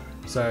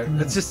 So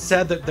it's just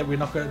sad that we're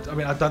not going to. I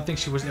mean, I don't think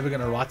she was ever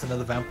going to write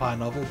another vampire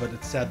novel, but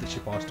it's sad that she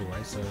passed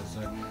away. So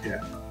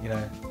yeah, you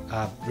know,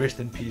 rest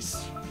in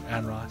peace,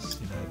 Anne Rice.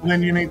 You know. And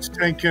then you need to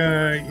take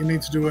you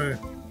need to do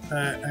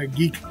a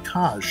geek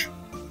taj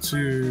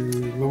to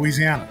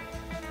Louisiana.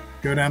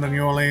 Go down to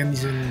New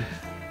Orleans and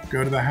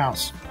go to the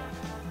house.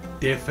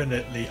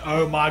 Definitely.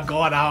 Oh my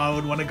God, how I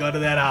would want to go to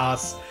that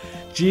house.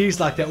 Jeez,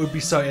 like that would be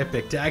so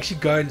epic to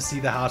actually go and see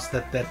the house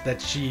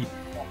that she.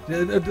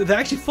 They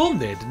actually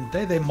filmed there, didn't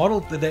they? They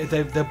modeled. They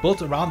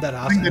built around that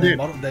house. I think and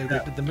they did. They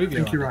did the movie. I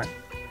think you're right.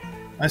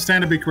 I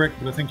stand to be correct,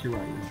 but I think you're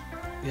right.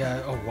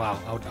 Yeah. Oh wow.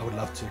 I would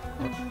love to.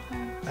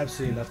 I'd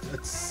absolutely love to.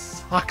 It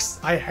sucks.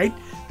 I hate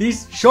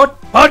these short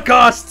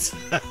podcasts.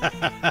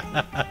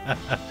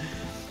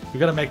 We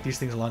gotta make these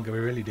things longer. We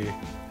really do.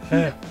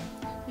 You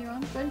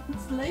want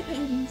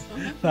sleeping?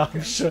 No,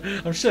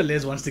 I'm sure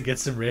Les wants to get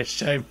some rest.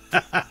 Shame.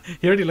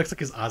 He already looks like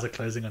his eyes are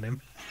closing on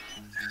him.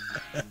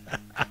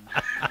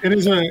 It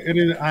is.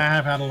 I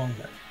have had a long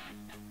day.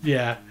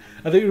 Yeah,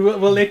 I think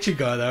we'll let you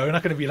go though. We're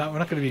not going to be like. We're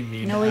not going to be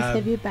mean. We can always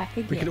have you back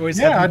again. We can always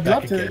have I'd you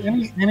love back to.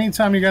 again.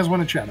 Anytime you guys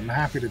want to chat, I'm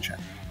happy to chat.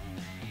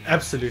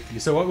 Absolutely.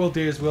 So what we'll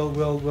do is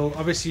we'll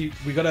obviously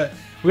we gotta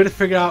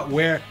figure out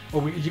where,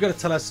 or you gotta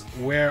tell us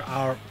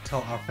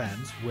tell our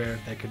fans where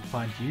they can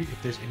find you,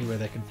 if there's anywhere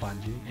they can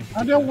find you. In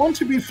particular. I don't want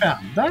to be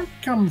found. Don't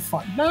come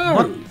find.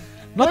 No.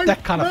 Not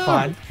that kind of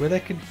find where they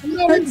can.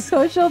 On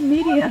social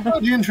media. I'm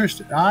not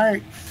interested.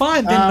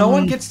 Fine, then no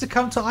one gets to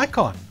come to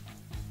Icon.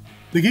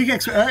 The Geek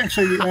XP,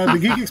 the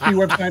Geek XP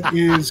website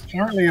is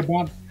currently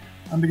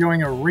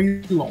undergoing a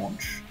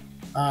relaunch.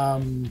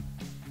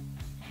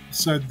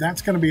 So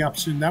that's going to be up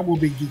soon. That will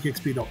be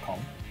geekxp.com.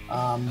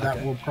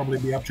 That will probably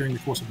be up during the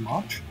course of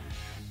March.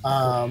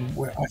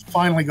 Where I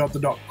finally got the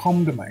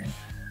 .com domain.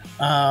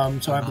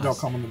 So I have the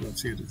 .com and the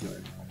 .ca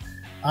today.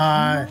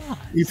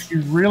 If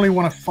you really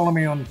want to follow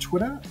me on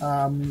Twitter,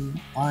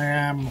 I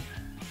am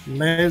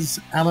Les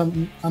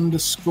Allen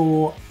 _AUS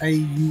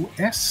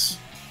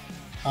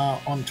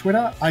on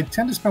Twitter. I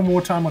tend to spend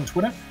more time on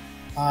Twitter.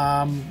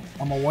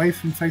 I'm away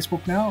from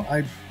Facebook now.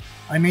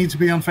 I need to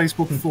be on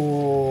Facebook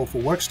for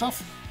work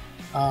stuff.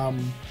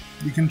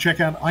 You can check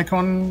out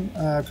Icon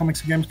Comics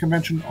and Games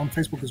Convention on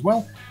Facebook as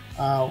well.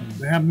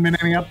 There haven't been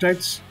any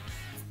updates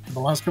for the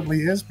last couple of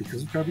years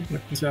because of COVID,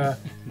 but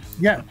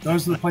yeah,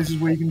 those are the places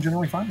where you can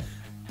generally find it.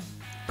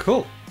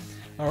 Cool.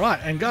 All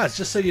right, and guys,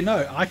 just so you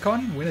know,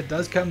 Icon, when it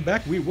does come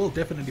back, we will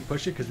definitely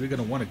push it because we're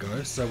going to want to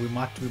go. So we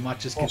might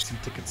just get some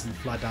tickets and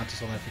fly down to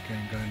South Africa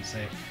and go and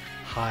say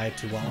hi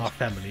to our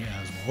family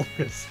as well,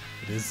 because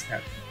it is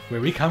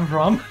where we come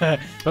from,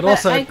 but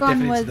also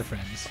definitely to the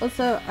friends.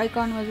 Also,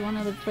 Icon was one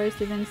of the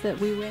first events that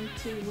we went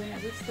to when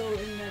it was still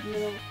in that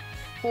little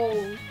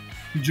hall.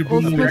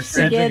 All pushed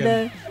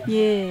together,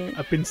 yeah.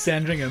 Up in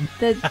Sandringham.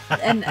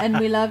 and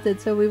we loved it,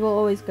 so we will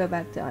always go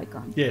back to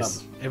Icon.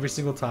 Yes, every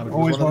single time. It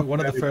was one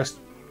of the first.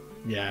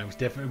 Yeah, it was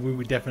definitely.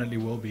 We definitely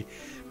will be.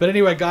 But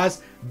anyway,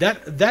 guys,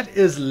 that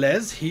is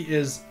Les. He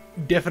is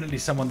definitely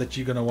someone that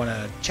you're gonna want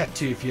to chat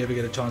to if you ever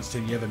get a chance to,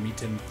 and you ever meet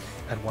him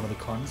at one of the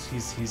cons.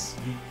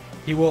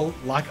 He will,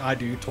 like I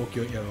do, talk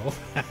your ear off.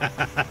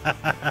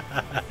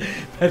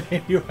 But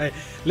anyway,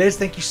 Les,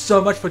 thank you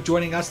so much for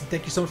joining us, and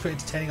thank you so much for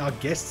entertaining our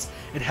guests.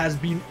 It has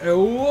been a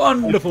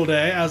wonderful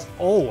day, as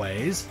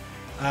always.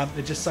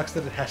 It just sucks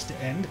that it has to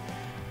end.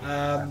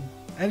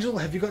 Angel,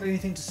 have you got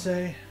anything to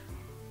say?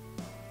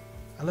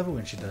 I love it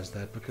when she does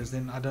that, because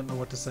then I don't know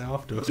what to say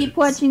afterwards. Keep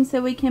watching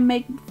so we can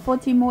make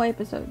 40 more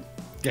episodes.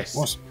 Yes.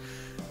 Awesome.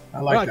 I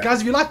like that.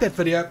 Guys, if you like that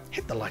video,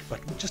 hit the like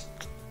button, just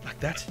like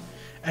that,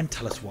 and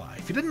tell us why.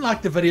 If you didn't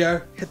like the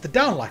video, hit the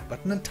down like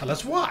button and tell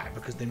us why,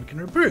 because then we can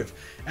improve.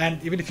 And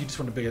even if you just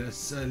want to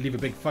leave a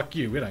big fuck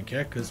you, we don't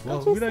care, because,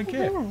 well, we don't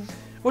care.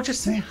 Or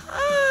just say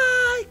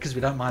hi, because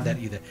we don't mind that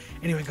either.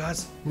 Anyway,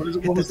 guys.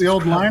 What was the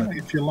old line? Button.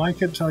 If you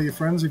like it, tell your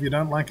friends. If you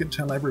don't like it,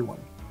 tell everyone.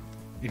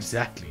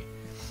 Exactly.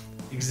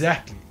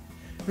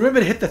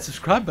 Remember to hit that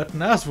subscribe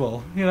button as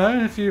well. You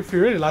know, if you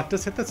really liked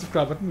us, hit that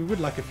subscribe button. We would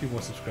like a few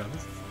more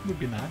subscribers. It would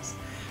be nice.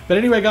 But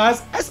anyway,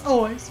 guys, as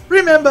always,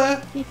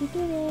 remember, keep it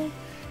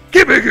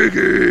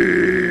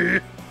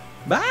geeky.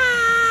 Bye.